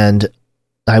 And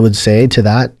I would say to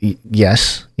that,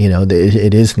 yes,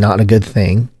 it is not a good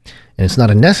thing, and it's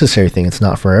not a necessary thing. It's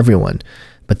not for everyone.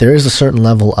 But there is a certain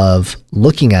level of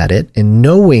looking at it and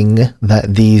knowing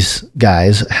that these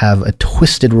guys have a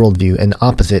twisted worldview, an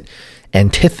opposite,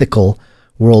 antithetical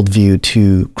worldview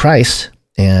to Christ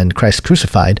and Christ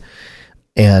crucified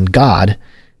and God,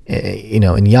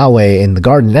 and Yahweh in the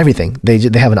garden and everything. They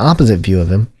have an opposite view of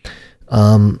him.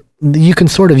 You can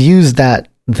sort of use that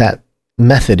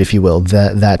method, if you will,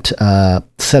 that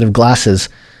set of glasses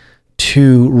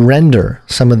to render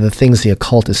some of the things the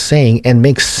occult is saying and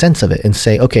make sense of it and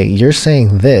say, okay, you're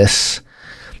saying this,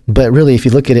 but really if you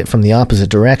look at it from the opposite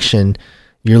direction,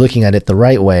 you're looking at it the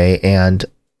right way, and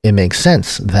it makes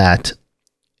sense with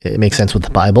the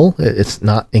Bible. It's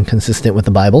not inconsistent with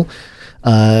the Bible.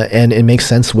 And it makes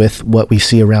sense with what we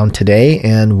see around today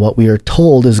and what we are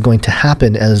told is going to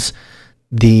happen as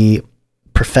the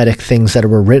prophetic things that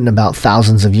were written about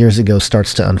thousands of years ago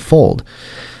starts to unfold.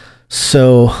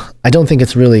 So I don't think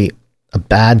it's really a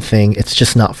bad thing. It's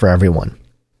just not for everyone.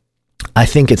 I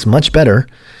think it's much better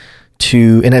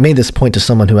to, and I made this point to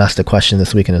someone who asked a question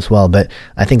this weekend as well, but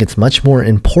I think it's much more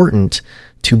important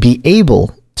to be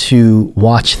able to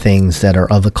watch things that are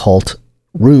of occult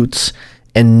roots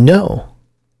and know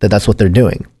that that's what they're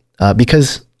doing.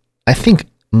 Because I think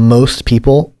most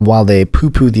people, while they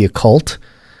poo-poo the occult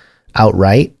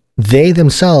outright, they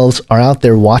themselves are out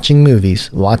there watching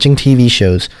movies, watching TV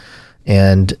shows,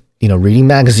 and reading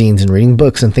magazines and reading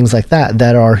books and things like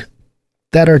that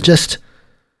are just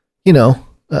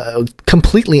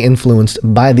completely influenced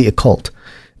by the occult.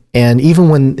 And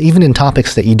even in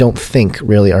topics that you don't think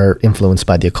really are influenced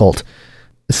by the occult.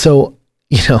 So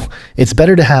it's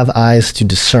better to have eyes to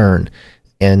discern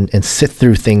and sit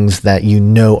through things that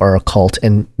are occult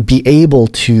and be able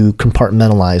to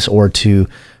compartmentalize or to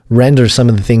render some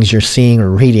of the things you're seeing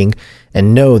or reading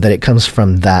and know that it comes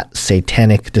from that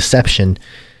satanic deception,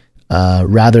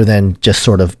 rather than just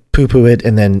sort of poo-poo it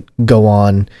and then go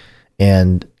on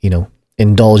and,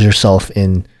 indulge yourself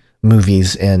in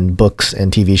movies and books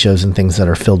and TV shows and things that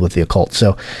are filled with the occult.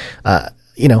 So,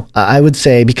 I would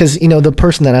say, because, the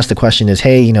person that asked the question is,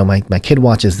 hey, my kid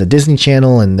watches the Disney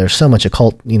Channel and there's so much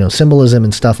occult, symbolism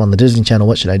and stuff on the Disney Channel.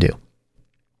 What should I do?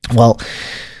 Well,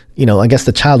 I guess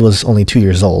the child was only 2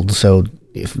 years old. So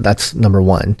if that's number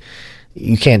one,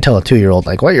 you can't tell a 2-year-old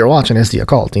like what you're watching is the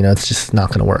occult. It's just not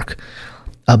going to work.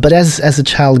 But as the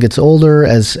child gets older,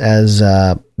 as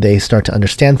they start to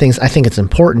understand things, I think it's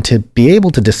important to be able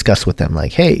to discuss with them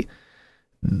like, hey,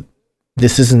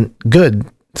 this isn't good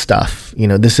stuff.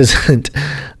 This isn't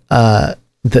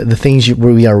the things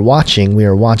we are watching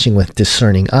with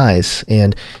discerning eyes.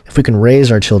 And if we can raise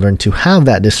our children to have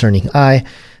that discerning eye,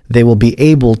 they will be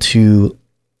able to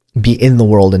be in the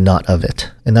world and not of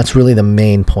it. And that's really the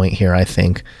main point here, I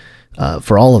think,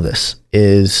 for all of this,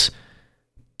 is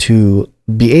to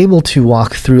be able to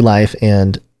walk through life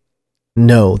and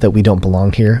know that we don't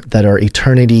belong here, that our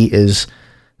eternity is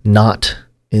not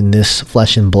in this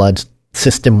flesh and blood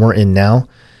system we're in now.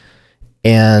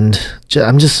 And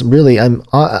I'm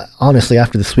honestly,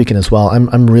 after this weekend as well,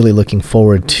 I'm really looking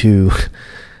forward to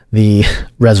the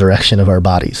resurrection of our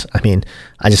bodies. I mean,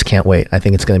 I just can't wait. I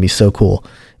think it's going to be so cool.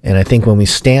 And I think when we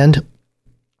stand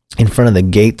in front of the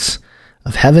gates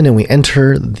of heaven and we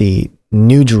enter the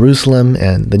New Jerusalem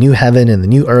and the new heaven and the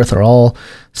new earth are all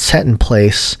set in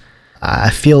place, I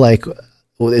feel like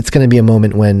it's going to be a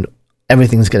moment when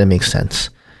everything's going to make sense.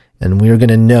 And we are going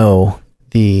to know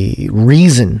the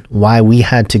reason why we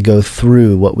had to go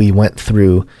through what we went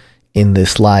through in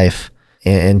this life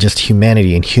and just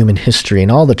humanity and human history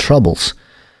and all the troubles.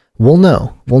 We'll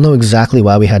know exactly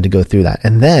why we had to go through that.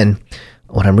 And then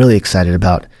what I'm really excited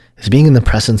about is being in the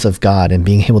presence of God and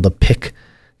being able to pick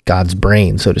God's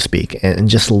brain, so to speak, and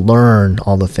just learn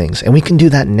all the things. And we can do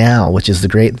that now, which is the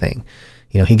great thing.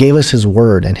 He gave us his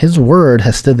word, and his word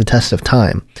has stood the test of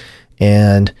time.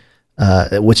 And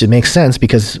which it makes sense,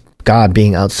 because God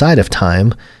being outside of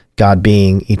time, God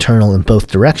being eternal in both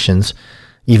directions,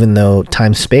 even though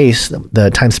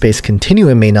the time-space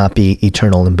continuum may not be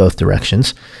eternal in both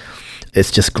directions,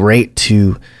 it's just great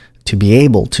to be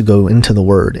able to go into the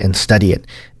word and study it.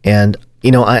 And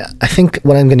I think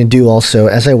what I'm going to do also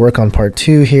as I work on part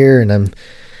 2 here, and I'm,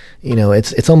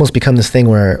 it's almost become this thing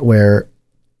where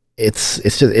it's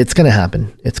going to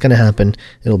happen. It's going to happen.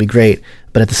 It'll be great.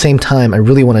 But at the same time, I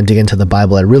really want to dig into the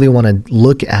Bible. I really want to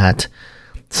look at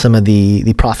some of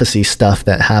the prophecy stuff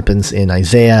that happens in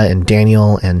Isaiah and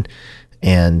Daniel and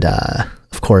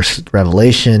of course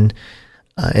Revelation,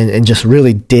 and just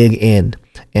really dig in.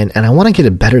 And I want to get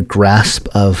a better grasp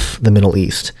of the Middle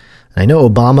East. And I know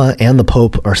Obama and the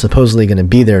Pope are supposedly going to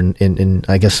be there in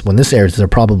I guess when this airs, they'll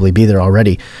probably be there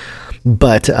already.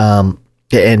 But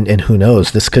and who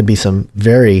knows, this could be some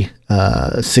very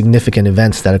significant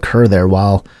events that occur there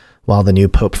while the new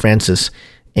Pope Francis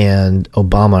and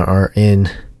Obama are in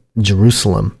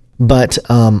Jerusalem. But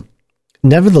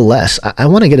nevertheless, I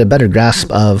want to get a better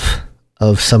grasp of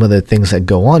some of the things that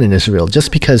go on in Israel,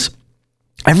 just because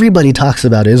everybody talks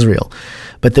about Israel,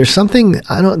 but there's something,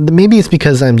 maybe it's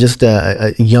because I'm just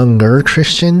a younger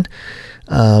Christian,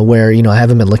 where, I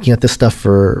haven't been looking at this stuff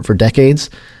for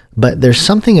decades, but there's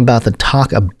something about the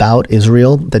talk about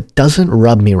Israel that doesn't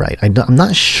rub me right. I'm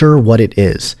not sure what it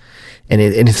is. And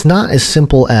it's not as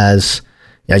simple as,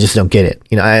 I just don't get it.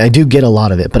 I do get a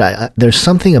lot of it, but there's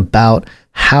something about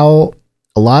how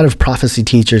a lot of prophecy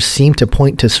teachers seem to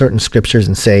point to certain scriptures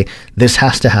and say, this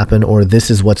has to happen, or this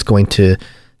is what's going to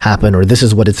happen, or this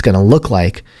is what it's going to look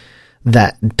like,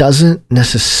 that doesn't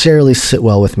necessarily sit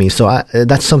well with me. So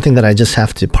that's something that I just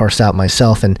have to parse out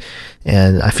myself. And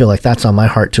I feel like that's on my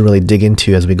heart to really dig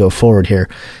into as we go forward here.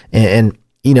 And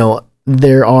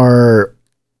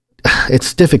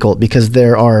it's difficult because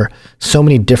there are so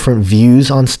many different views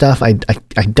on stuff. I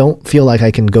don't feel like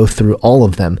I can go through all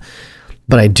of them,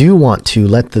 but I do want to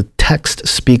let the text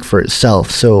speak for itself.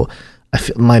 So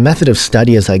my method of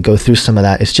study as I go through some of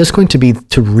that is just going to be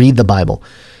to read the Bible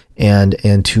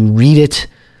and to read it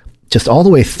just all the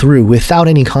way through without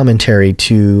any commentary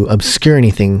to obscure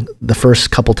anything the first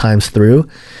couple times through.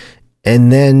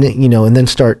 And then,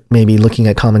 start maybe looking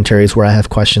at commentaries where I have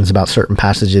questions about certain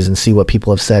passages and see what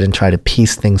people have said and try to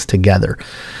piece things together.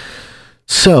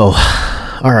 So,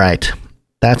 all right,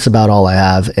 that's about all I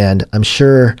have. And I'm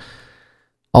sure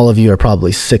all of you are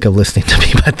probably sick of listening to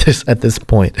me at this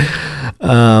point.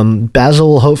 Basil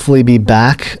will hopefully be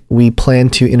back. We plan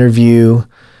to interview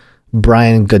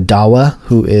Brian Godawa,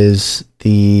 who is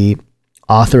the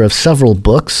author of several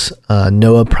books,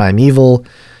 Noah Primeval,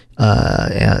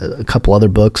 and a couple other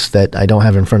books that I don't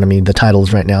have in front of me, the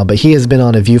titles right now, but he has been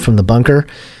on A View from the Bunker,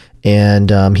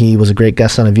 and he was a great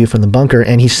guest on A View from the Bunker,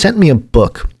 and he sent me a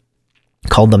book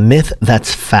called The Myth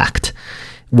That's Fact,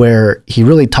 where he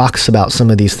really talks about some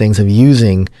of these things of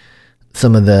using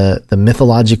some of the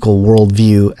mythological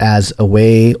worldview as a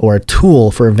way or a tool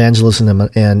for evangelism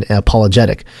and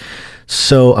apologetic.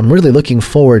 So I'm really looking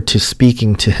forward to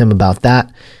speaking to him about that,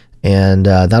 and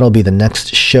that'll be the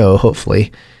next show,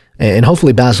 hopefully. And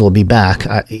hopefully Basil will be back.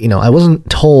 I wasn't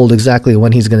told exactly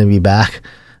when he's going to be back,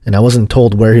 and I wasn't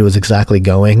told where he was exactly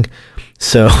going.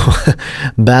 So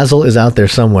Basil is out there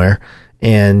somewhere,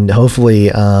 and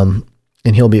hopefully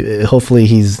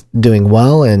he's doing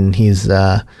well, and he's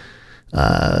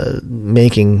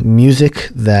making music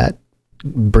that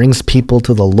brings people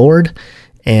to the Lord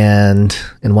and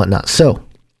whatnot. So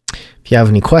if you have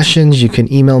any questions, you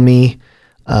can email me.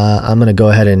 I'm going to go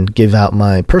ahead and give out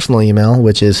my personal email,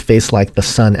 which is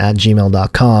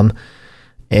facelikethessun@gmail.com.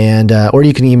 And, or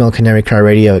you can email Canary Cry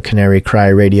Radio at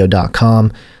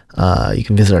canarycryradio.com. You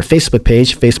can visit our Facebook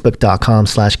page,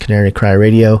 facebook.com/Canary Cry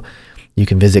Radio. You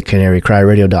can visit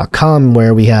canarycryradio.com,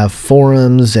 where we have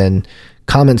forums and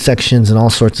comment sections and all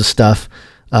sorts of stuff.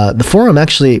 The forum,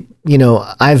 actually,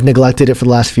 I've neglected it for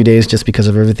the last few days just because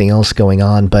of everything else going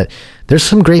on, but there's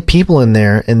some great people in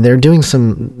there, and they're doing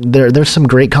there's some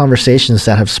great conversations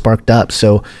that have sparked up.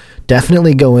 So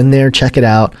definitely go in there, check it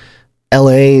out.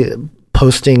 LA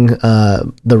posting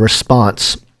the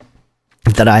response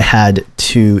that I had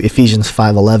to Ephesians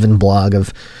 5:11 blog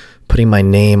of putting my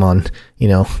name on,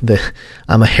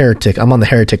 I'm a heretic. I'm on the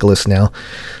heretic list now.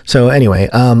 So anyway,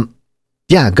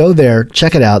 yeah, go there,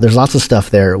 check it out. There's lots of stuff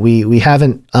there. We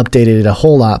haven't updated it a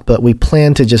whole lot, but we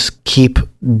plan to just keep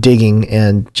digging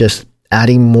and just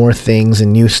adding more things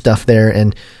and new stuff there.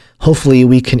 And hopefully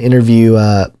we can interview,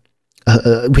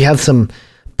 we have some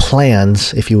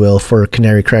plans, if you will, for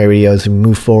Canary Cry Radio as we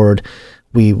move forward.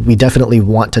 We definitely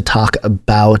want to talk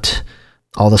about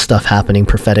all the stuff happening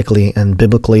prophetically and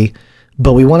biblically,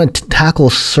 but we want to tackle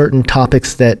certain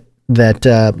topics that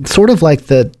sort of like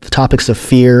the topics of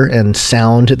fear and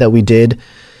sound that we did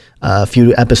a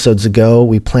few episodes ago.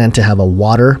 We plan to have a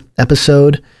water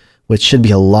episode, which should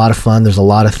be a lot of fun. There's a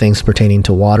lot of things pertaining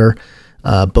to water,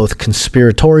 both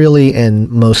conspiratorially and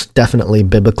most definitely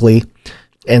biblically.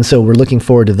 And so we're looking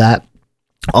forward to that.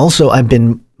 Also, I've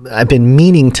been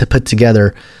meaning to put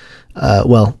together,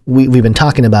 we've been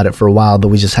talking about it for a while, but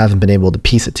we just haven't been able to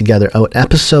piece it together. An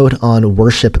episode on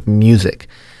worship music.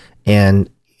 And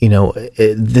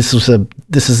this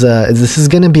is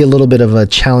going to be a little bit of a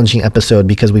challenging episode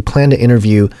because we plan to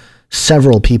interview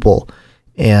several people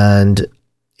and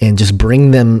just bring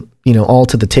them, all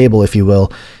to the table, if you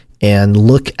will, and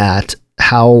look at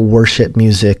how worship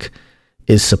music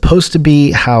is supposed to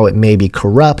be, how it may be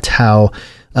corrupt, how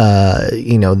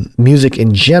music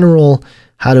in general?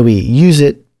 How do we use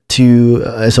it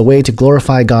as a way to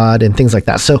glorify God and things like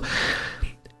that? So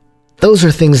those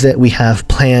are things that we have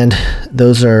planned.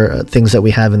 Those are things that we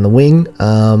have in the wing.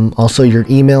 Also, your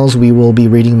emails. We will be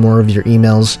reading more of your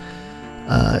emails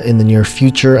in the near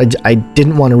future. I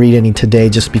didn't want to read any today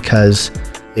just because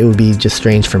it would be just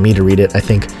strange for me to read it. I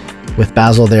think with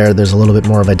Basil there's a little bit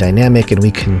more of a dynamic, and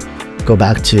we can go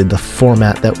back to the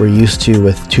format that we're used to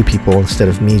with two people instead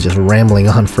of me just rambling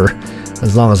on for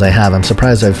as long as I have. I'm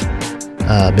surprised I've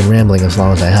been rambling as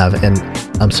long as I have, and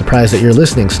I'm surprised that you're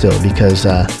listening still because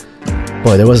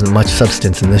boy, there wasn't much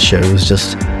substance in this show. It was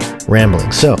just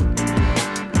rambling. So,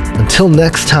 until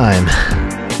next time,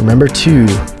 remember to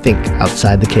think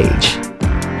outside the cage.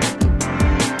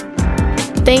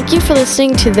 Thank you for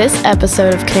listening to this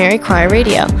episode of Canary Cry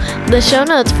Radio. The show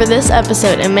notes for this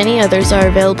episode and many others are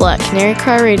available at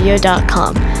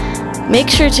canarycryradio.com. Make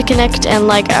sure to connect and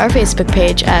like our Facebook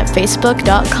page at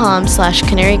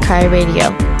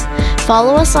facebook.com/canarycryradio.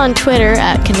 Follow us on Twitter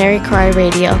at Canary Cry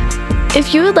Radio.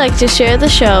 If you would like to share the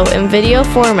show in video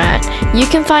format, you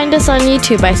can find us on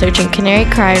YouTube by searching Canary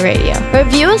Cry Radio.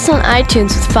 Review us on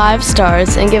iTunes with 5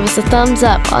 stars and give us a thumbs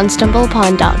up on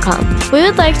StumbleUpon.com. We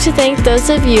would like to thank those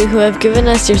of you who have given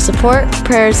us your support,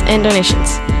 prayers, and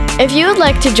donations. If you would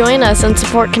like to join us and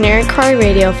support Canary Cry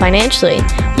Radio financially,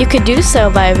 you could do so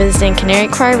by visiting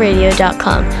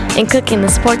canarycryradio.com and clicking the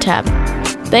support tab.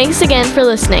 Thanks again for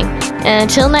listening, and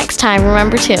until next time,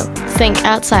 remember to think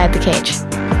outside the cage.